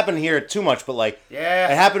 That's happened here too much, but, like...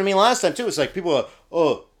 Yeah. It happened to me last time, too. It's like, people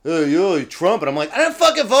are, hey, Trump. And I'm like, I didn't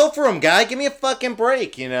fucking vote for him, guy. Give me a fucking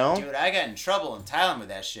break, you know? Dude, I got in trouble in Thailand with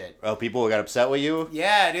that shit. Oh, people got upset with you?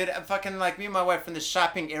 Yeah, dude. I'm fucking, like, me and my wife from the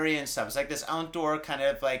shopping area and stuff. It's like this outdoor kind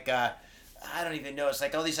of, like, I don't even know. It's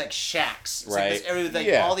like all these, like, shacks. It's like this area with,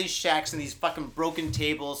 like, all these shacks and these fucking broken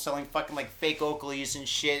tables selling fucking, like, fake Oakleys and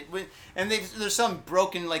shit. And there's some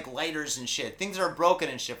broken, like, lighters and shit. Things that are broken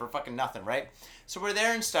and shit for fucking nothing, right? So we're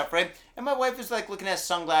there and stuff, right? And my wife is, like, looking at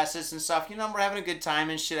sunglasses and stuff. You know, we're having a good time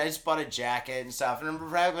and shit. I just bought a jacket and stuff. And we're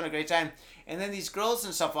having a great time. And then these girls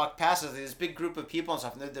and stuff walk past us. Like, this big group of people and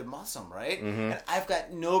stuff. And they're Muslim, right? Mm-hmm. And I've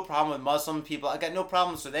got no problem with Muslim people. I've got no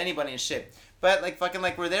problems with anybody and shit. But, like, fucking,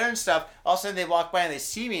 like, we're there and stuff. All of a sudden, they walk by and they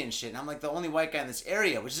see me and shit. And I'm, like, the only white guy in this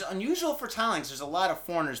area, which is unusual for Thailand because there's a lot of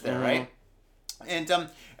foreigners there, right? And,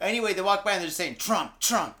 anyway, they walk by and they're just saying, Trump,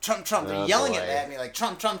 Trump, Trump, Trump. They're yelling it at me, like,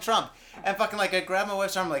 Trump, Trump, Trump. And fucking, like, I grab my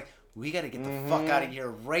wife's arm, like, we gotta get the fuck out of here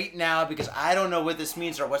right now because I don't know what this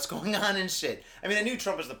means or what's going on and shit. I mean, I knew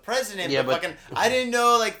Trump was the president, but fucking, I didn't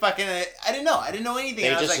know, like, fucking, I didn't know anything.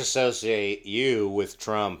 They just like, associate you with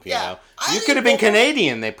Trump, you know? You could have been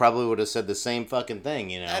Canadian. They probably would have said the same fucking thing,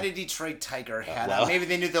 you know? I had a Detroit Tiger hat on. Maybe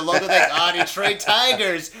they knew the logo, like, Detroit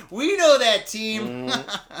Tigers. We know that team.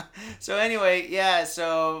 So anyway,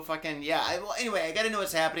 so fucking, anyway, I gotta know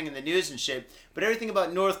what's happening in the news and shit. But everything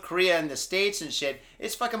about North Korea and the States and shit,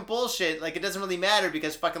 it's fucking bullshit. Like, it doesn't really matter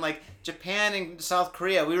because fucking, like, Japan and South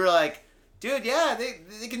Korea, we were like, dude, yeah,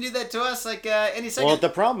 they can do that to us, like, any second. Well, the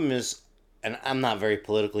problem is, and I'm not very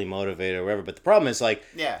politically motivated or whatever, but the problem is, like,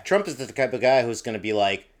 Trump is the type of guy who's going to be,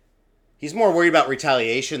 like, he's more worried about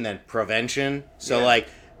retaliation than prevention. So, like,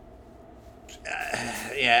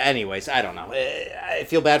 anyways, I don't know. I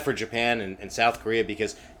feel bad for Japan and South Korea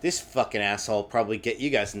because this fucking asshole probably get you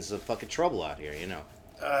guys into some fucking trouble out here, you know.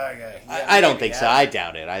 Okay. Yeah, I don't think so. I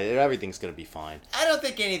doubt it. Everything's going to be fine. I don't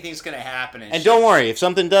think anything's going to happen. And don't worry. If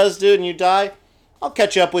something does, dude, and you die, I'll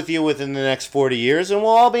catch up with you within the next 40 years, and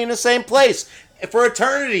we'll all be in the same place for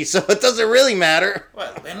eternity, so it doesn't really matter.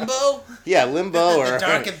 What, limbo? Yeah, limbo or... the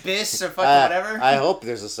dark abyss or fucking whatever? I hope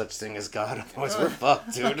there's a such thing as God, otherwise we're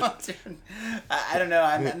fucked, dude. Dude. I don't know.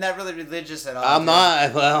 I'm not really religious at all. I'm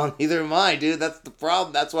not. Well, neither am I, dude. That's the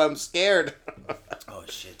problem. That's why I'm scared. Oh,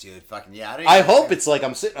 shit, dude. Fucking yeah. I hope it's like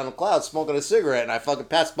I'm sitting on a cloud smoking a cigarette and I fucking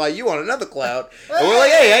pass by you on another cloud and we're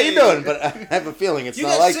like, hey, how you doing? But I have a feeling it's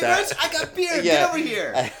not like cigarettes? that. I got beer. Get over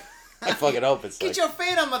here. I fucking hope it's Get your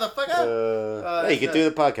fade on, motherfucker. Hey, you can do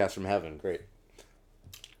the podcast from heaven. Great.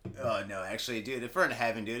 Oh no, actually, dude, if we're in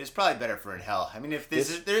heaven, dude, it's probably better if we're in hell. I mean, if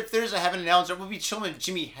there's a heaven and hell, we'll be chilling with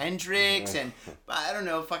Jimi Hendrix and I don't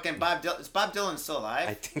know, fucking Bob Dylan. Is Bob Dylan still alive?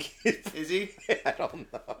 I think is he? I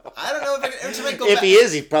don't know. I don't know if every time I go if back, he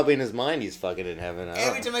is, he's probably in his mind. He's fucking in heaven.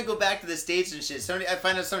 Every time I go back to the States and shit, I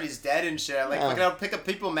find out somebody's dead and shit. I'm like, fucking, I'll pick up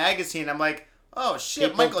People magazine. I'm like, oh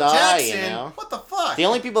shit, people Michael die, Jackson. You know? What the fuck? The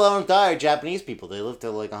only people that don't die are Japanese people. They live to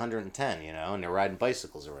like 110, you know, and they're riding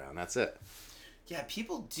bicycles around. That's it. Yeah,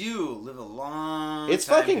 people do live a long It's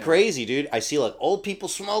time fucking here. crazy, dude. I see like old people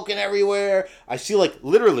smoking everywhere. I see like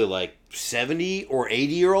literally like 70 or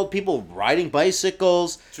 80-year-old people riding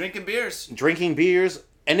bicycles, drinking beers,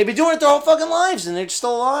 and they've been doing it their whole fucking lives, and they're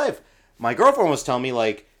still alive. My girlfriend was telling me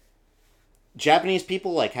like Japanese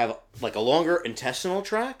people like have like a longer intestinal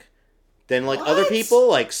tract than like other people.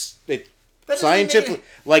 Like scientifically,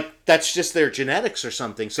 like that's just their genetics or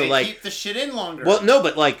something. So they like keep the shit in longer. Well, no,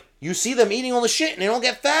 but like you see them eating all the shit and they don't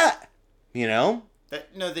get fat. You know?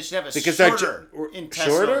 They should have a because shorter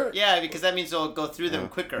intestinal. Shorter? Yeah, because that means they'll go through them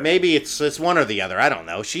quicker. Maybe it's one or the other. I don't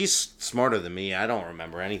know. She's smarter than me. I don't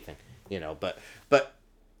remember anything. You know, but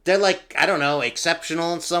they're like, I don't know,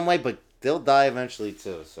 exceptional in some way, but they'll die eventually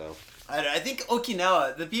too. So I think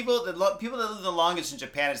Okinawa, the people that live the longest in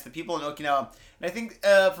Japan is the people in Okinawa, and I think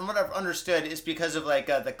from what I've understood, it's because of like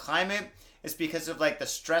the climate. It's because of like the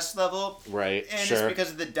stress level, right? And sure. It's because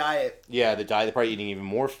of the diet. Yeah, the diet. They're probably eating even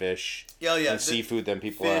more fish and seafood than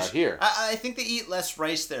people are out here. I think they eat less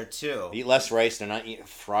rice there too. They eat less rice. They're not eating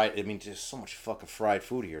fried. I mean, there's so much fucking fried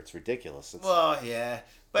food here. It's ridiculous. Well, yeah.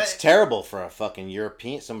 But it's terrible for a fucking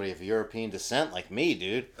somebody of European descent like me,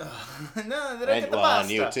 dude. No, they don't get the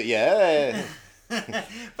pasta. You too, yeah.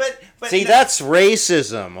 but see, that's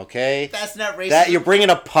racism, okay? That's not racism. That you're bringing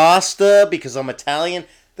a pasta because I'm Italian.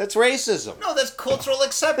 That's racism. No, that's cultural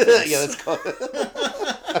acceptance. Yeah, that's called.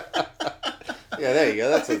 Yeah, there you go.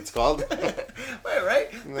 That's what it's called. Right?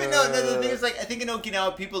 But no, the thing is, like, I think in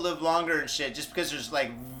Okinawa people live longer and shit just because there's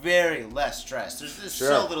like very less stress. There's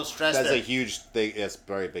so little stress. That's there. a huge thing. That's a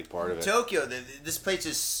very big part of it. Tokyo, this place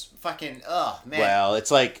is fucking. Oh man. Well,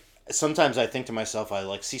 it's like sometimes I think to myself, I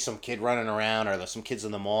like see some kid running around or there's some kids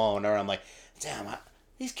in the mall and I'm like, damn,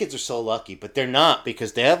 these kids are so lucky, but they're not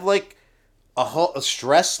because they have like a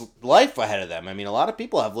stress life ahead of them. I mean, a lot of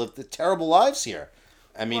people have lived terrible lives here.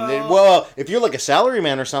 I mean, well, if you're like a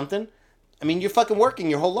salaryman or something, I mean, you're fucking working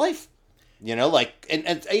your whole life. You know, like, and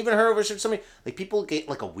I even heard over somebody, like, people get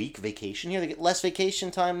like a week vacation here. They get less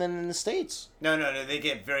vacation time than in the States. No, they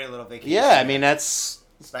get very little vacation. Yeah, I mean, that's...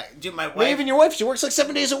 Dude, my wife... Well, even your wife, she works like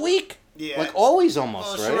 7 days a week. Yeah. Like, always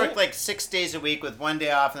almost, well, right? She'll work like 6 days a week with 1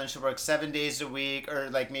 day off, and then she'll work 7 days a week, or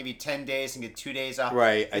like maybe 10 days and get 2 days off.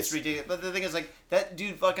 Right. It's ridiculous. But the thing is, like, that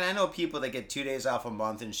dude, fucking, I know people that get 2 days off a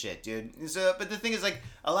month and shit, dude. And so, but the thing is, like,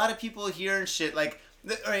 a lot of people here and shit, like,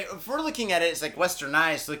 right, if we're looking at it, it's like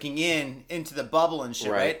westernized looking into the bubble and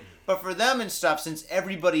shit, right? But for them and stuff, since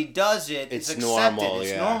everybody does it, it's accepted. Normal,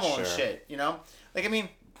 it's normal and shit, you know? Like, I mean,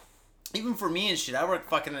 even for me and shit, I work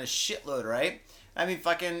fucking a shitload, right? I mean,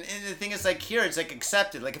 fucking, and the thing is, like, here, it's, like,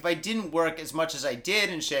 accepted. Like, if I didn't work as much as I did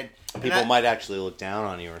and shit... People might actually look down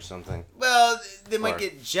on you or something. Well, they might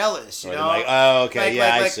get jealous, you know? Like, oh, okay,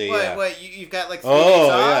 I see, What, you've got, like, 3 days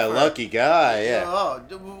off? Oh, yeah, lucky guy, yeah.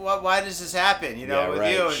 Oh, why does this happen, you know, with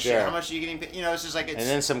you and sure. shit? How much are you getting paid? You know, it's just like... And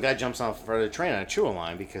then some guy jumps off in front of the train on a Chewa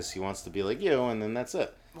line because he wants to be like you, and then that's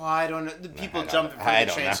it. Well, I don't know. The people jump in front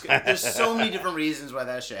of the trains. There's so many different reasons why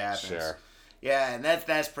that shit happens. Sure. Yeah, and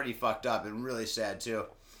that's pretty fucked up and really sad, too.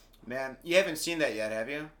 Man, you haven't seen that yet, have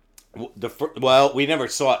you? Well, we never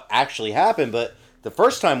saw it actually happen, but the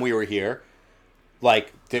first time we were here,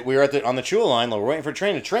 like, we were on the Chula line, like, we were waiting for a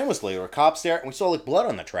train, the train was late, there were cops there, and we saw, like, blood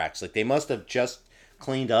on the tracks. Like, they must have just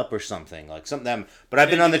cleaned up or something. Like, something. But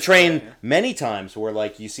I've been on the train many times where,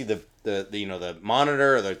 like, you see the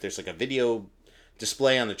monitor, or there's, like, a video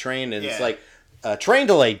display on the train, and it's, like, train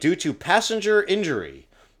delay due to passenger injury.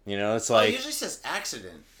 You know, it's like... it usually says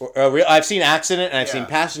accident. I've seen accident and I've seen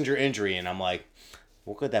passenger injury, and I'm like,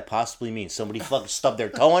 what could that possibly mean? Somebody fucking stubbed their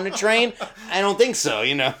toe on the train? I don't think so,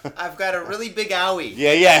 you know. I've got a really big owie.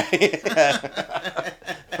 Yeah.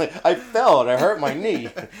 I fell and I hurt my knee.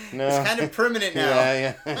 No. It's kind of permanent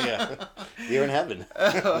now. Yeah. You're in heaven.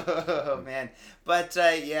 Oh, man. But,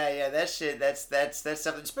 that shit, that's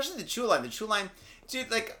stuff, especially the Chew line. The Chew line, dude,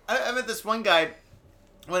 like, I met this one guy...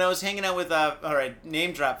 When I was hanging out with,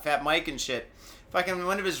 name drop, Fat Mike and shit, fucking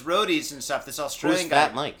one of his roadies and stuff. This Australian Who's guy.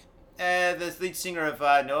 Fat Mike? The lead singer of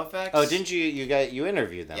NoFX. Oh, didn't you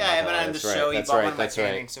interviewed them? Yeah, I went on the show. He bought one of my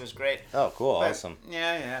paintings. It was great. Oh, cool, but, awesome.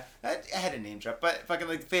 Yeah. I had a name drop, but fucking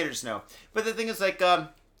like the faders know. But the thing is like,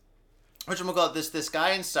 whatchamacallit, this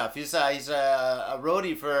guy and stuff. He's a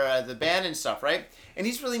roadie for the band and stuff, right? And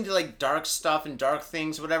he's really into like dark stuff and dark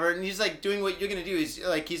things, whatever. And he's like doing what you're gonna do.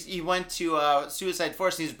 He went to Suicide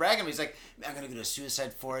Forest and he's bragging. He's like, I'm gonna go to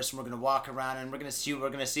Suicide Forest and we're gonna walk around and we're gonna see what we're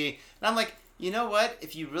gonna see. And I'm like, you know what?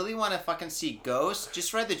 If you really want to fucking see ghosts,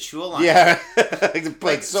 just ride the Chua line. Yeah,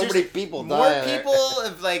 like so many people die. More people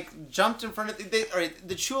have like jumped in front of the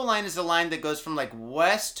Chua line is the line that goes from like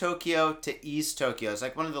West Tokyo to East Tokyo. It's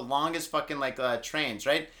like one of the longest fucking like trains,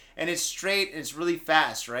 right? And it's straight and it's really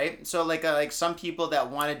fast, right? So like some people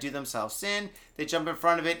that want to do themselves in, they jump in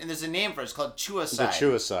front of it, and there's a name for it. It's called Chuaside. The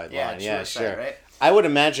Chuaside line, yeah, sure. Right? I would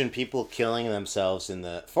imagine people killing themselves in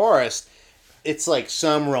the forest. It's like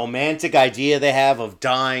some romantic idea they have of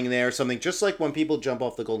dying there or something. Just like when people jump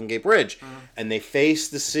off the Golden Gate Bridge and they face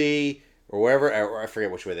the sea or wherever, or I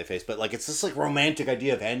forget which way they face, but like it's this like romantic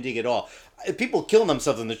idea of ending it all. If people killing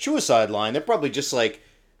themselves in the Chuaside line, they're probably just like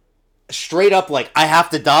straight up like, I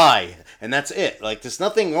have to die. And that's it. Like, there's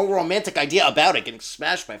no romantic idea about it getting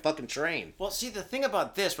smashed by a fucking train. Well, see, the thing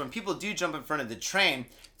about this, when people do jump in front of the train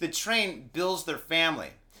bills their family.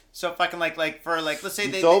 So fucking like for like, let's say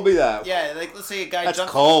you told me that. Yeah, like let's say a guy That's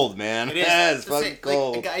jumps. cold, man. It is. Yeah, it's fucking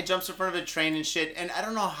cold. Like, a guy jumps in front of a train and shit, and I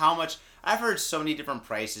don't know how much. I've heard so many different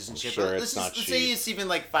prices and shit. Sure, but it's not cheap. Let's say it's even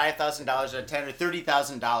like $5,000 or $10,000 or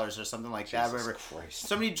 $30,000 or something like that. Whatever. Christ.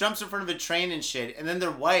 Somebody jumps in front of a train and shit, and then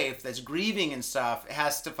their wife that's grieving and stuff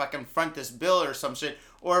has to fucking front this bill or some shit.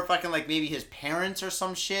 Or fucking like maybe his parents or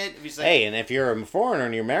some shit. If he's like, hey, and if you're a foreigner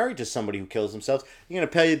and you're married to somebody who kills themselves, you're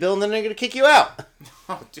gonna pay the bill and then they're gonna kick you out.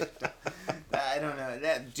 Oh, dude, I don't know.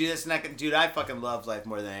 That's not. Dude, I fucking love life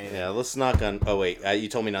more than anything. Yeah, let's knock on. Oh wait, you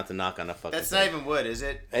told me not to knock on a fucking. That's not even wood, is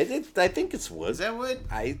it? I think it's wood. Is that wood?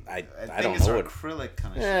 I think don't it's know. acrylic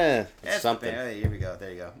kind of yeah, shit. Yeah, something. Here we go.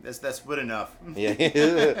 There you go. That's wood enough. Yeah,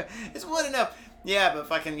 it's wood enough. Yeah, but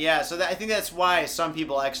fucking yeah. So I think that's why some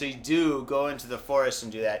people actually do go into the forest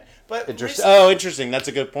and do that. But interesting. Oh, interesting. That's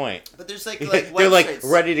a good point. But there's like they're like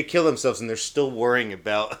ready to kill themselves and they're still worrying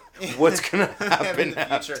about what's gonna happen in the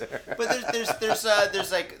future. But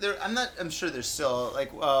there's like I'm sure there's still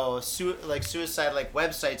like suicide like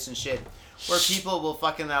websites and shit where people will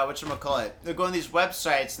fucking whatchamacallit. They'll go on these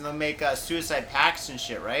websites and they'll make suicide pacts and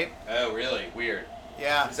shit, right? Oh, really? Weird.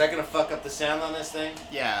 Yeah. Is that gonna fuck up the sound on this thing?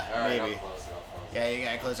 Yeah, all right, maybe. I'll close it. Yeah, you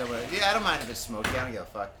gotta close up with it. Yeah, I don't mind if it's smoky. I don't give a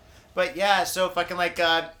fuck. But yeah, so fucking like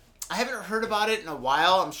I haven't heard about it in a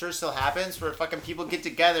while. I'm sure it still happens where fucking people get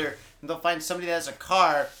together and they'll find somebody that has a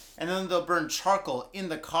car and then they'll burn charcoal in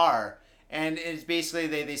the car and it's basically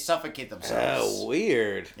they suffocate themselves. Oh,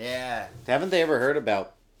 weird. Yeah. Haven't they ever heard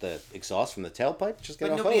about the exhaust from the tailpipe? Just get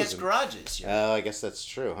a hose. But nobody has garages. You know? Oh, I guess that's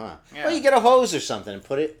true, huh? Yeah. Well, you get a hose or something and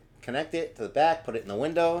connect it to the back, put it in the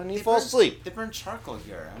window, and you fall asleep. They burn charcoal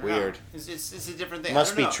here. Weird. It's a different thing.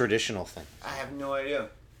 Must be a traditional thing. I have no idea.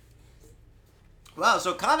 Wow,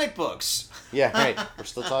 so comic books. Yeah, right. We're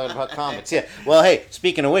still talking about comics. Yeah. Well, hey,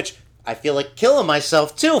 speaking of which, I feel like killing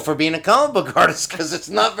myself, too, for being a comic book artist, because it's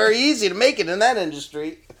not very easy to make it in that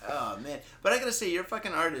industry. Oh, man. But I gotta say, your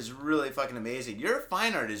fucking art is really fucking amazing. Your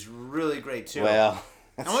fine art is really great, too. Well...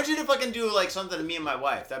 I want you to fucking do like something to me and my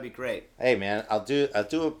wife. That'd be great. Hey man, I'll do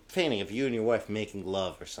a painting of you and your wife making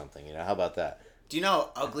love or something. You know, how about that? Do you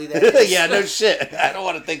know how ugly that is? Yeah, no shit. I don't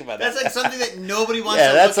want to think about that. That's like something that nobody wants. Yeah,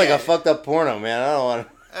 to that's look like at. a fucked up porno, man. I don't want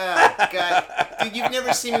to. Oh god, dude, you've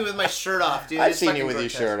never seen me with my shirt off, dude. I've It's seen you with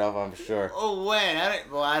grotesque. your shirt off, I'm sure. Oh when?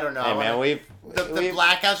 I don't know. Hey man, the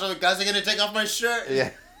blackouts are the guys are gonna take off my shirt.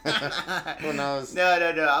 Yeah. Who knows? No.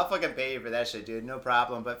 I'll fucking pay you for that shit, dude. No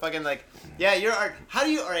problem. But fucking like, yeah, your art. How do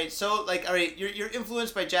you? All right. So like, all right, you're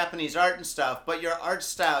influenced by Japanese art and stuff, but your art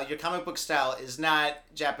style, your comic book style, is not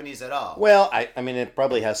Japanese at all. Well, I mean, it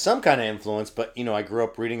probably has some kind of influence, but you know, I grew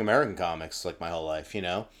up reading American comics like my whole life. You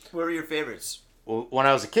know. What were your favorites? Well, when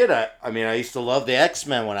I was a kid, I used to love the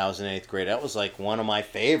X-Men when I was in 8th grade. That was like one of my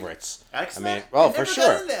favorites. X-Men? I mean, oh, I for never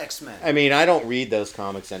sure. got into X-Men. I mean, I don't read those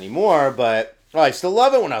comics anymore, but I still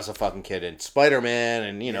love it when I was a fucking kid. And Spider-Man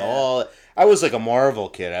and, you know, all... I was like a Marvel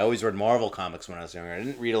kid. I always read Marvel comics when I was younger. I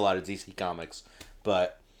didn't read a lot of DC comics.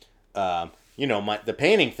 But, you know, the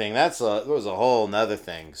painting thing, that was a whole nother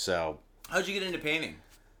thing, so... How'd you get into painting?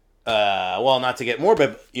 Well, not to get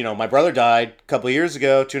morbid, but, you know, my brother died a couple of years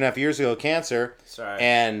ago, 2.5 years ago, cancer. Sorry.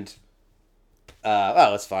 And,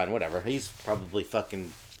 well, it's fine, whatever. He's probably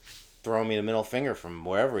fucking throwing me the middle finger from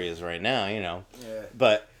wherever he is right now, you know. Yeah.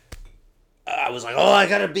 But I was like, oh, I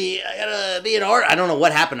gotta be an art. I don't know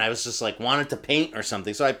what happened. I was just like wanted to paint or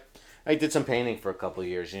something. So I did some painting for a couple of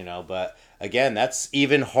years, you know. But again, that's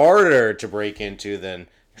even harder to break into than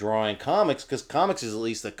drawing comics, because comics is at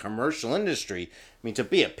least the commercial industry. I mean, to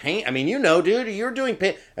be a paint, I mean, you know, dude, you're doing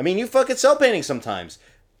paint. I mean, you fucking sell paintings sometimes.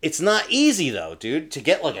 It's not easy though, dude, to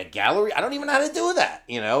get like a gallery. I don't even know how to do that,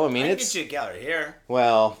 you know. I mean, I can get you a gallery here.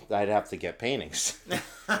 Well, I'd have to get paintings.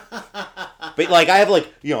 But like, I have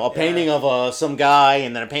like, you know, a painting of some guy,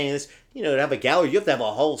 and then a painting of this. You know, to have a gallery, you have to have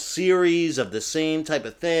a whole series of the same type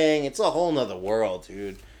of thing. It's a whole nother world,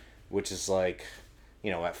 dude. Which is like,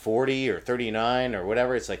 you know, at 40 or 39 or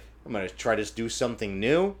whatever, it's like, I'm going to try to do something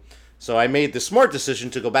new. So I made the smart decision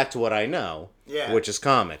to go back to what I know, which is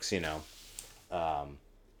comics, you know.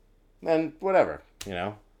 And whatever, you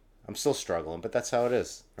know. I'm still struggling, but that's how it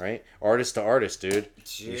is, right? Artist to artist, dude.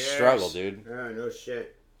 Cheers. You struggle, dude. Oh, no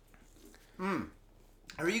shit. How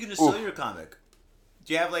are you going to sell your comic?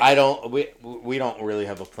 Do you have like... We don't really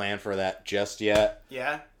have a plan for that just yet.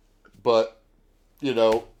 Yeah? But, you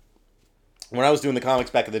know, when I was doing the comics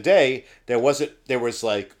back in the day, there was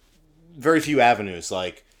like very few avenues,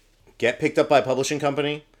 like get picked up by a publishing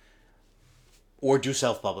company or do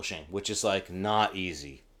self-publishing, which is like not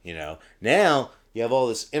easy, you know. Now you have all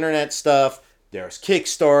this internet stuff. There's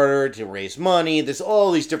Kickstarter to raise money. There's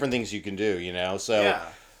all these different things you can do, you know. So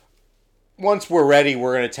once we're ready,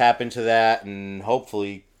 we're going to tap into that, and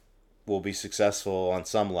hopefully we'll be successful on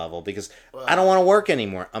some level, because I don't want to work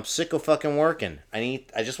anymore. I'm sick of fucking working. I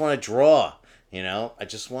just want to draw, you know. I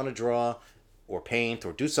just want to draw or paint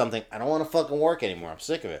or do something. I don't want to fucking work anymore. I'm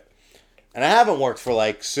sick of it. And I haven't worked for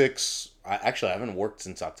like I haven't worked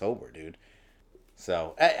since October, dude.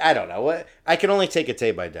 So, I don't know. I can only take it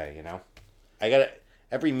day by day, you know.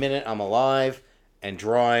 Every minute I'm alive, and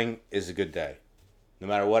drawing is a good day, no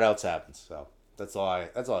matter what else happens. So, that's all I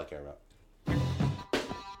care about.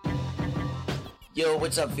 Yo,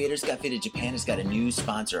 what's up, faders? Got Faded Japan has got a new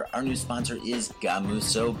sponsor. Our new sponsor is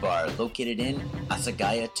Gamuso Bar, located in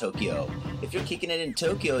Asagaya, Tokyo. If you're kicking it in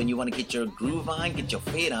Tokyo and you want to get your groove on, get your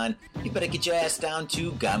fade on, you better get your ass down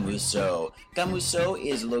to Gamuso. Gamuso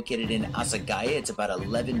is located in Asagaya. It's about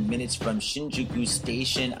 11 minutes from Shinjuku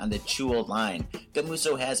Station on the Chuo line.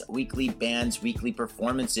 Gamuso has weekly bands, weekly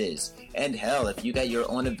performances. And hell, if you got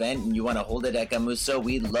your own event and you want to hold it at Gamuso,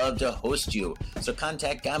 we'd love to host you. So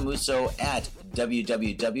contact Gamuso at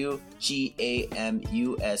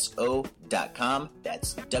www.gamuso.com.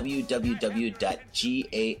 That's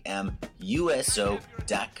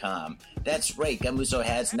www.gamuso.com. That's right, Gamuso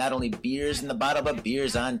has not only beers in the bottle, but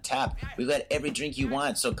beers on tap. We've got every drink you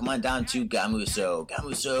want, so come on down to Gamuso.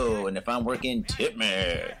 Gamuso, and if I'm working, tip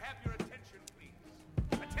me.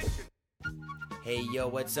 Hey, yo,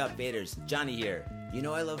 what's up, faders? Johnny here. You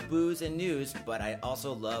know I love booze and news, but I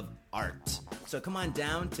also love art. So come on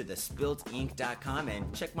down to thespiltink.com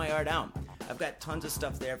and check my art out. I've got tons of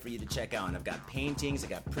stuff there for you to check out. And I've got paintings, I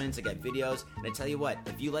got prints, I got videos. And I tell you what,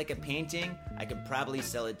 if you like a painting, I could probably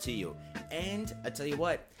sell it to you. And I tell you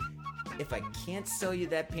what, if I can't sell you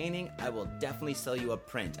that painting, I will definitely sell you a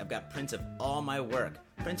print. I've got prints of all my work.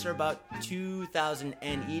 Prints are about 2,000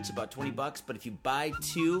 yen each, about $20, but if you buy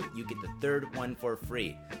two, you get the third one for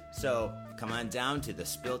free. So come on down to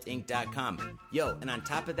thespiltink.com. Yo, and on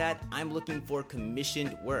top of that, I'm looking for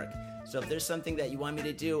commissioned work. So if there's something that you want me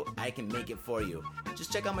to do, I can make it for you.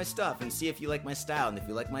 Just check out my stuff and see if you like my style. And if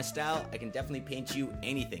you like my style, I can definitely paint you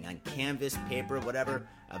anything on canvas, paper, whatever.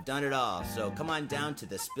 I've done it all. So come on down to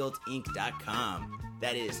thespiltink.com.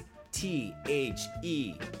 That is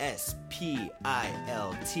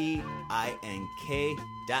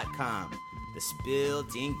THESPILTINK.com.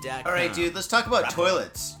 Thespiltink.com. All right, dude, let's talk about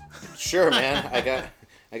toilets. Sure, man. I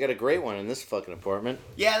got a great one in this fucking apartment.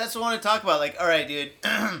 Yeah, that's what I want to talk about. Like, all right, dude.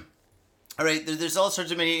 All right, there's all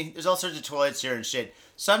sorts of toilets here and shit.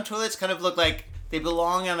 Some toilets kind of look like they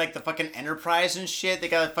belong on like the fucking Enterprise and shit. They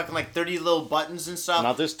got like, fucking like 30 little buttons and stuff.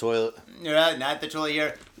 Not this toilet. Yeah, not the toilet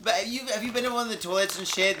here. But have you been in one of the toilets and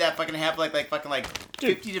shit that fucking have like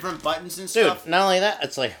 50 different buttons and stuff? Dude, not only that,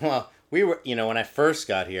 it's like, well, we were, you know, when I first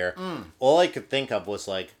got here, all I could think of was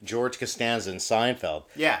like George Costanza and Seinfeld.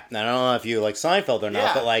 Yeah. Now, I don't know if you like Seinfeld or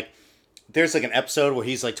not, but like, there's like an episode where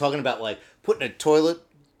he's like talking about like putting a toilet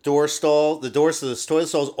door stall, the doors to the toilet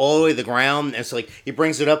stalls all the way to the ground, and so like he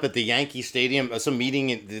brings it up at the Yankee Stadium, some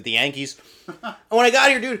meeting at the Yankees. And when I got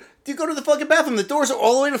here, dude, you go to the fucking bathroom, the doors are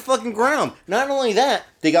all the way to the fucking ground. Not only that,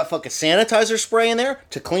 they got fucking sanitizer spray in there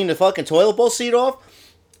to clean the fucking toilet bowl seat off.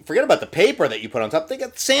 Forget about the paper that you put on top. They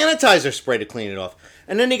got sanitizer spray to clean it off.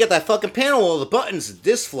 And then you got that fucking panel, all the buttons,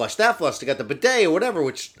 this flush, that flush. They got the bidet or whatever,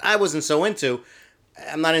 which I wasn't so into.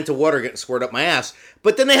 I'm not into water getting squirted up my ass.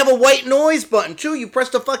 But then they have a white noise button, too. You press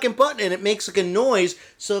the fucking button, and it makes, like, a noise.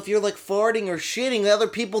 So if you're, like, farting or shitting, the other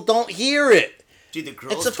people don't hear it. Dude, the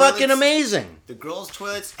girls' It's fucking amazing. The girls'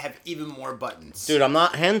 toilets have even more buttons. Dude, I'm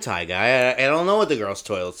not hentai guy. I don't know what the girls'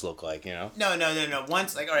 toilets look like, you know? No.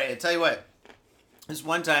 Once, like, all right, I tell you what. This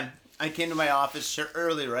one time, I came to my office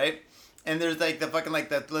early, right? And there's, like, the fucking,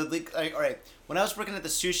 like, like, all right. When I was working at the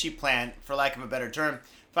sushi plant, for lack of a better term,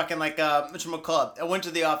 fucking, like, whatchamacallit, I went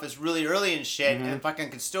to the office really early and shit, and fucking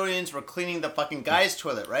custodians were cleaning the fucking guy's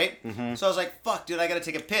toilet, right? So I was like, fuck, dude, I gotta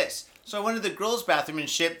take a piss. So I went to the girls' bathroom and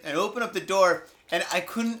shit, and opened up the door, and I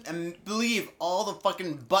couldn't believe all the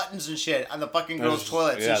fucking buttons and shit on the fucking girls'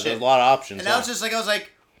 toilets and shit. Yeah, there's a lot of options. And I was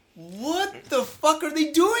like, what the fuck are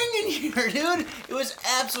they doing in here, dude? It was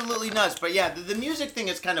absolutely nuts. But yeah, the music thing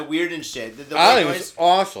is kind of weird and shit. I think it's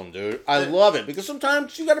awesome, dude. I love it, because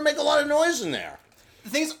sometimes you gotta make a lot of noise in there. The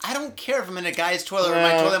thing is, I don't care if I'm in a guy's toilet or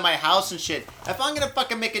my toilet in my house and shit. If I'm gonna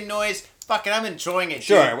fucking make a noise, fucking I'm enjoying it,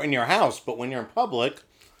 Sure, dude. in your house, but when you're in public,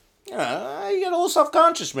 you get a little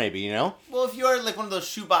self-conscious maybe, you know? Well, if you're like one of those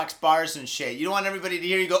shoebox bars and shit, you don't want everybody to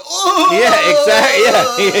hear you go, oh! Yeah,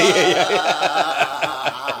 exactly. Yeah.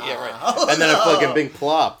 Yeah, right. And then a fucking big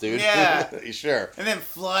plop, dude. Yeah. Sure. And then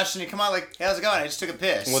flush, and you come out like, hey, how's it going? I just took a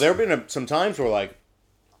piss. Well, there have been some times where, like,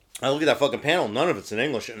 I look at that fucking panel, none of it's in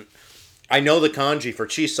English, and I know the kanji for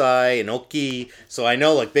chisai and oki, so I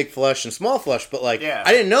know, like, big flush and small flush, but, like,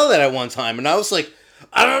 I didn't know that at one time, and I was like,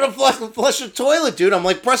 I don't know how to flush the toilet, dude. I'm,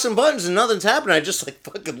 like, pressing buttons and nothing's happening. I just, like,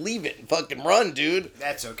 fucking leave it and fucking run, dude.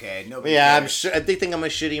 That's okay. Nobody cares. They think I'm a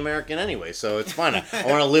shitty American anyway, so it's fine. I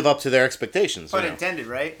want to live up to their expectations. Pun intended,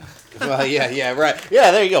 right? Well, yeah, right. Yeah,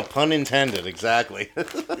 there you go. Pun intended, exactly.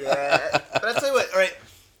 Yeah. But I'll tell you what, all right.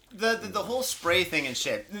 The whole spray thing and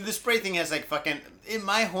shit. The spray thing has, like, fucking... In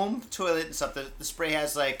my home toilet and stuff, the spray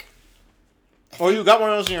has, like... Oh, you got one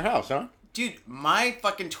of those in your house, huh? Dude, my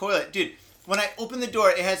fucking toilet... Dude, when I open the door,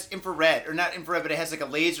 it has infrared. Or not infrared, but it has, like, a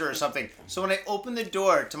laser or something. So when I open the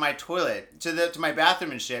door to my toilet, to my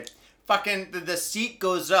bathroom and shit, fucking... The seat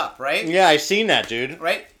goes up, right? Yeah, I seen that, dude.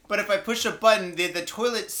 Right? But if I push a button, the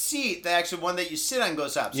toilet seat, the actual one that you sit on,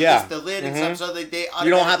 goes up. So yeah. the lid and stuff, so they automatically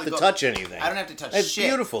you don't have to touch anything. I don't have to touch it's shit. It's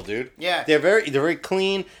beautiful, dude. Yeah. They're very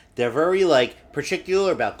clean. They're very, like,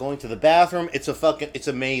 particular about going to the bathroom. It's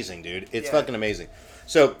amazing, dude. It's fucking amazing.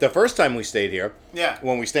 So, the first time we stayed here,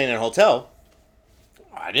 when we stayed in a hotel,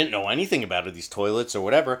 I didn't know anything about these toilets or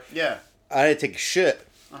whatever. Yeah. I had to take a shit.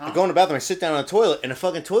 I go in the bathroom, I sit down on the toilet, and the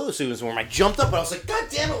fucking toilet seat was warm. I jumped up, and I was like, God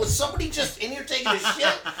damn it, was somebody just in here taking a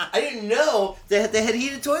shit? I didn't know they had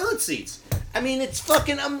heated toilet seats. I mean, it's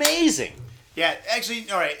fucking amazing. Yeah, actually,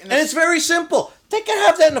 all right. And it's very simple. They can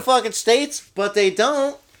have that in the fucking States, but they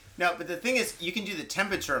don't. No, but the thing is, you can do the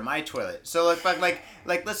temperature of my toilet. So, like,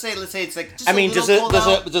 let's say it's like just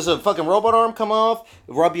does a fucking robot arm come off,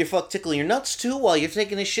 tickle your nuts too while you're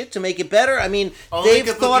taking a shit to make it better? I mean, only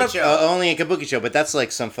they've thought of only in Kabuki show, but that's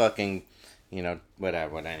like some fucking,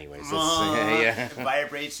 whatever. Anyways, it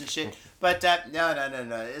vibrates and shit. But no,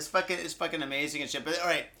 it's fucking amazing and shit. But all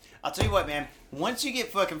right, I'll tell you what, man. Once you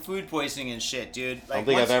get fucking food poisoning and shit, dude. Like, I don't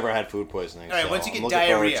think I've ever had food poisoning. All right, once you get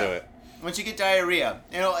diarrhea. Once you get diarrhea,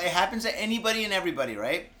 it happens to anybody and everybody,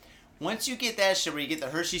 right? Once you get that shit where you get the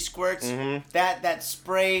Hershey squirts, that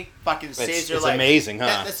spray fucking saves your life. It's amazing, huh?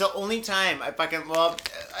 That's the only time I fucking,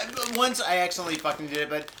 once I accidentally fucking did it,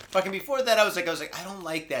 but fucking before that I was like, I don't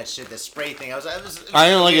like that shit, the spray thing. I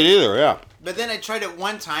didn't like it either, yeah. But then I tried it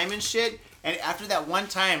one time and shit, and after that one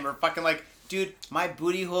time, we're fucking like, dude, my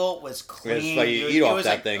booty hole was clean. It's like you eat off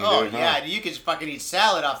that thing, dude. Oh, yeah, you could just fucking eat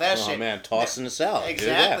salad off that shit. Oh, man, toss in the salad.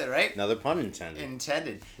 Exactly, right? Another pun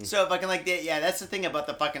intended. So, fucking like that, yeah, that's the thing about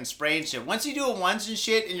the fucking spray and shit. Once you do it once and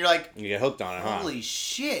shit, and you're like... You get hooked on it, huh? Holy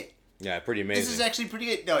shit. Yeah, pretty amazing. This is actually pretty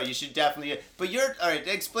good. No, you should definitely... But alright,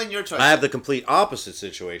 explain your choice. I have the complete opposite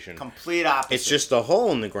situation. Complete opposite. It's just a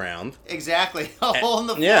hole in the ground. Exactly. A hole in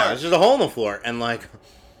the floor. Yeah, it's just a hole in the floor. And, like...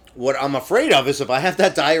 What I'm afraid of is if I have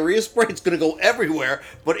that diarrhea spray, it's going to go everywhere,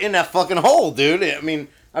 but in that fucking hole, dude. I mean,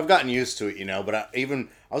 I've gotten used to it, but I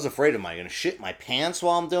was afraid, am I going to shit my pants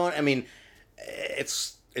while I'm doing it? I mean,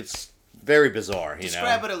 it's very bizarre,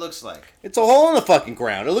 Describe what it looks like. It's a hole in the fucking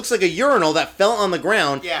ground. It looks like a urinal that fell on the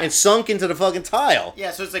ground and sunk into the fucking tile.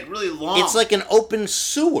 Yeah, so it's like really long. It's like an open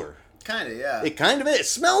sewer. Kind of, yeah. It kind of is. It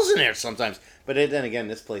smells in there sometimes. But then again,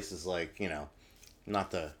 this place is like,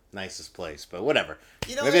 not the nicest place, but whatever.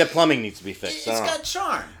 Maybe the plumbing needs to be fixed. It's got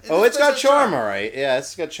charm. It's got charm, all right. Yeah,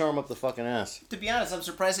 it's got charm up the fucking ass. To be honest, I'm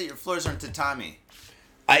surprised that your floors aren't tatami.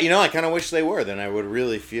 I kind of wish they were. Then I would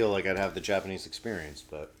really feel like I'd have the Japanese experience,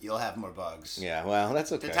 but... You'll have more bugs. Yeah, well,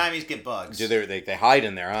 that's okay. Tatamis get bugs. They hide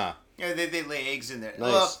in there, huh? Yeah, they lay eggs in there.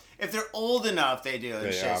 Nice. Well, if they're old enough, they do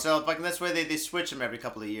and shit. Yeah. So fucking that's why they switch them every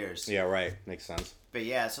couple of years. Yeah, right. Makes sense. But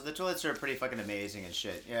yeah, so the toilets are pretty fucking amazing and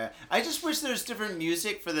shit. Yeah, I just wish there's different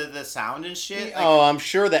music for the sound and shit. Like, I'm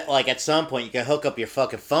sure that like at some point you can hook up your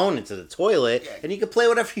fucking phone into the toilet and you can play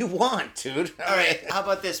whatever you want, dude. All right, how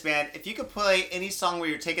about this, man? If you could play any song where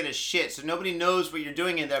you're taking a shit, so nobody knows what you're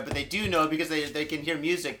doing in there, but they do know because they can hear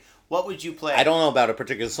music. What would you play? I don't know about a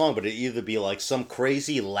particular song, but it'd either be like some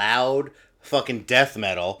crazy loud fucking death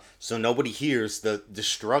metal so nobody hears the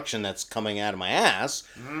destruction that's coming out of my ass,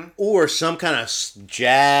 or some kind of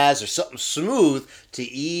jazz or something smooth to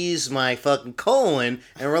ease my fucking colon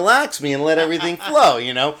and relax me and let everything flow,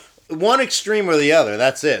 you know? One extreme or the other.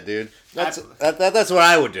 That's it, dude. That's what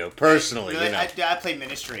I would do, personally. Really? You know? I play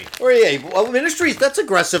Ministry. Or yeah, well, Ministry, that's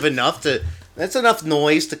aggressive enough to... That's enough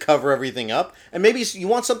noise to cover everything up. And maybe you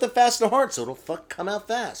want something fast and hard, so it'll come out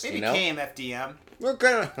fast, Maybe you know? KMFDM. We're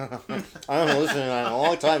kind of... I haven't listened to that in a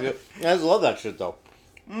long time. I just love that shit, though.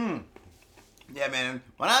 Yeah, man.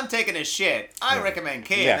 When I'm taking a shit, I recommend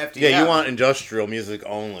KMFDM. Yeah, you want industrial music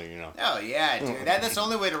only, you know. Oh, yeah, dude. That's the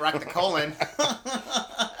only way to rock the colon.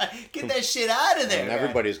 Get that shit out of there. And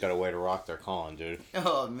everybody's got a way to rock their colon, dude.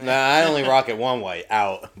 Oh, man. Nah, I only rock it one way,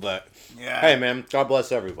 out. But, hey, man, God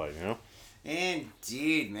bless everybody, you know?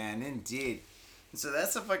 Indeed, man. Indeed. So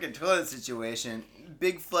that's a fucking toilet situation.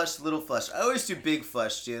 Big flush, little flush. I always do big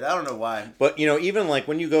flush, dude. I don't know why. But, you know, even like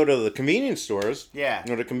when you go to the convenience stores, yeah,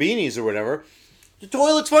 or the convenies or whatever, the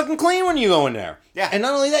toilet's fucking clean when you go in there. Yeah. And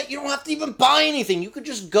not only that, you don't have to even buy anything. You could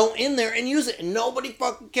just go in there and use it, and nobody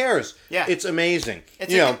fucking cares. Yeah. It's amazing.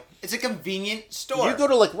 It's a convenient store. You go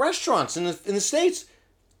to, like, restaurants in the States,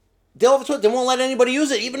 they'll have a toilet. They won't let anybody use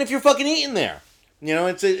it, even if you're fucking eating there. You know,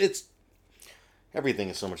 it's everything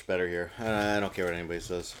is so much better here. I don't care what anybody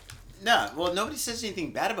says. No, well, nobody says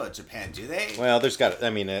anything bad about Japan, do they? Well, there's got to,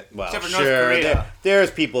 except for North Korea.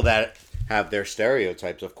 There's people that have their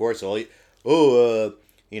stereotypes, of course. You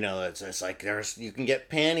know, it's like you can get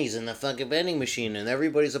panties in the fucking vending machine, and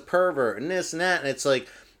everybody's a pervert, and this and that, and it's like,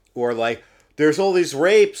 or like, there's all these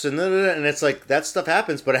rapes, and it's like, that stuff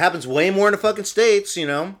happens, but it happens way more in the fucking States, you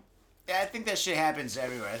know? Yeah, I think that shit happens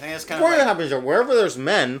everywhere. I think that's kind Where of it happens, wherever there's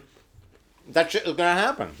men, that shit is gonna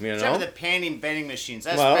happen, you know? Except for the panty vending machines.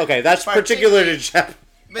 That's particular to Japan.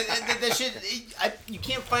 But that shit, you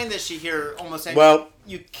can't find that shit here almost anywhere. Well,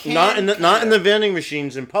 you can not in the vending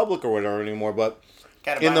machines in public or whatever anymore, but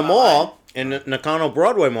in the mall, in the Nakano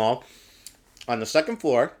Broadway Mall, on the second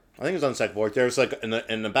floor, I think it's on the second floor, there's like,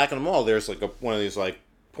 in the back of the mall, there's like one of these like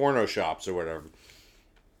porno shops or whatever.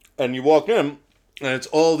 And you walk in, and it's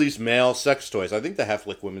all these male sex toys. I think they have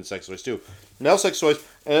like women's sex toys too. Male sex toys.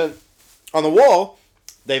 And on the wall,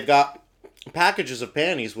 they've got packages of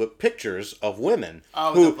panties with pictures of women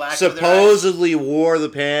who supposedly wore the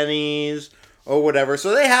panties or whatever.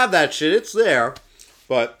 So they have that shit. It's there.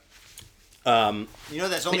 But, you know,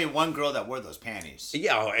 there's only one girl that wore those panties.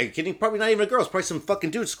 Yeah, are you kidding? Probably not even a girl. It's probably some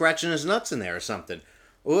fucking dude scratching his nuts in there or something.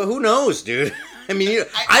 Well, who knows, dude? I mean,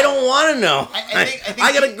 I don't want to know.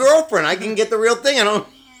 I got a girlfriend. I can get the real thing. I don't...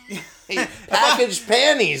 Packaged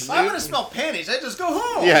panties, dude. If I want to smell panties, I just go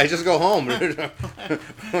home. Yeah, I just go home, dude.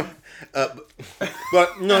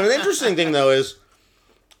 But no, the interesting thing though is,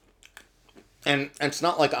 and it's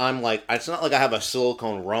not like it's not like I have a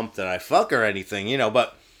silicone rump that I fuck or anything, you know.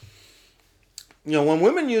 But you know, when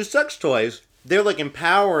women use sex toys, they're like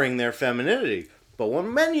empowering their femininity. But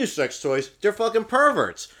when men use sex toys, they're fucking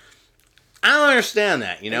perverts. I don't understand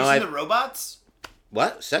that, you know. Have you seen the robots?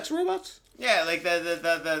 What? Sex robots? Yeah, like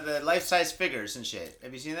the life-size figures and shit.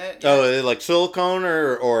 Have you seen that? Yeah. Oh, like silicone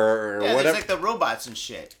or yeah, whatever? Yeah, like the robots and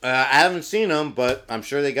shit. I haven't seen them, but I'm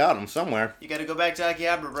sure they got them somewhere. You gotta go back to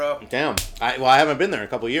Akihabara, bro. Damn. I haven't been there in a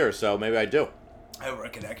couple of years, so maybe I do. I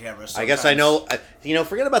work at Akihabara sometimes. I guess I know. You know,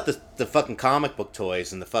 forget about the fucking comic book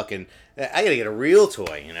toys and the fucking... I gotta get a real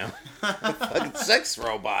toy, you know? A fucking sex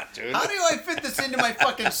robot, dude. How do I fit this into my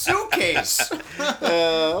fucking suitcase? You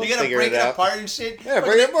gotta break it apart and shit? Yeah,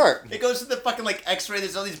 break it apart. It goes to the fucking, like, x-ray.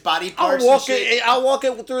 There's all these body parts I'll walk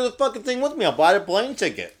it through the fucking thing with me. I'll buy the plane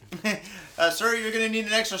ticket. Sir, you're gonna need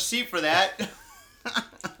an extra seat for that.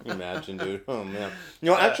 Imagine, dude. Oh, man.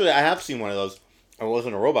 You know, actually, I have seen one of those. It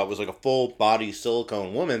wasn't a robot. It was like a full-body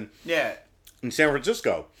silicone woman. Yeah. In San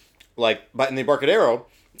Francisco. Like, in the Embarcadero,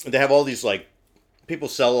 they have all these, like, people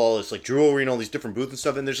sell all this, like, jewelry and all these different booths and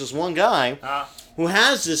stuff, and there's this one guy who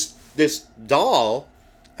has this doll,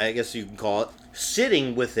 I guess you can call it,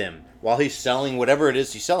 sitting with him while he's selling whatever it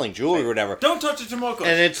is he's selling, jewelry or whatever. Don't touch the Tomoko.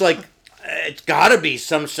 And it's like, it's gotta be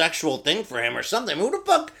some sexual thing for him or something. Who the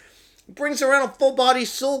fuck brings around a full-body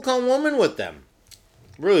silicone woman with them?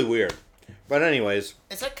 Really weird. But anyways.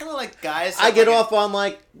 Is that kind of like guys... I get off on,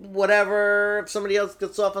 like, whatever. If somebody else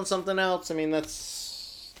gets off on something else, I mean,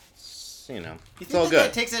 that's... You know, you it's all good. You think that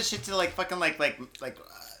guy takes that shit to, like, fucking, like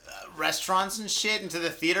restaurants and shit, and to the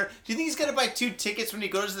theater? Do you think he's gonna buy 2 tickets when he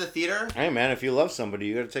goes to the theater? Hey, man, if you love somebody,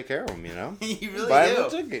 you gotta take care of them, you know? You really buy do. them a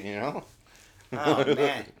ticket, you know? Oh,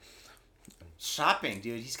 man. Shopping,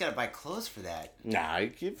 dude. He's gotta buy clothes for that. Nah, you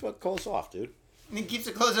keep clothes off, dude. He keeps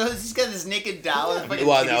the clothes on. He's got this naked doll. Yeah.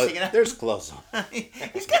 Well, no, there's clothes on.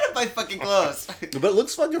 He's got to buy fucking clothes. But it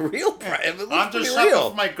looks fucking real, Brian. It looks I'm just real. shopping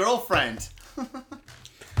for my girlfriend.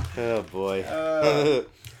 Oh, boy.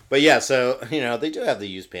 But yeah, so, you know, they do have the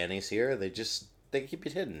used panties here. They keep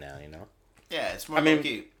it hidden now, you know? Yeah, it's more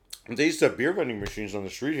low-key. They used to have beer vending machines on the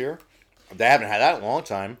street here. They haven't had that in a long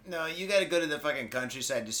time. No, you got to go to the fucking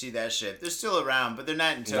countryside to see that shit. They're still around, but they're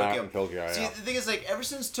not in Tokyo. Not in Tokyo, See, the thing is, like, ever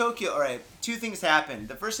since Tokyo, all right, 2 things happened.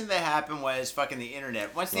 The first thing that happened was fucking the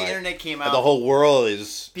internet. Once the internet came out, the whole world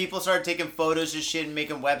is... People started taking photos of shit and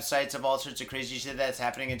making websites of all sorts of crazy shit that's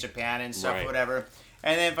happening in Japan and stuff, whatever.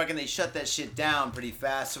 And then fucking they shut that shit down pretty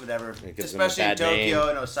fast or whatever. Especially in Tokyo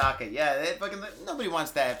and Osaka. Yeah, they fucking nobody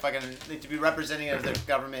wants that fucking to be representative of their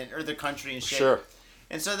government or their country and shit. Sure.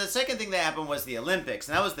 And so the second thing that happened was the Olympics,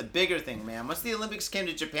 and that was the bigger thing, man. Once the Olympics came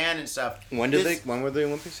to Japan and stuff. When were the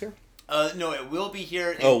Olympics here? No, it will be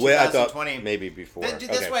here in 2020. I thought maybe before. Dude,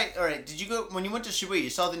 that's why. All right, did you go when you went to Shibuya? You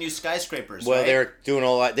saw the new skyscrapers. Well, right? they're doing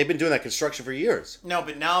all that. They've been doing that construction for years. No,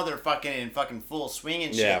 but now they're fucking in fucking full swing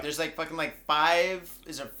and shit. Yeah. There's like fucking like 5.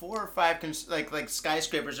 Is there 4 or 5 like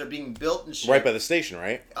skyscrapers are being built and shit. Right by the station,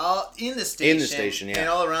 right? All in the station. In the station, yeah. And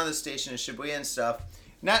all around the station in Shibuya and stuff.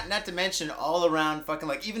 Not to mention all around fucking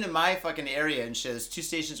like even in my fucking area and shit. There's 2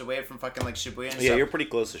 stations away from fucking like Shibuya and stuff. Yeah, you're pretty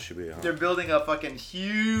close to Shibuya. Huh? They're building a fucking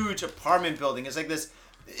huge apartment building. It's like this.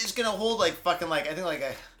 It's gonna hold like fucking like I think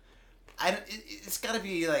like it's gotta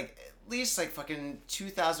be like at least like fucking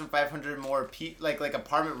 2,500 more like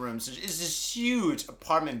apartment rooms. It's this huge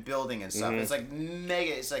apartment building and stuff. Mm-hmm. It's like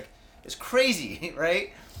mega. It's crazy,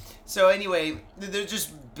 right? So anyway, they're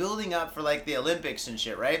just building up for like the Olympics and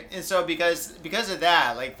shit, right? And so because of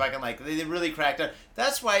that, like fucking like they really cracked up.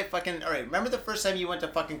 That's why fucking all right. Remember the first time you went to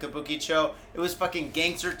fucking Kabukicho? It was fucking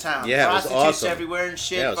gangster town. Yeah, prostitutes it was awesome. Everywhere and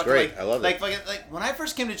shit. Yeah, it was fucking, great. I love it. Like when I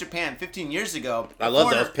first came to Japan 15 years ago. I love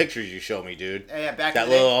those pictures you showed me, dude. Yeah, back that in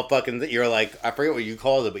the day. little fucking. You're like I forget what you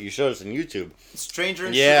called it, but you showed us on YouTube. Stranger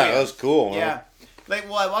in Shibuya. Yeah, that was cool. Yeah. Huh? Like,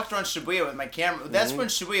 well, I walked around Shibuya with my camera. That's when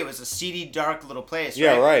Shibuya was a seedy, dark little place, right?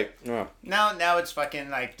 Yeah, right. Yeah. Now it's fucking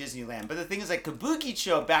like Disneyland. But the thing is, like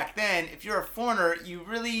Kabukicho back then, if you're a foreigner, you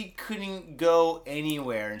really couldn't go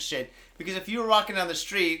anywhere and shit. Because if you were walking down the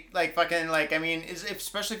street, like fucking, like, I mean,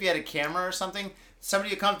 especially if you had a camera or something,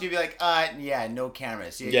 somebody would come to you and be like, yeah, no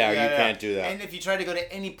cameras. You can't do that. And if you try to go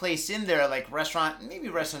to any place in there, like restaurant, maybe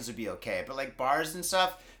restaurants would be okay, but like bars and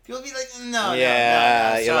stuff, people would be like, no,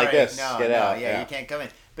 you're like this. Get out. Yeah, you can't come in.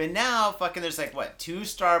 But now, fucking, there's like, what, 2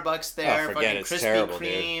 Starbucks there, fucking Krispy terrible,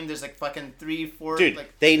 Kreme, dude. There's like fucking 3, 4, dude,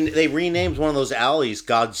 like... They renamed one of those alleys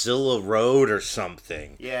Godzilla Road or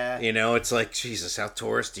something. Yeah. You know, it's like, Jesus, how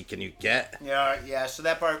touristy can you get? Yeah, so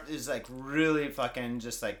that part is like really fucking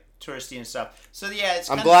just like touristy and stuff. So yeah, it's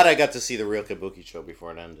I'm glad I got to see the real Kabukicho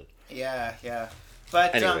before it ended. Yeah.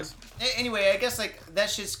 But anyways. Anyway, I guess like that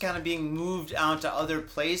shit's kind of being moved out to other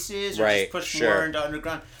places or right, just pushed more into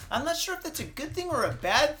underground. I'm not sure if that's a good thing or a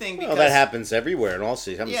bad thing. Because that happens everywhere in all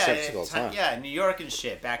cities. All the time. Yeah, New York and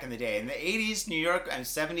shit back in the day. In the 80s, New York, and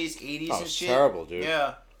 70s, 80s and shit. Terrible, dude.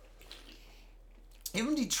 Yeah.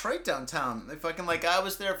 Even Detroit downtown. They fucking like I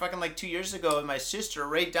was there fucking like 2 years ago with my sister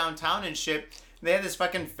right downtown and shit. They had this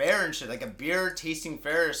fucking fair and shit, like a beer tasting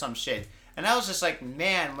fair or some shit. And I was just like,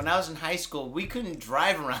 man, when I was in high school, we couldn't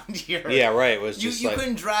drive around here. Yeah, right. It was just you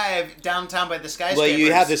couldn't drive downtown by the skyscrapers. Well,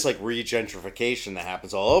 you have this like regentrification that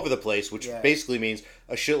happens all over the place, which basically means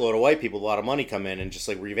a shitload of white people, a lot of money come in and just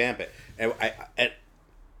like revamp it. And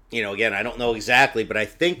again, I don't know exactly, but I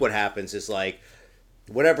think what happens is like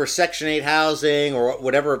whatever Section 8 housing or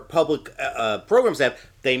whatever public programs they have,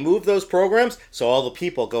 they move those programs so all the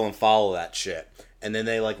people go and follow that shit. And then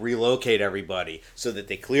they like relocate everybody so that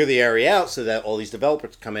they clear the area out so that all these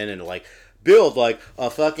developers come in and like build like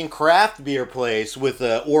a fucking craft beer place with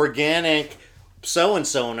a organic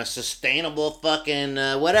so-and-so and a sustainable fucking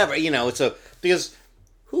whatever. You know, because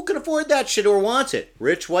who can afford that shit or wants it?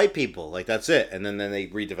 Rich white people. Like, that's it. And then they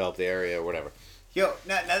redevelop the area or whatever. Yo,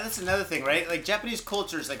 now that's another thing, right? Like, Japanese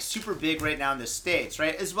culture is like super big right now in the States,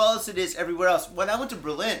 right? As well as it is everywhere else. When I went to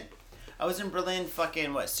Berlin, I was in Berlin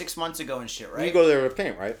fucking, 6 months ago and shit, right? You go there to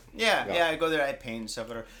paint, right? Yeah, I go there, I paint and stuff,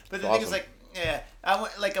 whatever. But the thing is, like, Yeah,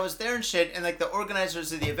 I was there and shit, and like the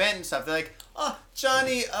organizers of the event and stuff, they're like, "Oh,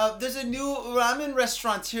 Johnny, there's a new ramen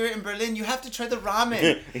restaurant here in Berlin. You have to try the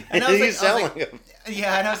ramen." And I was like,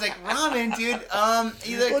 yeah, and I was like, "Ramen, dude."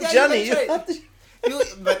 He's like, well, yeah, Johnny, you have to.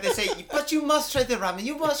 But they say, "But you must try the ramen.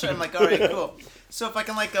 You must try." I'm like, "All right, cool." So if I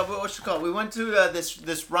can like, what you call it? We went to this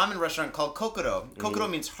ramen restaurant called Kokoro. Kokoro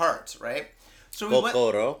means heart, right? So we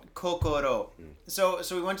Kokoro. So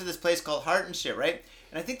we went to this place called Heart and shit, right?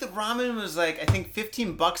 And I think the ramen was like, I think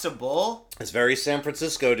 $15 a bowl. It's very San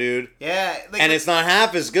Francisco, dude. Yeah. And it's not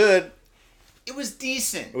half as good. It was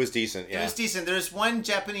decent. It was decent, yeah. It was decent. There's one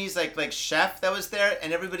Japanese like chef that was there,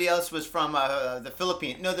 and everybody else was from the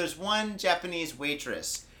Philippines. No, there's one Japanese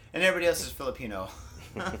waitress, and everybody else is Filipino.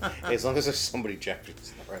 As long as there's somebody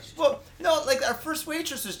Japanese in the restaurant. Well, no, like our first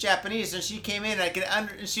waitress was Japanese, and she came in, and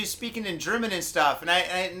and she was speaking in German and stuff.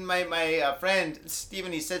 And my friend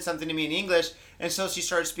Steven, he said something to me in English, and so she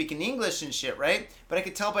started speaking English and shit, right? But I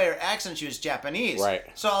could tell by her accent she was Japanese. Right.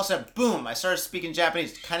 So all of a sudden, boom! I started speaking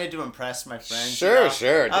Japanese, kind of to impress my friend. Sure, you know?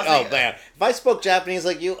 sure. Oh like, man, if I spoke Japanese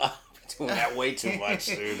like you. Doing that way too much,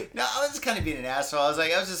 dude. No, I was just kind of being an asshole. I was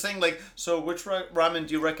just saying, like, so which ramen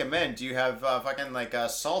do you recommend? Do you have fucking like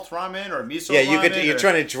salt ramen or miso ramen? Yeah, you're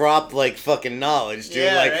trying to drop like fucking knowledge, dude.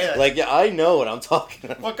 Yeah, like, right? like, yeah, I know what I'm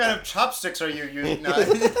talking about. What kind of chopsticks are you using?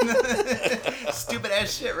 Stupid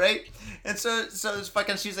ass shit, right? And so it's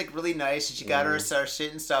fucking. She's like really nice, and she got her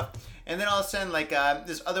shit and stuff. And then all of a sudden, like,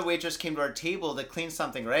 this other waitress came to our table to clean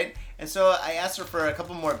something, right? And so I asked her for a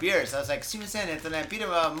couple more beers. I was like, "Sumimasen,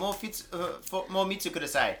 mo mitsu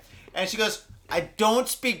kudasai." And she goes, "I don't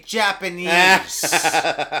speak Japanese."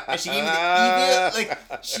 And she gave me the evil, like,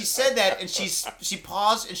 she said that, and she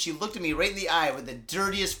paused, and she looked at me right in the eye with the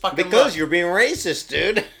dirtiest fucking because look. you're being racist,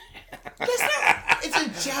 dude. It's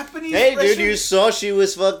a Japanese Hey, restaurant. dude, you saw she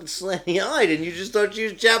was fucking slanty-eyed, and you just thought she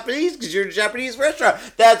was Japanese because you're a Japanese restaurant.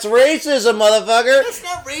 That's racism, motherfucker. That's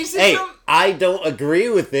not racism. Hey, I don't agree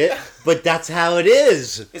with it, but that's how it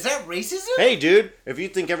is. Is that racism? Hey, dude, if you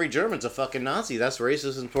think every German's a fucking Nazi, that's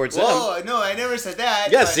racism towards them. Whoa, no, I never said that.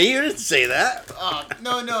 Yeah, but... see, you didn't say that. Oh,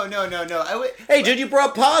 no. Hey, dude, you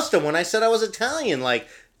brought pasta when I said I was Italian. Like,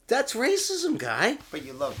 that's racism, guy. But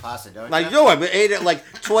you love pasta, don't you? Like, yo, I ate it like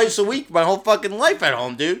twice a week my whole fucking life at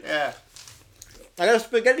home, dude. Yeah. I got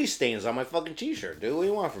spaghetti stains on my fucking t-shirt, dude. What do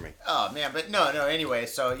you want from me? Oh, man, but no, anyway,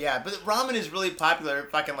 so, yeah. But ramen is really popular,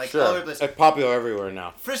 fucking, like, Sure. all over the place. It's popular everywhere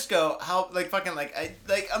now. Frisco, how, like, fucking, like, I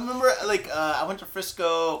remember, like, I went to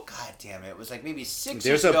Frisco, god damn it, it was, like, maybe 6 There's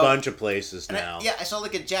years ago. a bunch of places And now. I saw,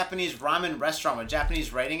 like, a Japanese ramen restaurant with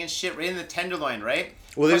Japanese writing and shit right in the Tenderloin, right?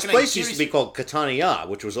 Well, this Fucking, place used to be called Kataniya,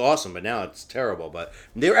 which was awesome, but now it's terrible. But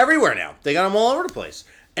they're everywhere now. They got them all over the place.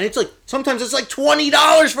 And it's like, sometimes it's like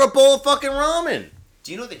 $20 for a bowl of fucking ramen.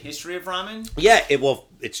 Do you know the history of ramen? Yeah,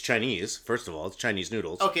 it's Chinese, first of all. It's Chinese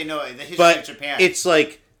noodles. Okay, no, the history of Japan. It's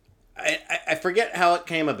like, I forget how it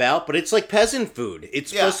came about, but it's like peasant food.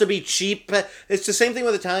 It's supposed to be cheap. It's the same thing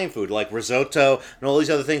with Italian food, like risotto and all these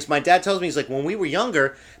other things. My dad tells me, he's like, when we were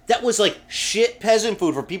younger, that was like shit peasant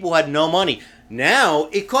food for people who had no money. Now,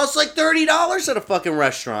 it costs like $30 at a fucking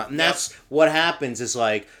restaurant. And that's what happens is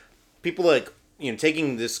like, people like,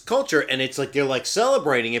 taking this culture and it's like they're like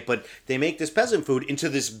celebrating it, but they make this peasant food into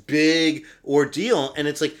this big ordeal. And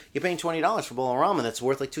it's like, you're paying $20 for a bowl of ramen that's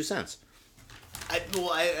worth like 2 cents.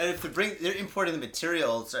 If they're importing the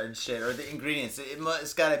materials and shit, or the ingredients,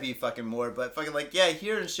 it's gotta be fucking more, but fucking like, yeah,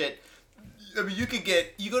 here and shit, I mean, you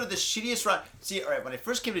go to the shittiest ramen. See, alright, when I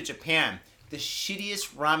first came to Japan, the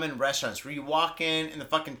shittiest ramen restaurants where you walk in and the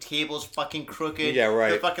fucking table's fucking crooked. Yeah,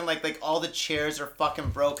 right. The fucking like all the chairs are fucking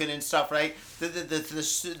broken and stuff, right?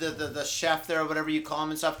 The chef there or whatever you call him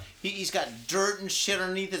and stuff. He's got dirt and shit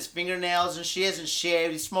underneath his fingernails and she hasn't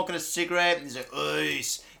shaved. He's smoking a cigarette and he's like,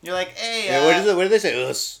 "Ois." You're like, "Hey, what do they say?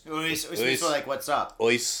 Us. Ois. Like, what's up?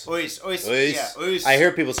 Ois. Ois. Yeah, ois. I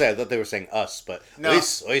hear people say, I thought they were saying us, but no.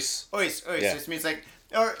 Ois. Ois. Yeah. It means like,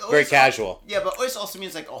 or very casual. Yeah, but ois also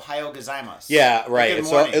means like Ohio gozaimasu. Yeah, right. Good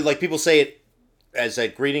So morning. like people say it as a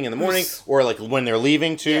greeting in the morning, or like when they're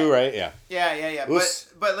leaving too, right? Yeah. Yeah.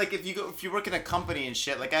 But like if you work in a company and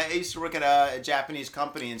shit, like I used to work at a Japanese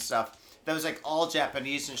company and stuff that was like all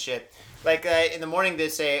Japanese and shit. Like in the morning they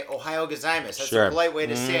say Ohio gozaimasu. That's a polite way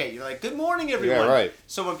to say it. You're like, "Good morning, everyone." Yeah, right.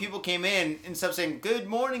 So when people came in, instead of saying "Good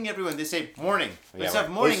morning, everyone," they say "morning." Yeah, Instead of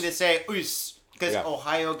right. morning, Us. they say "us" because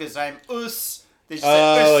Ohio gozaimasu. They just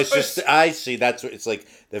Oh, say, it's just I see. That's what it's like.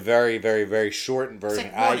 The very, very, very shortened version.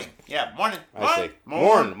 It's like morning. Morning. I see.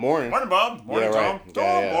 Morning. Morning, Bob. Morning, Yeah, right. Tom.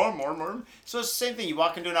 Yeah. Morning. So it's the same thing. You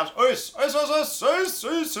walk into an office.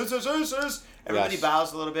 Everybody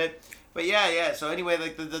bows a little bit. But yeah. So anyway,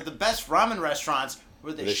 like the best ramen restaurants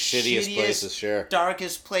were the shittiest places, sure.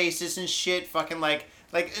 darkest places and shit. Fucking like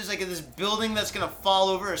it's like this building that's gonna fall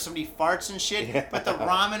over or somebody farts and shit. Yeah. But the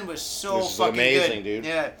ramen was so fucking amazing, good. Dude.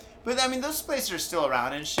 Yeah. But I mean, those places are still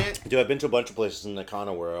around and shit. Dude, I've been to a bunch of places in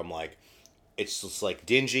Nakano where I'm like, it's just like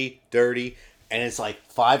dingy, dirty, and it's like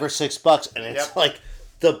 $5 or $6, and it's like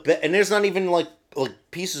and there's not even like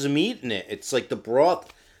pieces of meat in it. It's like the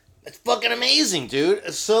broth. It's fucking amazing, dude.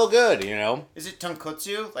 It's so good, you know. Is it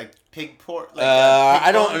tonkotsu, like pig pork? Like,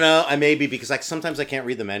 I don't know. I maybe because sometimes I can't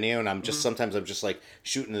read the menu, and I'm just sometimes I'm just like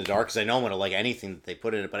shooting in the dark because I know I'm gonna like anything that they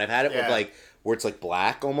put in it. But I've had it with like where it's like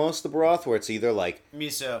black almost the broth, where it's either like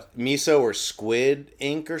miso or squid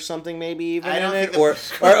ink or something maybe even in it, or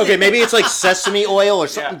okay maybe it's like sesame oil or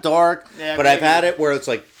something dark. Yeah, but maybe. I've had it where it's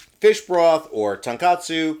like fish broth or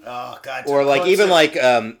tonkatsu. Oh god. Or like even like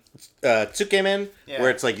tsukemen,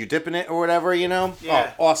 where it's like you dip in it or whatever, you know.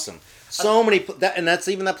 Yeah. Oh, awesome. So many and that's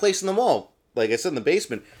even that place in the mall. Like I said, in the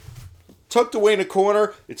basement, tucked away in a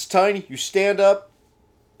corner. It's tiny. You stand up,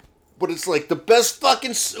 but it's like the best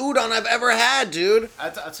fucking udon I've ever had, dude.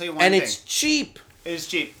 I'll tell you one thing. And it's cheap. It is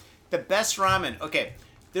cheap. The best ramen. Okay,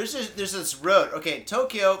 there's this road. Okay,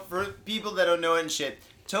 Tokyo, for people that don't know it and shit.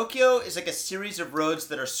 Tokyo is like a series of roads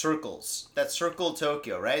that are circles that circle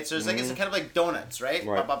Tokyo, right? So it's like it's kind of like donuts, right?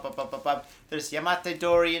 There's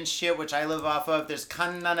Yamate-dori and shit, which I live off of. There's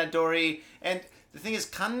Kannana-dori, and the thing is,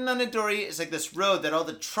 Kannana-dori is like this road that all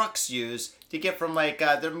the trucks use to get from like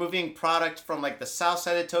they're moving product from like the south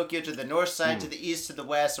side of Tokyo to the north side to the east to the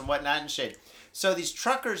west and whatnot and shit. So these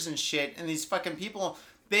truckers and shit and these fucking people,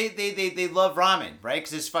 they love ramen, right?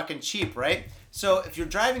 Because it's fucking cheap, right? So if you're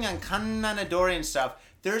driving on Kannana-dori and stuff,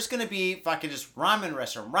 there's going to be fucking just ramen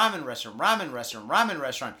restaurant.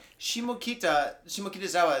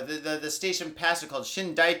 Shimokitazawa, the station past it called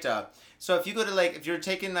Shindaita. So if you go to like, if you're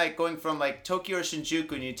taking like, going from like Tokyo or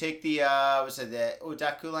Shinjuku and you take the, the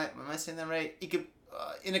Odaku line, am I saying that right?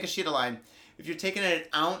 Inagashita line. If you're taking it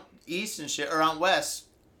out east and shit, or out west,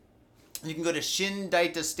 you can go to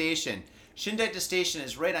Shindaita Station. Shindaita Station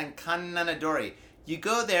is right on Kannana-dori. You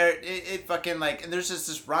go there, it fucking like, and there's just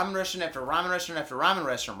this ramen restaurant after ramen restaurant after ramen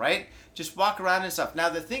restaurant, right? Just walk around and stuff. Now,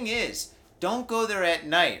 the thing is, don't go there at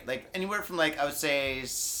night. Like, anywhere from, like, I would say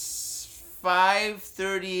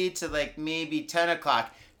 5:30 to, like, maybe 10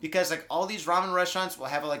 o'clock. Because, like, all these ramen restaurants will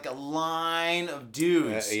have, like, a line of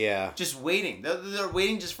dudes. Just waiting. They're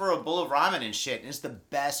waiting just for a bowl of ramen and shit. And it's the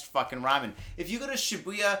best fucking ramen. If you go to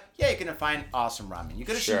Shibuya, you're going to find awesome ramen. You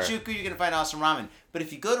go to Shinjuku, you're going to find awesome ramen. But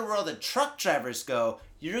if you go to where all the truck drivers go,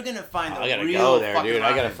 you're going to find the real fucking ramen. I gotta go there, dude.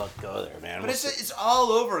 I gotta go there, man. But it's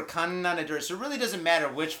all over Kannana-dori. So it really doesn't matter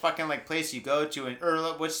which fucking, like, place you go to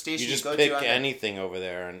or which station you go to. You just pick anything over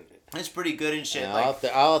there and... It's pretty good and shit. Yeah,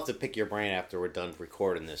 I'll have to pick your brain after we're done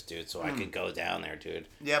recording this, dude, so I could go down there, dude.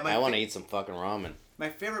 Yeah, I want to eat some fucking ramen. My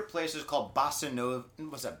favorite place is called Bossa Nova.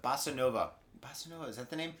 What's that? Bossa Nova. Bossa Nova, is that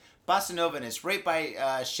the name? Bossa Nova, and it's right by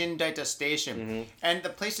Shindaita Station. Mm-hmm. And the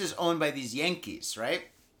place is owned by these Yankees, right?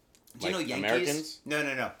 Do you know Yankees? Americans?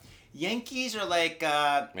 No. Yankees are like...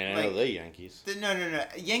 I know the Yankees. No.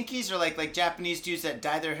 Yankees are like Japanese dudes that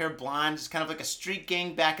dye their hair blonde. It's kind of like a street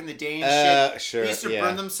gang back in the day and shit. Sure, they used to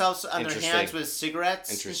burn themselves on their hands with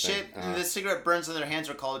cigarettes and shit. And the cigarette burns on their hands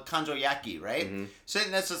are called kanjo-yaki, right? Mm-hmm. So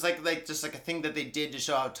that's just like a thing that they did to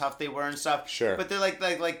show how tough they were and stuff. Sure. But they're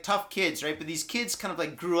like tough kids, right? But these kids kind of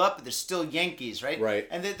like grew up, but they're still Yankees, right? Right.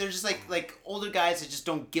 And they're just like older guys that just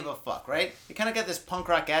don't give a fuck, right? They kind of got this punk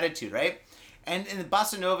rock attitude, right? And in the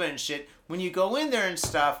Bossa Nova and shit, when you go in there and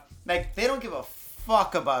stuff, like, they don't give a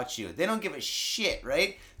fuck about you. They don't give a shit,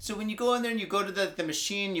 right? So when you go in there and you go to the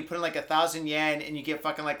machine, you put in like 1,000 yen and you get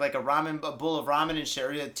fucking like a bowl of ramen and shit,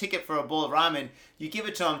 or a ticket for a bowl of ramen, you give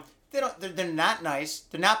it to them. They're not nice.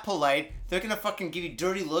 They're not polite. They're gonna fucking give you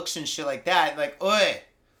dirty looks and shit like that. Like, oi,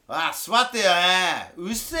 swate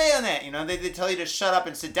usei ne. You know, they tell you to shut up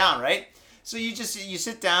and sit down, right? So you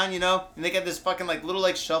sit down, you know, and they got this fucking like little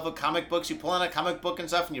like shelf of comic books. You pull on a comic book and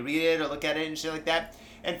stuff and you read it or look at it and shit like that.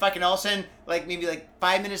 And fucking all of a sudden, like maybe like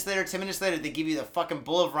 5 minutes later, 10 minutes later, they give you the fucking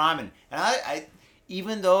bowl of ramen. And I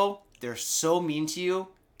even though they're so mean to you,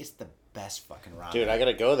 it's the best fucking ramen. Dude, I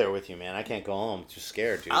gotta go there with you, man. I can't go home. I'm too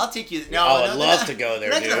scared, dude. I'll take you. I'd love to go there,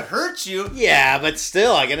 they're dude. They're not gonna hurt you. Yeah, but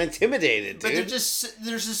still, I get intimidated, dude. But they're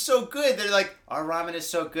just so good. They're like, our ramen is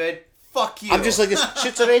so good. Fuck you. I'm just like this.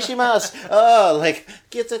 Shitsureshimasu. Oh, like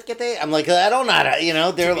get it. I'm like, I don't know how to, you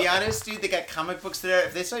know. They're to be honest, dude, they got comic books there.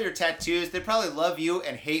 If they saw your tattoos, they probably love you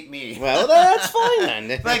and hate me. Well, that's fine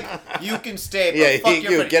then. Like, you can stay, but yeah, fuck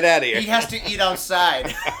your friend. Get out of here. He has to eat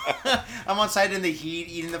outside. I'm outside in the heat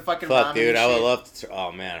eating the fucking ramen. Fuck, dude, I would love to.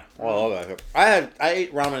 Oh man, I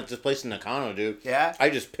ate ramen at this place in Nakano, dude. Yeah. I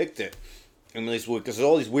just picked it. And because there's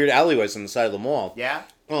all these weird alleyways on the side of the mall. Yeah.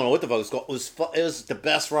 I don't know what the fuck it's called. It was the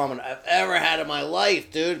best ramen I've ever had in my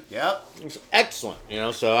life, dude. Yep. It was excellent,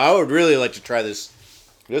 So I would really like to try this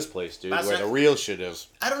place, dude, where the real shit is.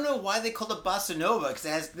 I don't know why they call it Bossa Nova,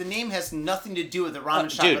 because the name has nothing to do with the ramen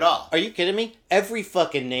shop dude, at all. Are you kidding me? Every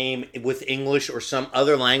fucking name with English or some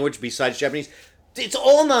other language besides Japanese, it's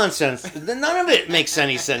all nonsense. None of it makes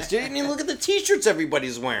any sense, dude. I mean, look at the t-shirts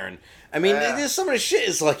everybody's wearing. I mean, there's some of the shit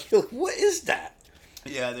is like, what is that?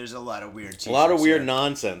 Yeah, there's a lot of weird t-shirts. A lot of weird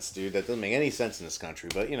nonsense, dude. That doesn't make any sense in this country.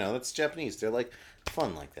 But, that's Japanese. They're, like,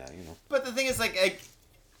 fun like that, But the thing is, like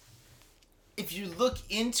if you look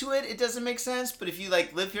into it, it doesn't make sense. But if you,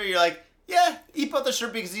 like, live here, you're like, yeah, he bought the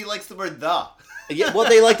shirt because he likes the word the. Yeah, well,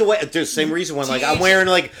 they like the way. The same reason when, like, I'm wearing,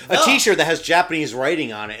 like, a t-shirt that has Japanese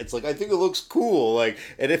writing on it. It's like, I think it looks cool. Like,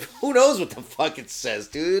 and who knows what the fuck it says,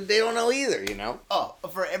 dude? They don't know either, Oh,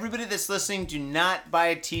 for everybody that's listening, do not buy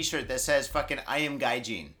a t-shirt that says fucking I am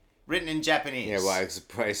Gaijin. Written in Japanese. Yeah, well,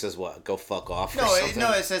 it says what? Go fuck off.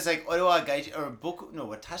 No, it says like Ore wa gaijin or boku no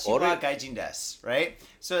watashi wa gaijin desu, right?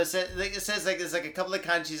 So it says there's like a couple of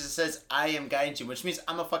kanjis that says I am gaijin, which means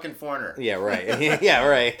I'm a fucking foreigner. Yeah, right. Yeah,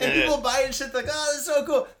 right. And people buy it and shit like, oh, that's so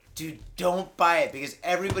cool. Dude, don't buy it because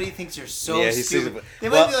everybody thinks you're so stupid. They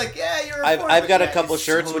might be like, yeah, you're a foreigner. I've got a couple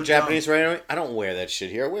shirts with Japanese writing on it. I don't wear that shit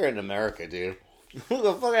here. I wear it in America, dude. Look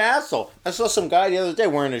a fucking asshole. I saw some guy the other day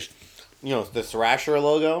wearing the Thrasher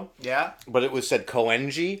logo. Yeah. But it said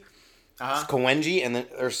Koenji. Koenji, and then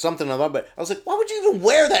or something about. But I was like, why would you even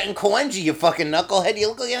wear that in Koenji, you fucking knucklehead? You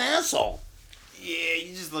look like an asshole. Yeah,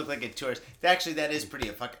 you just look like a tourist. Actually, that is a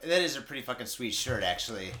pretty fucking sweet shirt,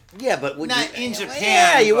 actually. Yeah, but not in Japan.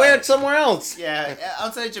 Yeah, you wear it somewhere else. Yeah,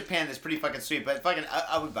 outside of Japan, that's pretty fucking sweet. But fucking,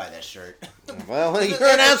 I would buy that shirt. Well, you're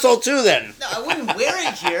an asshole too, then. No, I wouldn't wear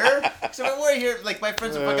it here. Because if I wear it here, like my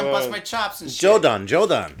friends would fucking bust my chops and shit. Jodan.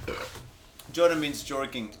 Jodan means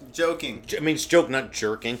joking. It means joke, not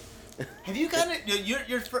jerking. Have you gotten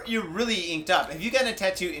it? You're really inked up. Have you gotten a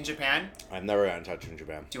tattoo in Japan? I've never gotten a tattoo in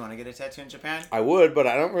Japan. Do you want to get a tattoo in Japan? I would, but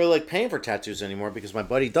I don't really like paying for tattoos anymore because my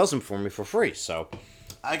buddy does them for me for free. So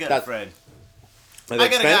I got a friend. Are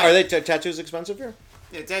they tattoos expensive here?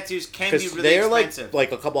 Yeah, tattoos can be really expensive. They're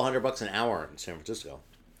like a couple $100 an hour in San Francisco.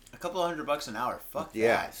 A couple $100 an hour. Fuck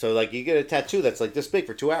yeah. that. So like you get a tattoo that's like this big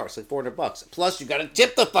for 2 hours, like $400. Plus you got to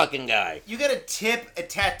tip the fucking guy. You got to tip a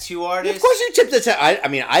tattoo artist. Yeah, of course you tip the I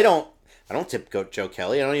mean I don't tip Joe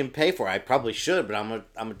Kelly. I don't even pay for it. I probably should, but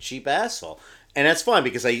I'm a cheap asshole. And that's fine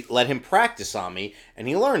because I let him practice on me and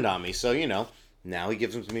he learned on me. So, now he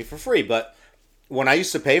gives them to me for free. But when I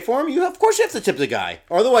used to pay for him, of course you have to tip the guy.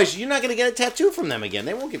 Or otherwise you're not going to get a tattoo from them again.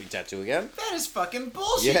 They won't give you a tattoo again. That is fucking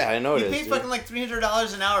bullshit. Yeah, I know it is. You pay fucking like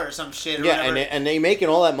 $300 an hour or some shit or whatever. And they making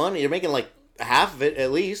all that money. They're making like half of it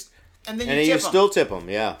at least. And then you still tip them,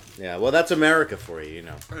 yeah. Well, that's America for you,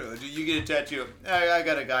 You get a tattoo. I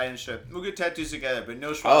got a guy and shit. We'll get tattoos together, but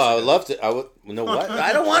no swastika. Oh, I would love to. I would. No what?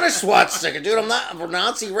 I don't want a swastika, dude. I'm not a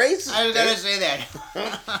Nazi racist. I was gonna say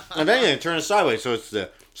that. And then you turn it sideways, so it's the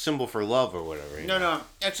symbol for love or whatever. No.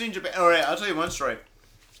 Actually, in Japan. All right, I'll tell you one story.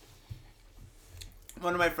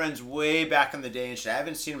 One of my friends way back in the day and shit. I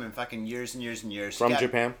haven't seen him in fucking years and years and years. From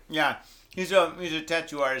Japan? Yeah, he's a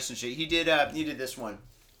tattoo artist and shit. He did this one.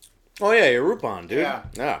 Oh yeah, you're Rupon, dude.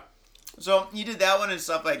 Yeah. So he did that one and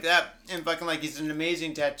stuff like that, and fucking like he's an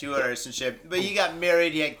amazing tattoo artist and shit. But he got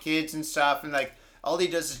married, he had kids and stuff, and like all he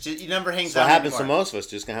does is just he never hangs out. That happens anymore. to most of us.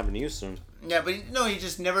 Just gonna happen to you soon. Yeah, but he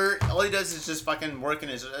just never. All he does is just fucking work in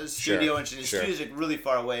his studio and shit. His studio's like really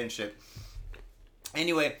far away and shit.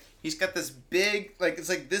 Anyway, he's got this big, like it's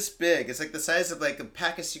like this big. It's like the size of like a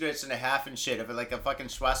pack of cigarettes and a half and shit of like a fucking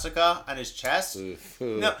swastika on his chest.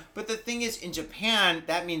 No, but the thing is, in Japan,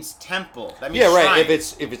 that means temple. That means right. shrine.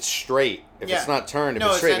 If it's straight, if it's not turned, if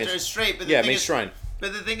it's straight, it's straight. But it means shrine.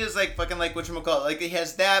 But the thing is, like, fucking, like, whatchamacallit, like, he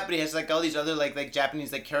has that, but he has, like, all these other, like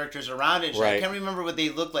Japanese, like, characters around it and shit. Right. I can't remember what they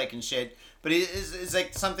look like and shit, but it's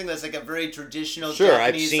like, something that's, like, a very traditional Sure,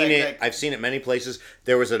 Japanese... I've seen it. I've seen it many places.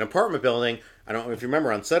 There was an apartment building, I don't know if you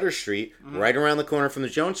remember, on Sutter Street, right around the corner from the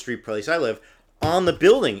Jones Street place I live, in the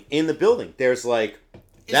building, there's, like...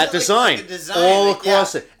 That design, like all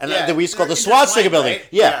across it. And we used to call it the swastika building. Right?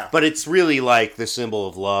 Yeah, but it's really like the symbol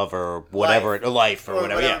of love or whatever, life or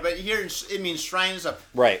whatever. Yeah. But here it means shrine and stuff.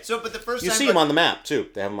 Right. So, but the first you time... see them on the map, too.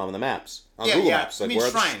 They have them on the maps. On Google Maps. Like, it means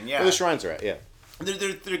shrine, where the shrines are at, yeah.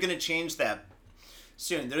 They're going to change that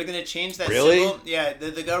soon. They're going to change that really? symbol. Yeah,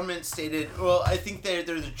 the government stated... Well, I think they're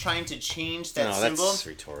trying to change that symbol. That's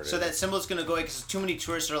retarded. So that symbol's going to go away because too many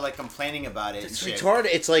tourists are, like, complaining about it. It's retarded.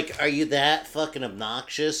 It's like, are you that fucking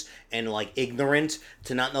obnoxious and, like, ignorant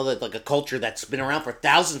to not know that, like, a culture that's been around for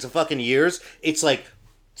thousands of fucking years, it's like...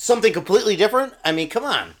 something completely different? I mean, come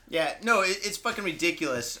on. Yeah, no, it's fucking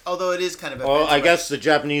ridiculous. Although it is kind of. Well, I guess the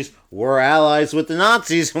Japanese were allies with the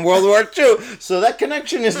Nazis in World War II, so that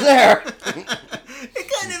connection is there.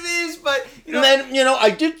 It kind of is, but and then I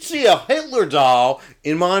did see a Hitler doll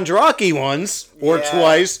in Mandrake once or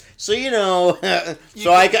twice, so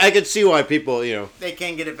I could see why people they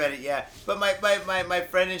can get it better, yeah. But my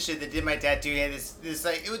friend and shit that did my tattoo, he had this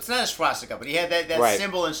like it's not a swastika, but he had that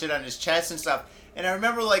symbol and shit on his chest and stuff. And I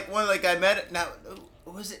remember I met now.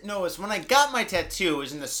 Was it? No, it was when I got my tattoo. It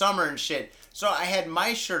was in the summer and shit. So I had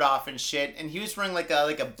my shirt off and shit, and he was wearing like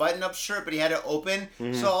a button-up shirt, but he had it open.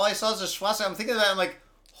 Mm-hmm. So all I saw was a swastika. I'm thinking of that. I'm like,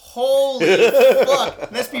 holy fuck!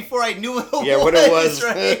 And that's before I knew what it was. Yeah, what it was,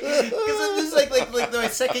 right? Because this is like my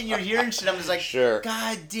second year here and shit. I'm just like, sure.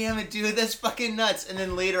 God damn it, dude, that's fucking nuts. And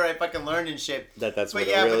then later I fucking learned and shit. That's what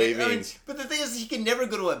it really means. But the thing is, he can never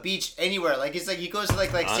go to a beach anywhere. Like it's like he goes to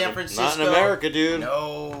like San Francisco. Not in America, dude.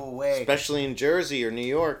 No way. Especially in Jersey or New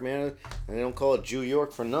York, man. They don't call it Jew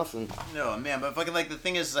York for nothing. No, man. But fucking like the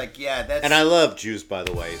thing is like, yeah, that's. And I love Jews, by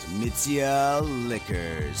the way. Mitsuya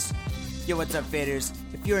Liquors. Yo, what's up, faders?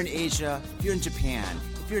 If you're in Asia, if you're in Japan,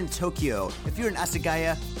 if you're in Tokyo, if you're in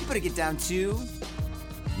Asagaya, you better get down to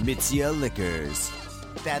Mitsuya Liquors.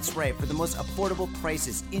 That's right, for the most affordable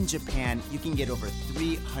prices in Japan, you can get over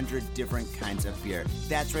 300 different kinds of beer.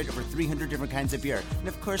 That's right, over 300 different kinds of beer. And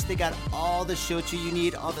of course, they got all the shochu you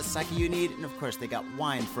need, all the sake you need, and of course, they got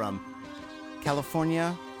wine from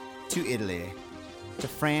California to Italy to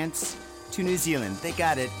France to New Zealand. They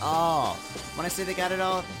got it all. When I say they got it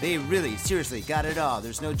all, they really, seriously got it all.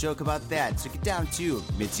 There's no joke about that. So get down to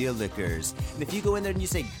Mitsuya Liquors. And if you go in there and you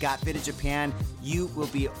say, Got Fitted Japan, you will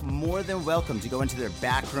be more than welcome to go into their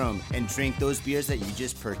back room and drink those beers that you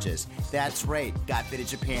just purchased. That's right, Got Fitted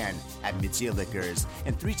Japan at Mitsuya Liquors.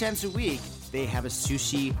 And 3 times a week, they have a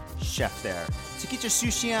sushi chef there. So get your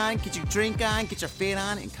sushi on, get your drink on, get your fade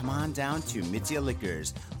on, and come on down to Mitsuya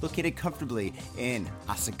Liquors, located comfortably in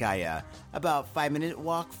Asagaya, about 5-minute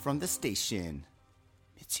walk from the station.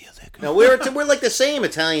 Mitsuya Liquors. No, we're like the same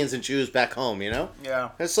Italians and Jews back home, you know? Yeah.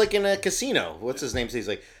 It's like in a casino. What's his name? He's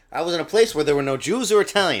like, I was in a place where there were no Jews or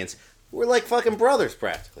Italians. We're like fucking brothers,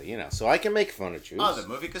 practically, So I can make fun of Jews. Oh, the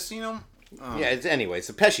movie Casino? Oh. Yeah, anyways,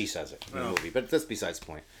 so Pesci says it in the movie, but that's besides the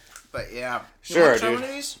point. But yeah. Sure, dude. One of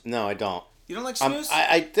these? No, I don't. You don't like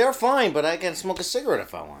snus? They're fine, but I can smoke a cigarette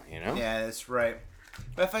if I want, Yeah, that's right.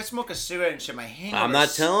 But if I smoke a cigarette and shit, my hangovers... I'm not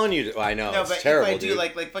telling you. I know, no, it's but terrible, if I do, dude.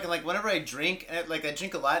 like whenever I drink, and I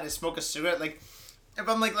drink a lot and I smoke a cigarette, like, if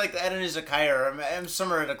I'm like at an izakaya or I'm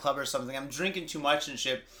somewhere at a club or something, I'm drinking too much and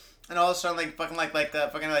shit, and all of a sudden,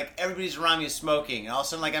 everybody's around me is smoking, and all of a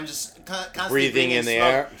sudden, like, I'm just constantly breathing in the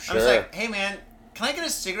smoke. air. I'm just like, hey, man, can I get a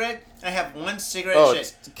cigarette? And I have one cigarette.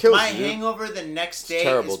 It kills my you. hangover the next day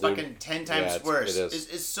terrible, is fucking 10 times worse.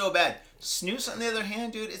 It's so bad. Snooze, on the other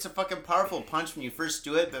hand, dude, it's a fucking powerful punch when you first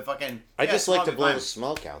do it, but fucking... I just like to blow the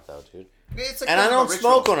smoke out, though, dude. It's like and I don't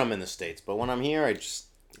smoke when I'm in the States, but when I'm here, I just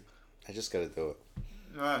gotta do it.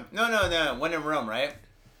 No. When in Rome, right?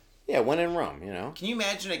 Yeah, when in Rome, Can you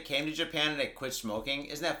imagine I came to Japan and I quit smoking?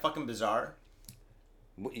 Isn't that fucking bizarre?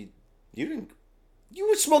 You didn't... You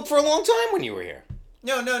would smoke for a long time when you were here.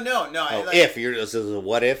 No. This is a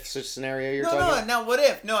what if scenario you're talking about? No, not what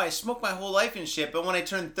if. No, I smoked my whole life and shit, but when I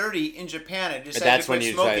turned 30 in Japan, I decided to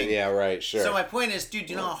quit smoking. Yeah, right, sure. So my point is, dude,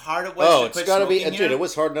 do you know how hard it was to quit smoking here? Dude, it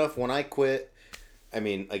was hard enough when I quit. I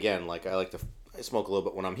mean, again, like, I smoke a little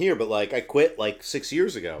bit when I'm here, but, like, I quit, 6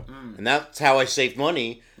 years ago. And that's how I saved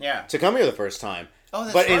money to come here the first time. Oh,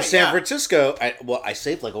 that's right, in San Francisco, I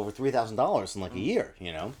saved, over $3,000 in, a year,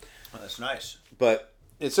 Oh, that's nice. But...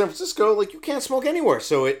 in San Francisco, you can't smoke anywhere.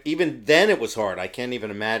 So even then it was hard. I can't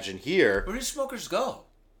even imagine here. Where do smokers go?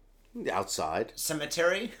 Outside.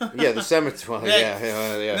 Cemetery? Yeah, the cemetery.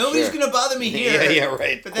 Yeah. Nobody's going to bother me here. Yeah,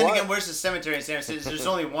 right. But then again, where's the cemetery in San Francisco? There's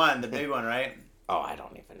only one, the big one, right? Oh, I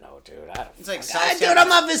don't even know, dude. It's like dude, I'm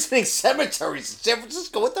not visiting cemeteries in San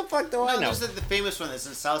Francisco. What the fuck do I know? There's the famous one that's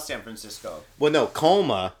in South San Francisco. Well, no,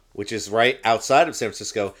 Colma, which is right outside of San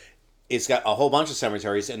Francisco, it's got a whole bunch of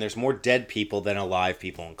cemeteries, and there's more dead people than alive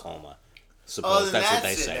people in Colma. Suppose that's what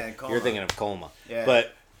they say. You're thinking of Colma. Yeah.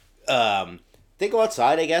 But they go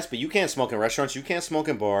outside, I guess, but you can't smoke in restaurants, you can't smoke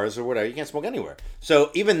in bars or whatever, you can't smoke anywhere.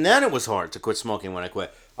 So even then it was hard to quit smoking when I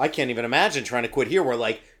quit. I can't even imagine trying to quit here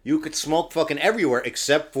where, you could smoke fucking everywhere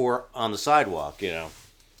except for on the sidewalk,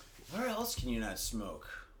 Where else can you not smoke?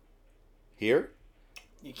 Here?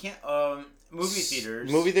 You can't, movie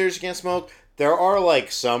theaters. Movie theaters you can't smoke. There are,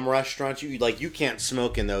 some restaurants, you can't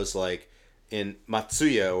smoke in those, in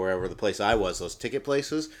Matsuya, or wherever the place I was, those ticket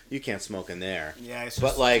places, you can't smoke in there. Yeah, it's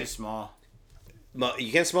just too small.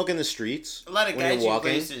 You can't smoke in the streets. A lot of gaijin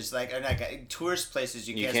places, like tourist places,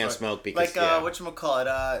 you can't smoke because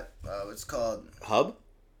whatchamacallit, what's it called? Hub?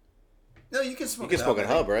 No, you can smoke. You can smoke at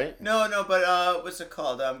Hub, right? No, but what's it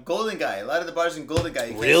called? Golden Guy. A lot of the bars in Golden Guy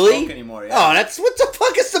you can't smoke anymore. Yeah. Oh, what the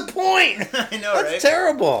fuck is the point? I know, right? That's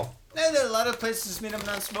terrible. No, there are a lot of places made them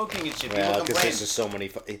non-smoking and shit. Well, because there's just so many.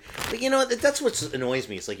 But you know, that's what annoys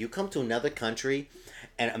me. It's like you come to another country,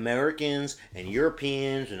 and Americans and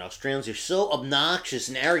Europeans and Australians are so obnoxious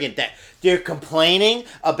and arrogant that they're complaining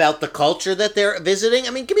about the culture that they're visiting.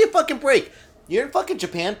 I mean, give me a fucking break. You're in fucking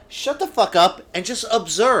Japan. Shut the fuck up and just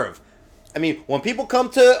observe. I mean, when people come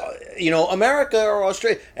to, America or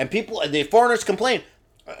Australia, and the foreigners complain,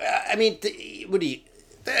 I mean, what do you...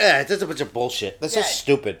 That's a bunch of bullshit. That's so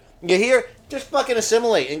stupid. You're here, just fucking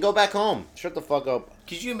assimilate and go back home. Shut the fuck up.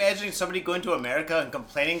 Could you imagine somebody going to America and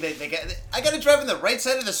complaining that I gotta drive on the right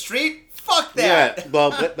side of the street? Fuck that! Yeah,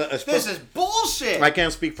 well, but this is bullshit! I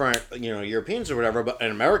can't speak for, Europeans or whatever, but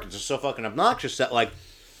Americans are so fucking obnoxious that,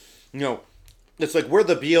 it's like we're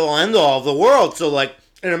the be-all, end-all of the world, so,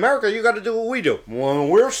 in America, you gotta do what we do. When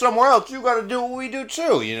we're somewhere else, you gotta do what we do,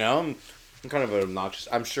 too, I'm kind of obnoxious.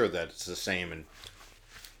 I'm sure that it's the same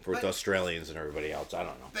for the Australians and everybody else. I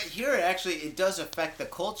don't know. But here, actually, it does affect the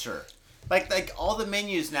culture. Like all the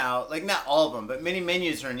menus now, not all of them, but many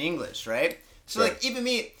menus are in English, right? So, right. Even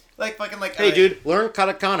me, hey, dude, learn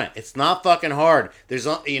katakana. It's not fucking hard. There's,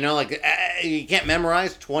 you can't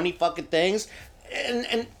memorize 20 fucking things,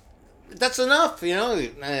 and that's enough,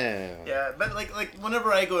 Yeah, but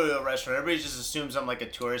whenever I go to a restaurant, everybody just assumes I'm a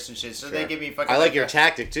tourist and shit, so they give me fucking... I like your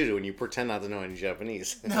tactic, too, when you pretend not to know any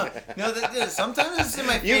Japanese. No, sometimes it's in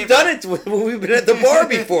my favorite... You've done it when we've been at the bar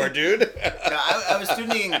before, dude. No, I was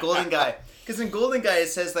studying in Golden Guy, because in Golden Guy it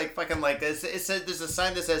says, it says, there's a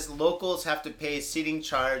sign that says, locals have to pay seating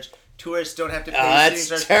charge, tourists don't have to pay seating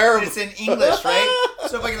charge. Terrible. It's in English, right?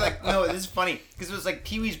 So no, this is funny because it was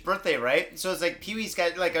Pee-wee's birthday, right? So it's Pee-wee's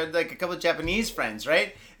got a couple of Japanese friends,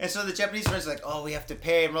 right? And so the Japanese friends are oh, we have to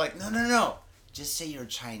pay, and we're no, just say you're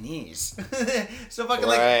Chinese. So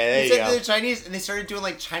they said they're Chinese, and they started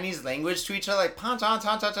doing Chinese language to each other, pan tan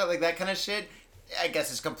tan tan tan, that kind of shit. I guess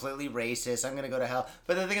it's completely racist. I'm gonna go to hell.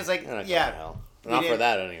 But the thing is, not for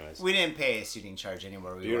that, anyways. We didn't pay a seating charge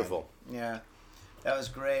anymore. Beautiful. Yeah, that was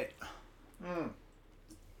great.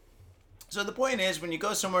 So the point is, when you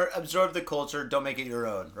go somewhere, absorb the culture, don't make it your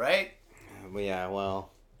own, right? Yeah, well,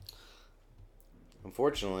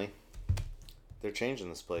 unfortunately, they're changing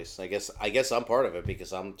this place. I guess I'm part of it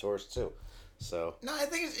because I'm a tourist too. So no, I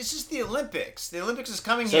think it's just the Olympics. The Olympics is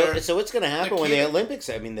coming here. So what's going to happen when the Olympics?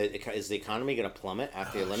 I mean, is the economy going to plummet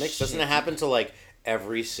after the Olympics? Doesn't it happen to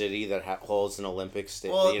every city that holds an Olympics?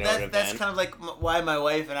 Well, that's kind of why my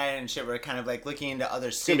wife and I and shit were kind of looking into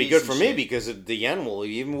other cities. It's going to be good for me because the yen will be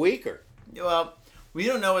even weaker. Well, we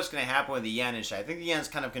don't know what's going to happen with the yen and shit. I think the yen's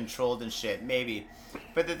kind of controlled and shit, maybe.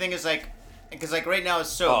 But the thing is, because right now it's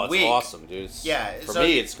so weak. Oh, it's awesome, dude. For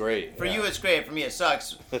me, it's great. For you, it's great. For me, it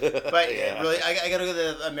sucks. But really, I got to go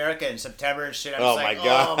to America in September and shit. Oh my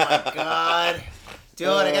god. Dude,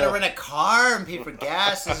 I got to rent a car and pay for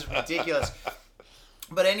gas. This is ridiculous.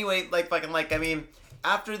 But anyway, I mean,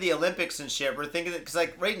 after the Olympics and shit, we're thinking that, because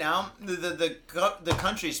right now, the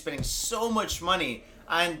country's spending so much money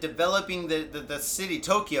on developing the city,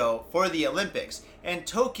 Tokyo, for the Olympics. And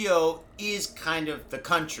Tokyo is kind of the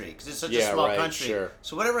country, because it's such a small country. Sure.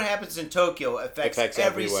 So whatever happens in Tokyo affects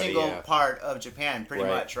every single part of Japan, pretty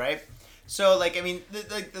much, right? So, I mean,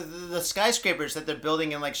 the skyscrapers that they're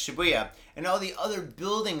building in, Shibuya, and all the other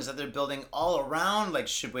buildings that they're building all around,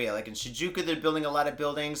 Shibuya. In Shinjuku, they're building a lot of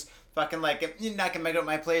buildings. Fucking, not at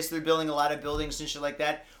my place, they're building a lot of buildings and shit like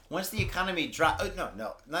that. Once the economy drops...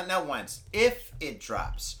 not once. If it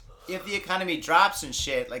drops. If the economy drops and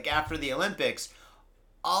shit, after the Olympics...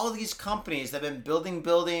 all these companies that have been building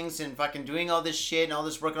buildings and fucking doing all this shit and all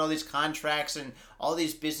this work and all these contracts and all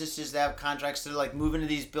these businesses that have contracts to move into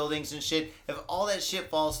these buildings and shit, if all that shit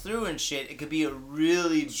falls through and shit, it could be a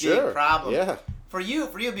really big problem. Yeah. For you,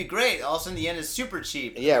 it'd be great. All of a sudden, the end is super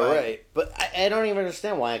cheap. Yeah, right. But I don't even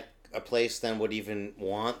understand why a place then would even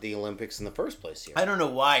want the Olympics in the first place here. I don't know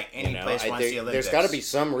why any place wants the Olympics. There's got to be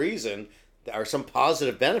some reason or some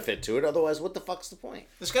positive benefit to it. Otherwise, what the fuck's the point?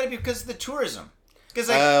 There's got to be because of the tourism.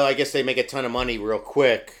 I guess they make a ton of money real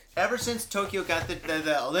quick. Ever since Tokyo got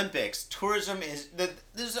the Olympics, tourism is... this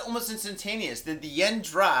is almost instantaneous. The yen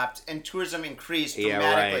dropped and tourism increased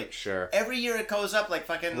dramatically. Yeah, right, sure. Every year it goes up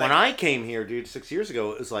fucking... When I came here, dude, 6 years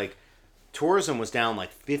ago, it was tourism was down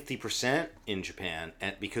 50% in Japan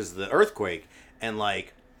because of the earthquake. And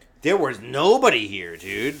there was nobody here,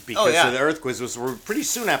 dude, because of the earthquakes. Was pretty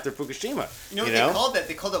soon after Fukushima. You know what they called it?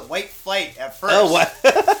 They called it white flight at first. Oh, what?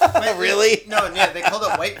 Really? They called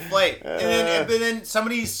it white flight. But then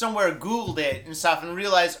somebody somewhere Googled it and stuff and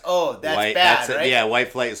realized, oh, that's bad, right? Yeah, white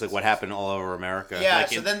flight is like what happened all over America. Yeah, like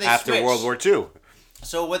so then they after switched. World War II.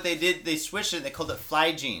 So what they did, they switched it and they called it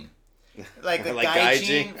Flygene. Like the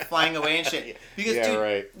gaijin flying away and shit. Because,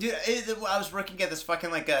 dude, I was working at this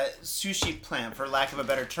fucking, like, a sushi plant, for lack of a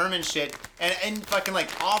better term and shit, and fucking, like,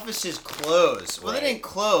 offices closed. Well, they didn't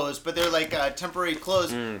close, but they're, like, temporary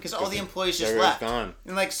closed, because all the employees just left. Gone.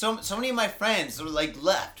 And, like, so many of my friends were, like,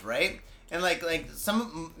 left, right? And, like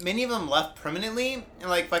many of them left permanently, and,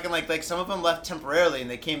 like, fucking, like, some of them left temporarily,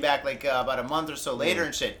 and they came back, like, about a month or so later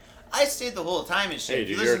and shit. I stayed the whole time and shit. Hey, dude,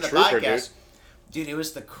 you listen you're to a the trooper, podcast. Dude, it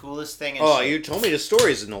was the coolest thing. Oh, you told me the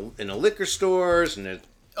stories in the liquor stores and the...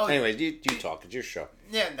 Anyway, you talk. It's your show.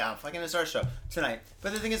 Yeah, no, fucking it's our show tonight.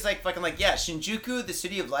 But the thing is, like, fucking, like, yeah, Shinjuku, the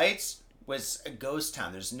city of lights, was a ghost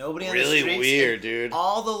town. There's nobody on the streets. Really weird, dude.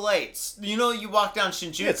 All the lights. You know, you walk down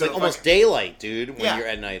Shinjuku. Yeah, it's like almost daylight, dude, when you're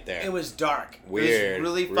at night there. It was dark. Weird. It was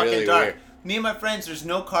really fucking dark. Weird. Me and my friends, there's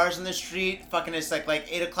no cars in the street. Fucking, it's like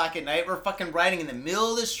 8 o'clock at night. We're fucking riding in the middle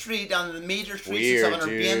of the street down the major streets and stuff on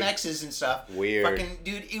our BMXs and stuff. Weird. Fucking,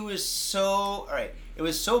 dude, it was so... Alright, it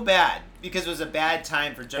was so bad because it was a bad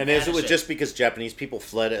time for Japan. And it was just because Japanese people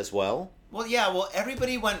fled as well? Well, yeah,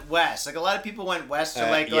 everybody went west. Like, a lot of people went west to,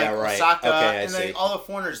 like right. Osaka, Okay, and then all the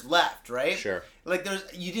foreigners left, right? Sure. Like,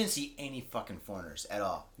 you didn't see any fucking foreigners at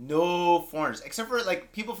all. No foreigners. Except for,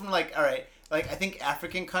 like, people from, like, alright, like, I think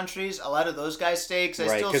African countries, a lot of those guys stay, because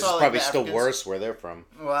I still saw, because it's like, probably the still Africans. worse where they're from.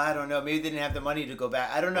 Well, I don't know. Maybe they didn't have the money to go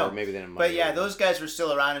back. I don't know. Or maybe they didn't have money. But yeah, those guys were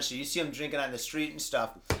still around and shit. You see them drinking on the street and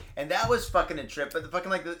stuff. And that was fucking a trip. But the fucking,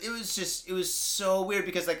 like, it was so weird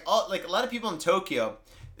because, like, a lot of people in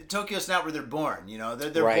Tokyo's not where they're born, you know.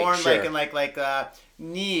 They're born like in like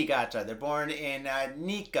Niigata. They're born in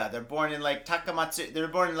Nika. They're born in like Takamatsu. They're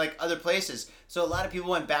born in like other places. So a lot of people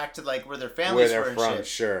went back to like where their families were and shit.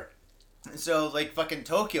 Sure. And so like fucking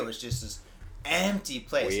Tokyo was just this empty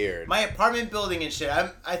place. Weird. My apartment building and shit.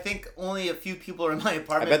 I think only a few people are in my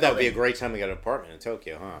apartment. I bet that would be a great time to get an apartment in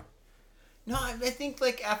Tokyo, huh? No, I think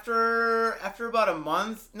like after about a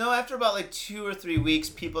month. No, after about like 2 or 3 weeks,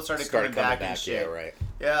 people started coming back and shit. Yeah, right.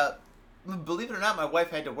 Yeah. Believe it or not, my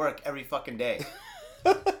wife had to work every fucking day.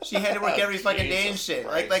 She had to work every fucking day and shit.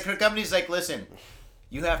 Christ. Like her company's like, listen,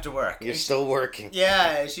 you have to work. You're still working.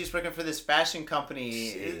 Yeah, she's working for this fashion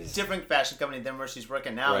company, different fashion company than where she's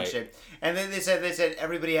working now and shit. And then they said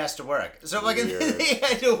everybody has to work. So fucking they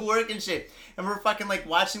had to work and shit. And we're fucking like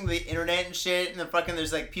watching the internet and shit. And then fucking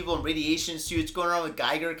there's like people in radiation suits going around with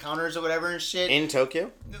Geiger counters or whatever and shit. In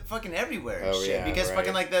Tokyo? Fucking everywhere and shit. Yeah, because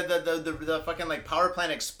fucking like the fucking like power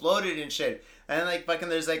plant exploded and shit. And like fucking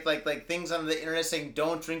there's like things on the internet saying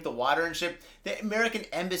don't drink the water and shit. The American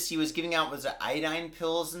embassy was giving out iodine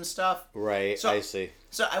pills and stuff. Right, so, I see.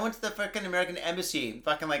 So I went to the fucking American embassy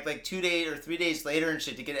fucking like 2 days or 3 days later and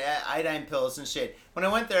shit to get iodine pills and shit. When I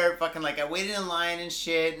went there, fucking like I waited in line and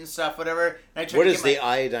shit and stuff, whatever. And I tried what to does the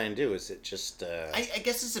iodine do? Is it just I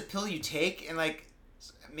guess it's a pill you take and like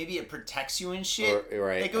maybe it protects you and shit.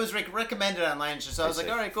 Right. Like it was like recommended online and shit. So I was like,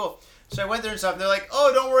 all right, cool. So I went there and stuff, and they're like,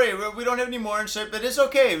 "Oh, don't worry, we don't have any more and shit, but it's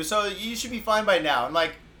okay. So you should be fine by now." I'm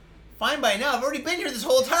like, "Fine by now? I've already been here this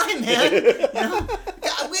whole time, man. You know,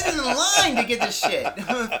 I waited in line to get this shit."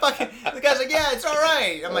 Fucking, the guy's like, "Yeah, it's all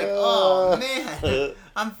right." I'm like, "Oh man,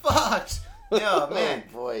 I'm fucked." Yo, man.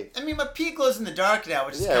 Oh, boy. I mean, my pee glows in the dark now,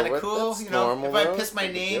 which is kind of cool. You know, normal, if I piss my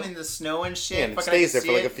name in the snow and shit, and it stays there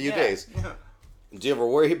for like a few days. Do you ever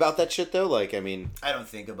worry about that shit though? Like, I mean, I don't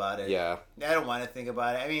think about it. Yeah. I don't want to think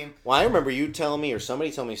about it. I mean, well, I remember you telling me, or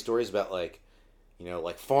somebody telling me stories about like, you know,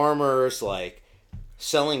 like farmers like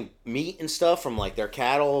selling meat and stuff from like their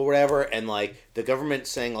cattle or whatever, and like the government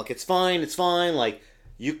saying like it's fine, like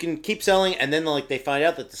you can keep selling, and then like they find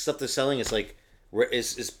out that the stuff they're selling is like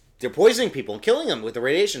is they're poisoning people and killing them with the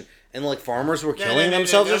radiation. And like farmers were killing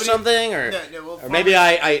themselves or something, or or maybe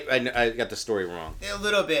I got the story wrong. A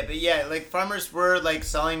little bit, but yeah, like farmers were like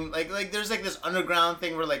selling like there's like this underground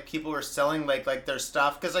thing where like people were selling like their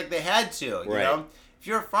stuff because like they had to, you know. If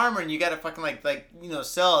you're a farmer and you gotta fucking like you know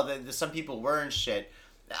sell, some people were and shit.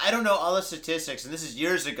 I don't know all the statistics, and this is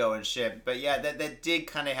years ago and shit, but yeah, that did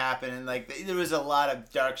kind of happen, and like there was a lot of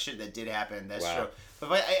dark shit that did happen. That's true.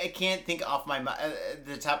 But I can't think off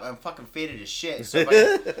the top. I'm fucking faded as shit. So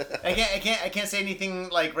I can't say anything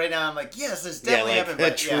like right now. I'm like, yes, this definitely happened.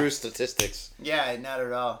 But true statistics. Yeah, not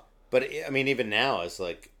at all. But I mean, even now, it's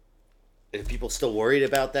like, are people still worried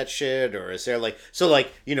about that shit, or is there like, so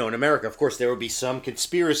like, you know, in America, of course, there would be some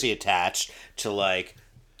conspiracy attached to like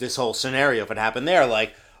this whole scenario if it happened there.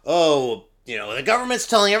 Like, oh, the government's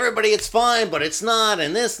telling everybody it's fine, but it's not,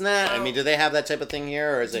 and this and that. I mean, do they have that type of thing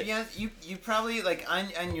here, or is it? Yeah, you probably like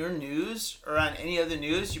on your news or on any other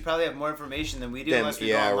news, you probably have more information than we do unless we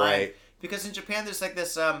go online. Right. Because in Japan, there's like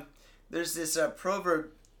this there's this proverb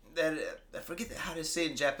that I forget how to say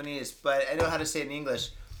it in Japanese, but I know how to say it in English.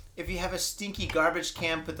 If you have a stinky garbage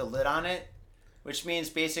can, put the lid on it. Which means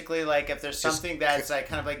basically like if there's something that's like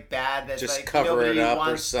kind of like bad that's just like cover nobody it up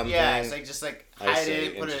wants, or something. Yeah, it's like just like hide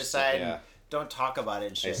it, put it aside, and don't talk about it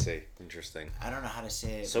and shit. I see. Interesting. I don't know how to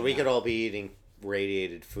say it. So we could all be eating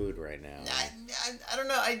radiated food right now. I don't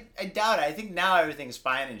know. I doubt it. I think now everything's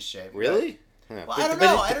fine and shit. Really? Well, I don't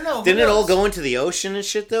know. I don't know. Didn't it all go into the ocean and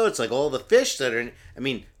shit, though? It's like all the fish that are... I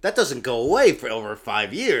mean, that doesn't go away for over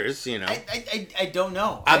 5 years, I don't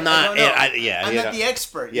know. I'm not... I'm not the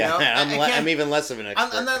expert, Yeah, I'm even less of an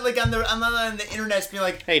expert. I'm not like I'm not on the internet being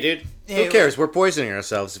like... Hey, dude, who cares? We're poisoning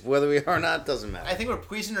ourselves. Whether we are or not, doesn't matter. I think we're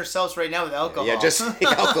poisoning ourselves right now with alcohol. Yeah, just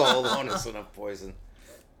alcohol alone is enough poison.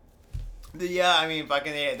 Yeah, I mean,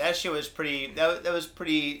 fucking that shit was pretty. That was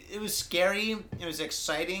pretty. It was scary. It was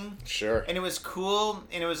exciting. Sure. And it was cool,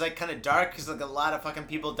 and it was like kind of dark because like a lot of fucking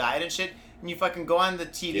people died and shit. And you fucking go on the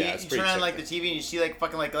TV, you turn on like the TV, and you see like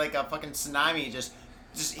fucking like a fucking tsunami just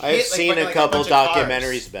hit. I've seen like, a couple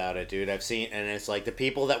documentaries cars. about it, dude. I've seen, and it's like the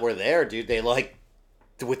people that were there, dude. They like.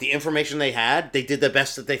 With the information they had, they did the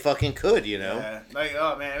best that they fucking could, Yeah, like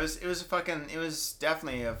oh man, it was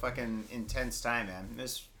definitely a fucking intense time, man. It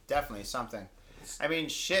was definitely something. I mean,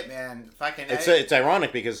 shit, man. Fucking. It's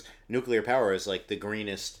ironic because nuclear power is like the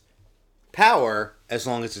greenest power as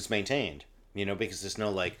long as it's maintained. Because there's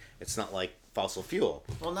no it's not like fossil fuel.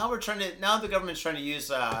 Well, now the government's trying to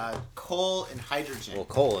use coal and hydrogen. Well,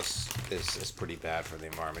 coal is pretty bad for the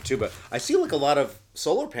environment too. But I see like a lot of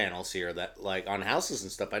solar panels here that like on houses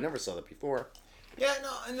and stuff. I never saw that before. Yeah,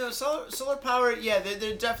 no, solar power. Yeah,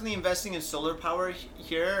 they're definitely investing in solar power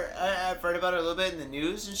here. I've read about it a little bit in the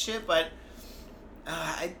news and shit, but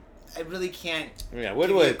I really can't. Yeah, what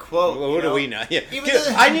do I quote? What do we know? Yeah,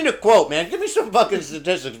 I need a quote, man. Give me some fucking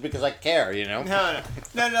statistics because I care. No.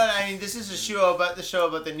 I mean, this is a show about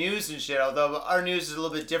the news and shit. Although our news is a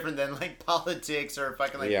little bit different than like politics or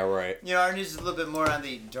fucking like. Yeah, right. Our news is a little bit more on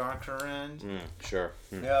the darker end. Sure.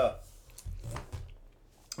 Yeah.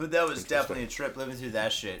 But that was definitely a trip living through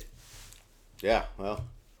that shit. Yeah, well.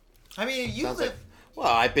 I mean, you live. Well,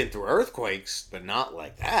 I've been through earthquakes, but not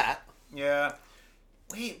like that. Yeah.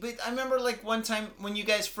 Wait, but I remember like one time when you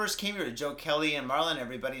guys first came here, Joe Kelly and Marlon and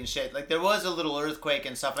everybody and shit, like there was a little earthquake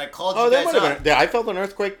and stuff, and I called you guys up. Yeah, I felt an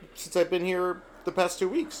earthquake since I've been here the past 2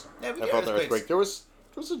 weeks. Yeah, I felt an earthquake. There was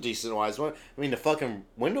a decent wise one. I mean, the fucking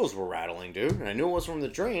windows were rattling, dude, and I knew it was from the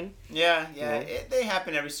drain. Yeah. They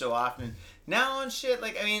happen every so often. Now on shit,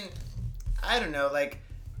 like, I mean, I don't know, like,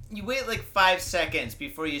 you wait like 5 seconds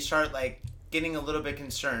before you start like getting a little bit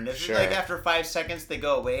concerned. If sure. Like after 5 seconds they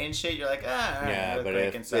go away and shit, you're like, yeah, but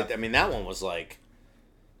I mean that one was like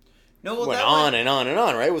went on and on and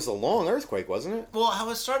on, right? It was a long earthquake, wasn't it? Well, how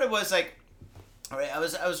it started was like, all right, I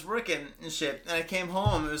was working and shit, and I came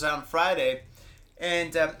home. It was on Friday,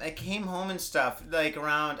 and I came home and stuff like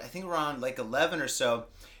around like 11 or so,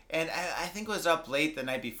 and I think it was up late the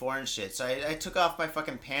night before and shit. So I took off my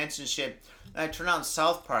fucking pants and shit. And I turned on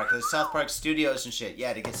South Park, the South Park Studios and shit.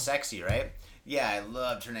 Yeah, to get sexy, right? Yeah, I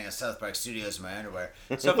love turning on South Park Studios in my underwear.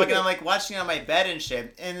 So fucking I'm like watching it on my bed and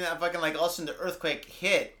shit, and I fucking like all of a sudden the earthquake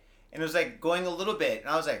hit, and it was like going a little bit, and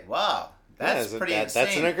I was like, wow, that's pretty insane.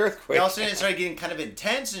 That's an earthquake. And all of a sudden it started getting kind of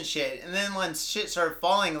intense and shit, and then when shit started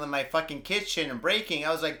falling in my fucking kitchen and breaking,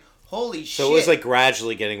 I was like, holy shit. So it was like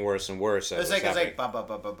gradually getting worse and worse. It was like like that,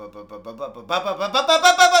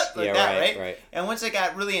 right? And once it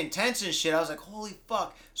got really intense and shit, I was like, holy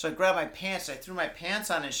fuck. So I grabbed my pants, I threw my pants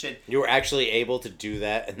on and shit. You were actually able to do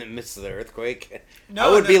that in the midst of the earthquake? No,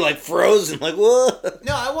 I would be like frozen, like, whoa.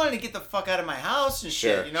 No, I wanted to get the fuck out of my house and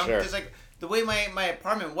shit, you know? Because like the way my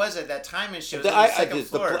apartment was at that time and shit was on the second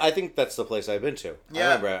floor. I think that's the place I've been to. Yeah.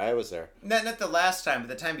 I remember I was there. Not the last time, but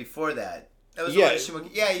the time before that. That was you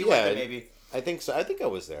went there maybe. I think so. I think I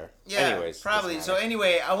was there. Yeah, anyways, probably. So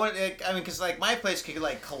anyway, because like my place could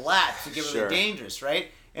like collapse and get really dangerous,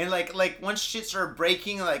 right? And like once shit started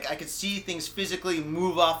breaking, like I could see things physically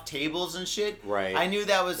move off tables and shit. Right. I knew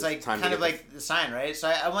that was like kind of like the sign, right? So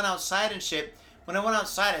I went outside and shit. When I went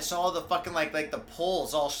outside, I saw all the fucking like the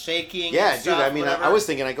poles all shaking. Yeah, and stuff, dude. I mean, whatever. I was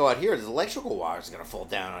thinking, I go out here, the electrical wire's gonna fall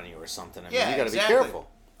down on you or something. I mean, you gotta be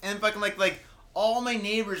careful. And fucking like all my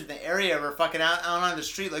neighbors in the area were fucking out on the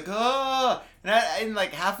street like, oh, and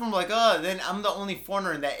like half of them were like, oh, and then I'm the only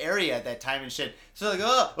foreigner in that area at that time and shit. So like,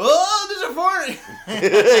 oh, there's a foreigner.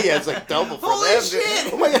 Yeah, it's like double for Holy them.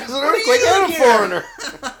 shit! Oh my god, it's an earthquake and a foreigner.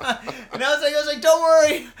 And I was like, don't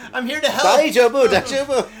worry, I'm here to help.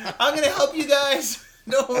 Daijoubu. I'm gonna help you guys.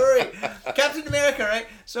 Don't worry, Captain America, right?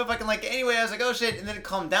 So fucking like anyway, I was like, oh shit, and then it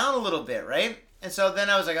calmed down a little bit, right? And so then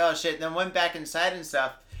I was like, oh shit, and then went back inside and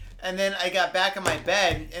stuff. And then I got back in my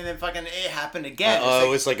bed, and then fucking it happened again. Oh, it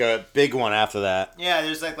was like a big one after that. Yeah,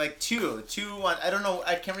 there's like two, one. I don't know,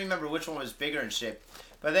 I can't remember which one was bigger and shit.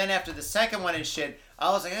 But then after the second one and shit,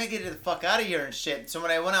 I was like, I gotta get the fuck out of here and shit. So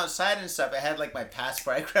when I went outside and stuff, I had like my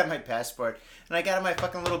passport. I grabbed my passport, and I got on my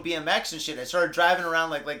fucking little BMX and shit. I started driving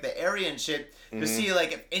around like the area and shit to see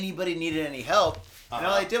like if anybody needed any help. And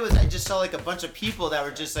all I did was I just saw like a bunch of people that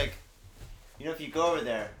were just like, you know, if you go over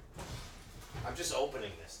there. I'm just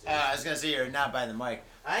opening this. I was gonna say you're not by the mic.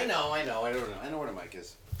 I know. I know where the mic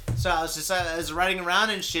is. So I was riding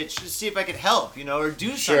around and shit to see if I could help, you know, or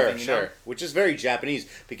do something. Sure. Know? Which is very Japanese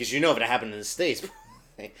because you know if it happened in the States,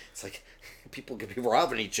 it's like people could be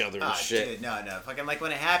robbing each other and shit. Dude, no. Fucking like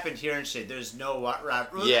when it happened here and shit, there's no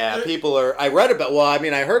Yeah, people are. I read about. Well, I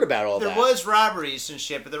mean, I heard about all that. There was robberies and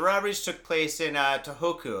shit, but the robberies took place in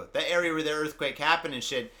Tohoku, the area where the earthquake happened and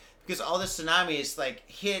shit, because all the tsunamis like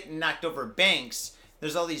hit and knocked over banks.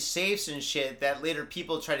 There's all these safes and shit that later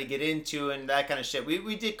people try to get into and that kind of shit.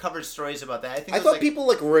 We did cover stories about that. I thought people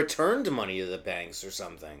like returned money to the banks or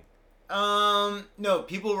something. No,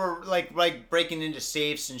 people were like breaking into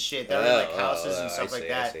safes and shit. That were like houses and stuff like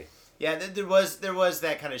that. Yeah, there was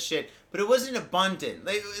that kind of shit, but it wasn't abundant.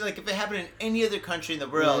 Like if it happened in any other country in the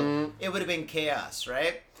world, it would have been chaos,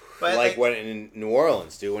 right? But like when in New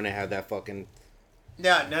Orleans, dude, when they had that fucking.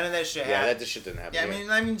 No, none of that shit happened. Yeah, that shit didn't happen. Yeah,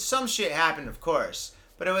 I mean, some shit happened, of course,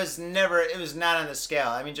 but it was not on the scale.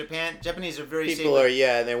 I mean, Japanese are very people are,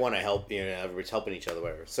 yeah, they want to help, you know, everybody's helping each other,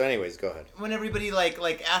 whatever. So, anyways, go ahead. When everybody like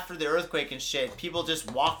after the earthquake and shit, people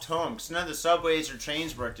just walked home because none of the subways or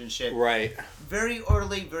trains worked and shit. Right. Very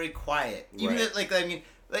orderly, very quiet. Even it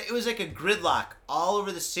was like a gridlock all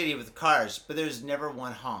over the city with cars, but there's never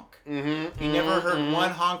one honk. You never heard one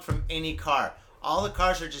honk from any car. All the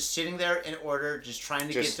cars are just sitting there in order, just trying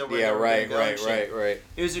to get to where they're going to go. Right.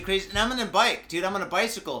 It was a crazy... And I'm on a bike, dude. I'm on a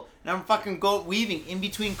bicycle. And I'm fucking weaving in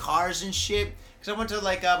between cars and shit. Because I went to,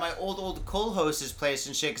 like, my old co-host's place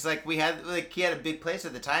and shit. Because, like, he had a big place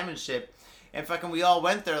at the time and shit. And fucking we all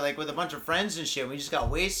went there, like, with a bunch of friends and shit. We just got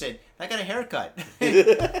wasted. And I got a haircut.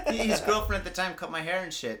 His girlfriend at the time cut my hair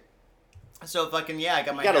and shit. So, fucking, yeah, I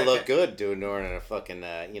got my haircut. You gotta look good, dude, during a fucking,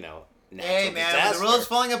 you know... Hey man, when the world's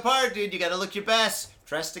falling apart, dude, you gotta look your best.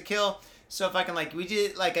 Dress to kill. So if I can, like, we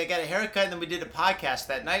did, like, I got a haircut and then we did a podcast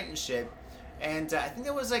that night and shit. And I think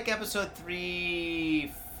it was like episode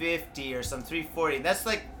 350 or some 340. That's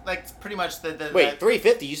like pretty much the Wait,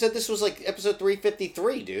 350? You said this was like episode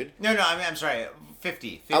 353, dude. No, I mean, I'm sorry.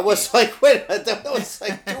 50. I was like, wait, that was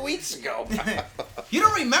like 2 weeks ago. You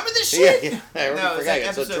don't remember this shit? Yeah, I already no, it was like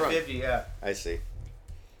forgot. episode 50, yeah. I see.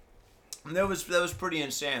 That was pretty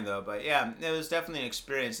insane though, but yeah, it was definitely an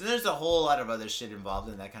experience. And there's a whole lot of other shit involved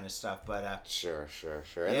in that kind of stuff, but sure.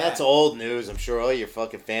 And that's old news. I'm sure all your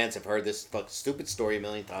fucking fans have heard this fucking stupid story a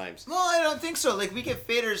million times. Well, I don't think so. Like we get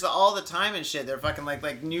faders all the time and shit. They're fucking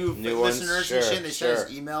like new listeners and shit. They send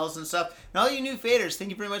us emails and stuff. And all you new faders,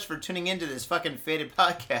 thank you very much for tuning into this fucking Faded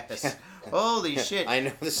podcast. Holy shit. I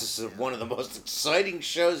know this is one of the most exciting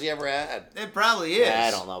shows you ever had. It probably is.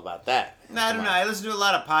 I don't know about that. No, I don't know. I listen to a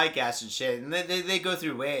lot of podcasts and shit, and they go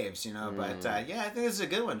through waves, you know. But yeah, I think this is a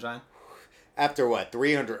good one, John. After what,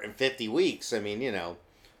 350 weeks? I mean, you know,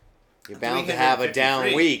 you're bound to have a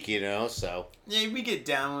down week, you know. So yeah, we get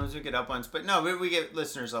down ones, we get up ones, but no, we get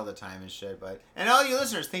listeners all the time and shit. But and all you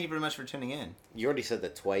listeners, thank you very much for tuning in. You already said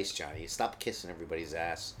that twice, Johnny. Stop kissing everybody's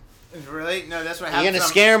ass. Really? No, that's what happens. You're gonna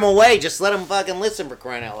scare them away. Just let them fucking listen, for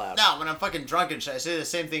crying out loud. No, when I'm fucking drunk and shit, I say the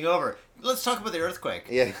same thing over. Let's talk about the earthquake.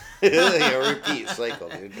 Yeah. Repeat cycle,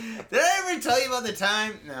 dude. Did I ever tell you about the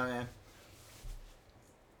time? No, man.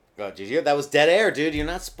 Oh, did you? That was dead air, dude. You're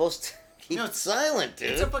not supposed to keep silent,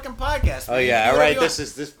 dude. It's a fucking podcast, man. Oh, yeah. All right. This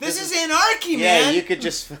is anarchy, man. Yeah, you could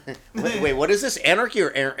just... Wait, what is this? Anarchy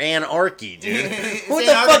or anarchy, dude? What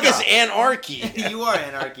the fuck is anarchy? You are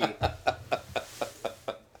anarchy.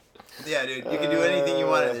 Yeah, dude. You can do anything you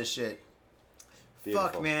want in this shit. Beautiful.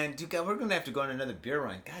 Fuck, man. Dude, we're going to have to go on another beer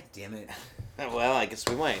run. God damn it. Well, I guess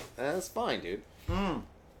we might. That's fine, dude.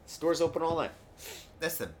 Store's open all night.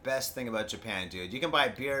 That's the best thing about Japan, dude. You can buy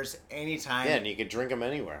beers anytime. Yeah, and you can drink them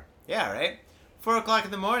anywhere. Yeah, right? 4 o'clock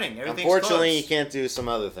in the morning. Everything's Unfortunately, closed. You can't do some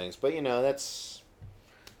other things. But, you know, that's...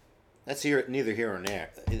 That's neither here or there.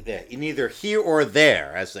 Neither here or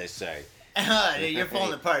there, as they say. You're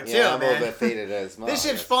falling apart too, yeah, I'm man. a little bit faded as well. This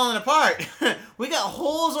ship's falling apart. We got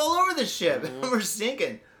holes all over the ship. We're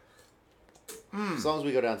sinking. As long as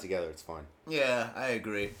we go down together, it's fine. Yeah, I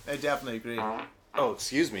agree. I definitely agree. Oh,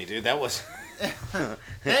 excuse me, dude. That was...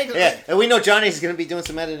 Yeah, and we know Johnny's going to be doing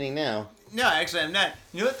some editing now. No, actually, I'm not.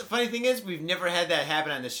 You know what the funny thing is? We've never had that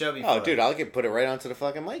happen on the show before. Oh, dude, I'll put it right onto the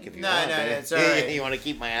fucking mic if you want. No, it's all right. You want to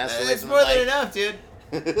keep my ass away it's from more the mic? than enough, dude.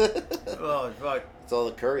 Oh, fuck. It's all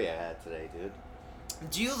the curry I had today, dude.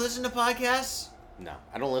 Do you listen to podcasts? No,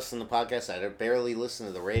 I don't listen to podcasts. I barely listen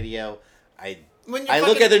to the radio. I fucking...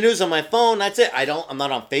 look at the news on my phone. That's it. I'm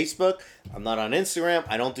not on Facebook. I'm not on Instagram.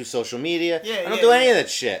 I don't do social media. I don't do any of that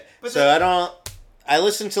shit. But I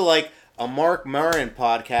listen to like a Mark Maron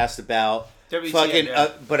podcast about fucking.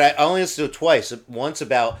 But I only listen to it twice. Once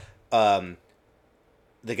about the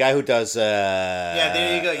guy who does. Yeah,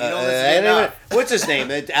 there you go. You don't listen to enough. What's his name?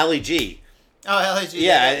 Ali G. Oh, Ali G.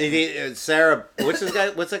 Yeah, Sarah. What's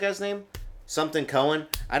that guy's name? Something Cohen.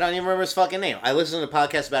 I don't even remember his fucking name. I listened to a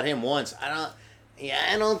podcast about him once. I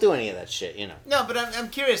don't do any of that shit, you know. No, but I'm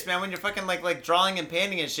curious, man. When you're fucking like drawing and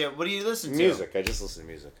painting and shit, what do you listen to? Music. I just listen to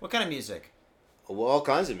music. What kind of music? Well, all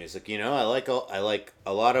kinds of music. You know, I like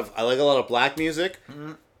a lot of black music,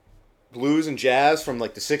 blues and jazz from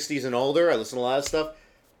like the '60s and older. I listen to a lot of stuff.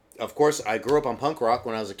 Of course, I grew up on punk rock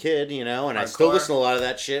when I was a kid, you know, and hardcore. I still listen to a lot of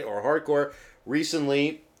that shit or hardcore.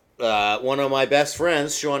 Recently, one of my best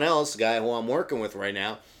friends, Sean Ellis, the guy who I'm working with right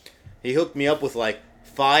now, he hooked me up with like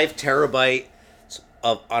 5 terabyte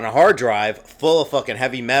on a hard drive full of fucking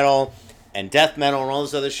heavy metal and death metal and all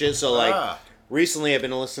this other shit. So like recently I've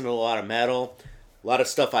been listening to a lot of metal, a lot of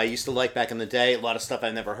stuff I used to like back in the day, a lot of stuff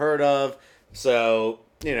I've never heard of. So,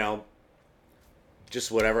 you know,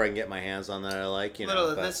 just whatever I can get my hands on that I like, you know. A little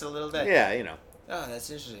of this, a little of that. Yeah, you know. Oh, that's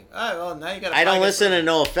interesting. All right, well, now you got. I don't listen to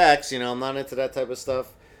No Effects, you know. I'm not into that type of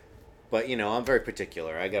stuff. But you know, I'm very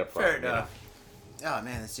particular. I got a problem. Fair enough. You know? Oh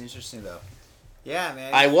man, that's interesting though. Yeah,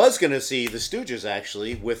 man. I was gonna see the Stooges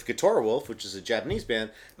actually with Guitar Wolf, which is a Japanese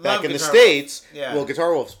band back in the Guitar States. Wolf. Yeah. Well,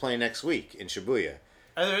 Guitar Wolf's playing next week in Shibuya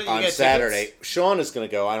on Saturday. Tickets? Sean is gonna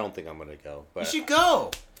go. I don't think I'm gonna go. But you should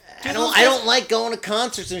go. Dude, I don't like going to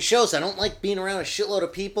concerts and shows. I don't like being around a shitload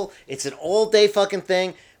of people. It's an all day fucking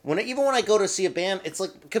thing. Even when I go to see a band, it's like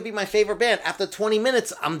it could be my favorite band. After 20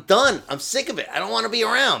 minutes, I'm done. I'm sick of it. I don't want to be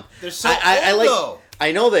around. They're so old, though.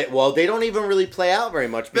 I know that. Well, they don't even really play out very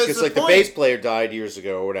much because the bass player died years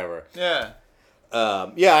ago or whatever. Yeah.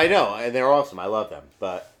 Yeah, I know, and they're awesome. I love them,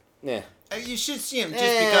 but yeah. You should see them just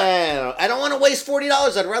because. I don't want to waste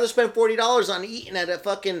 $40. I'd rather spend $40 on eating at a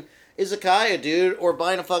fucking izakaya, dude, or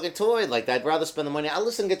buying a fucking toy like that. I'd rather spend the money. I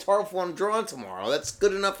listen to Guitar Wolf when I'm drawing tomorrow. That's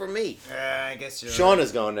good enough for me. I guess you're Sean right.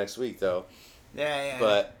 is going next week, though. Yeah.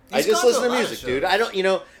 But I just listen to music, dude. I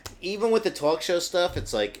don't, even with the talk show stuff,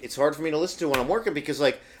 it's like, it's hard for me to listen to when I'm working because,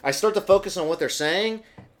 like, I start to focus on what they're saying,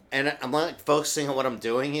 and I'm not focusing on what I'm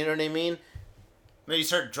doing, you know what I mean? Maybe you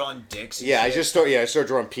start drawing dicks. Yeah, I start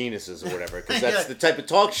drawing penises or whatever, because that's the type of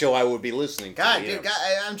talk show I would be listening to. God, dude,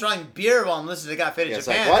 I'm drawing beer while I'm listening to Got Faded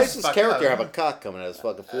Japan. Like, why does this character have a cock coming out of his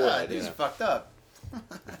fucking forehead? These are fucked up.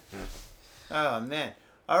 Oh, man.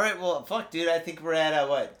 All right, well, fuck, dude, I think we're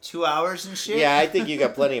at, 2 hours and shit? Yeah, I think you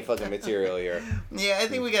got plenty of fucking material here. Yeah, I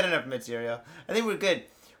think we got enough material. I think we're good.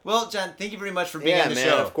 Well, John, thank you very much for being on the show.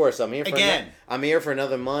 Yeah, man, of course. I'm here again. I'm here for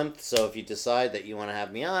another month, so if you decide that you want to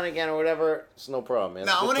have me on again or whatever, it's no problem, man.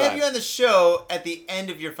 No, I want to have you on the show at the end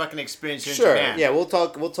of your fucking experience here in Japan. Yeah, we'll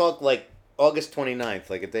talk like August 29th,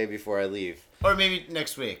 like a day before I leave. Or maybe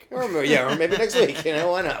next week. Or maybe next week,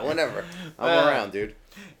 why not? Whenever. I'm around, dude.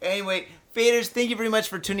 Anyway, Faders, thank you very much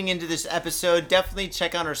for tuning into this episode. Definitely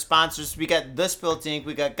check out our sponsors. We got The Spilt Ink,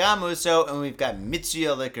 we got Gamuso, and we've got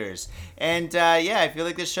Mitsuya Liquors. And if you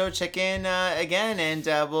like this show, check in again, and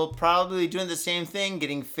we'll probably be doing the same thing,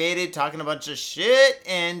 getting faded, talking a bunch of shit,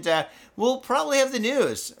 and we'll probably have the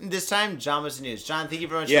news. This time, John was the news. John, thank you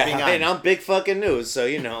very much for being on. Yeah, and I'm big fucking news, so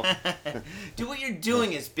you know. Dude, what you're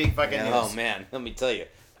doing is big fucking news. Oh, man, let me tell you.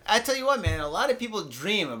 I tell you what, man, a lot of people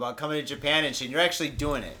dream about coming to Japan and shit, and you're actually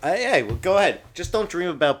doing it. Hey, well, go ahead. Just don't dream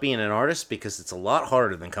about being an artist because it's a lot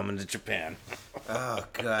harder than coming to Japan. Oh,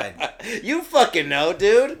 God. You fucking know,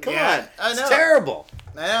 dude. Come on. I know. It's terrible.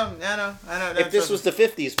 I know. If this was the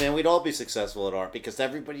 50s, man, we'd all be successful at art because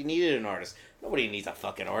everybody needed an artist. Nobody needs a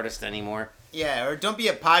fucking artist anymore. Yeah, or don't be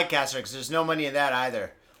a podcaster because there's no money in that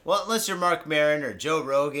either. Well, unless you're Mark Maron or Joe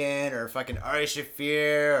Rogan or fucking Ari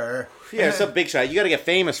Shaffir or... Yeah, it's a big shot. You got to get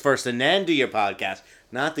famous first and then do your podcast.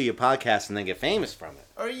 Not do your podcast and then get famous from it.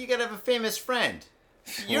 Or you got to have a famous friend.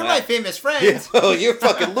 You're my famous friend. Yeah, well, you're a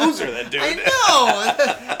fucking loser then, dude. I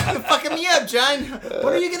know. You're fucking me up, John.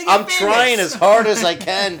 When are you gonna get I'm famous? trying as hard as I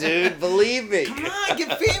can, dude. Believe me. Come on,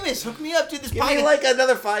 get famous. Hook me up, dude. This Give me like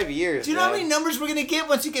another 5 years. Do you know how many numbers we're gonna get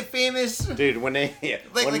once you get famous? Dude, when my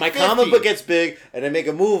 50. comic book gets big and I make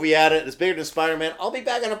a movie out of it, it's bigger than Spider-Man, I'll be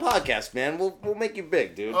back on a podcast, man. We'll make you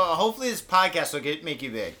big, dude. Hopefully this podcast will make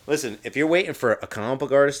you big. Listen, if you're waiting for a comic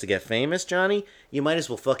book artist to get famous, Johnny, you might as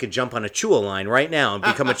well fucking jump on a Chua line right now and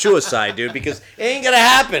become a Chua side, dude, because it ain't gonna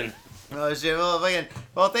happen. Oh shit!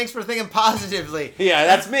 Well, thanks for thinking positively. Yeah,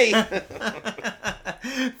 that's me.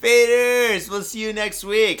 Faders, we'll see you next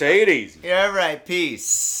week. Take it easy. Yeah, all right.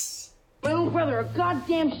 Peace. My own brother, a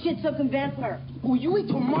goddamn shit-sucking vampire. Will you wait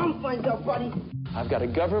till Mom finds out, buddy? I've got a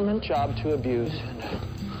government job to abuse and a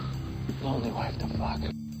lonely wife to fuck.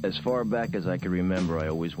 As far back as I can remember, I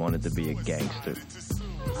always wanted to be a gangster.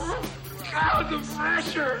 God, the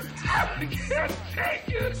pressure! I can't take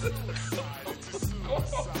it!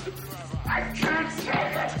 I can't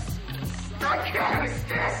take it! I can't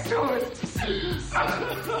stand to it!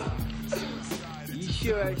 You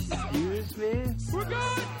sure I should do this, man? We're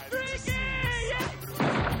going freaky!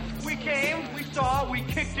 Yeah. We came, we saw, we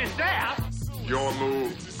kicked his ass! Your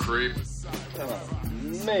move, creep. Oh,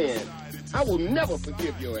 man. I will never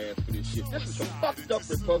forgive your ass for this shit. This is some fucked up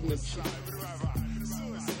repugnant shit.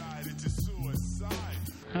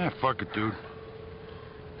 Ah, fuck it, dude.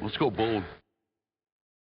 Let's go bold.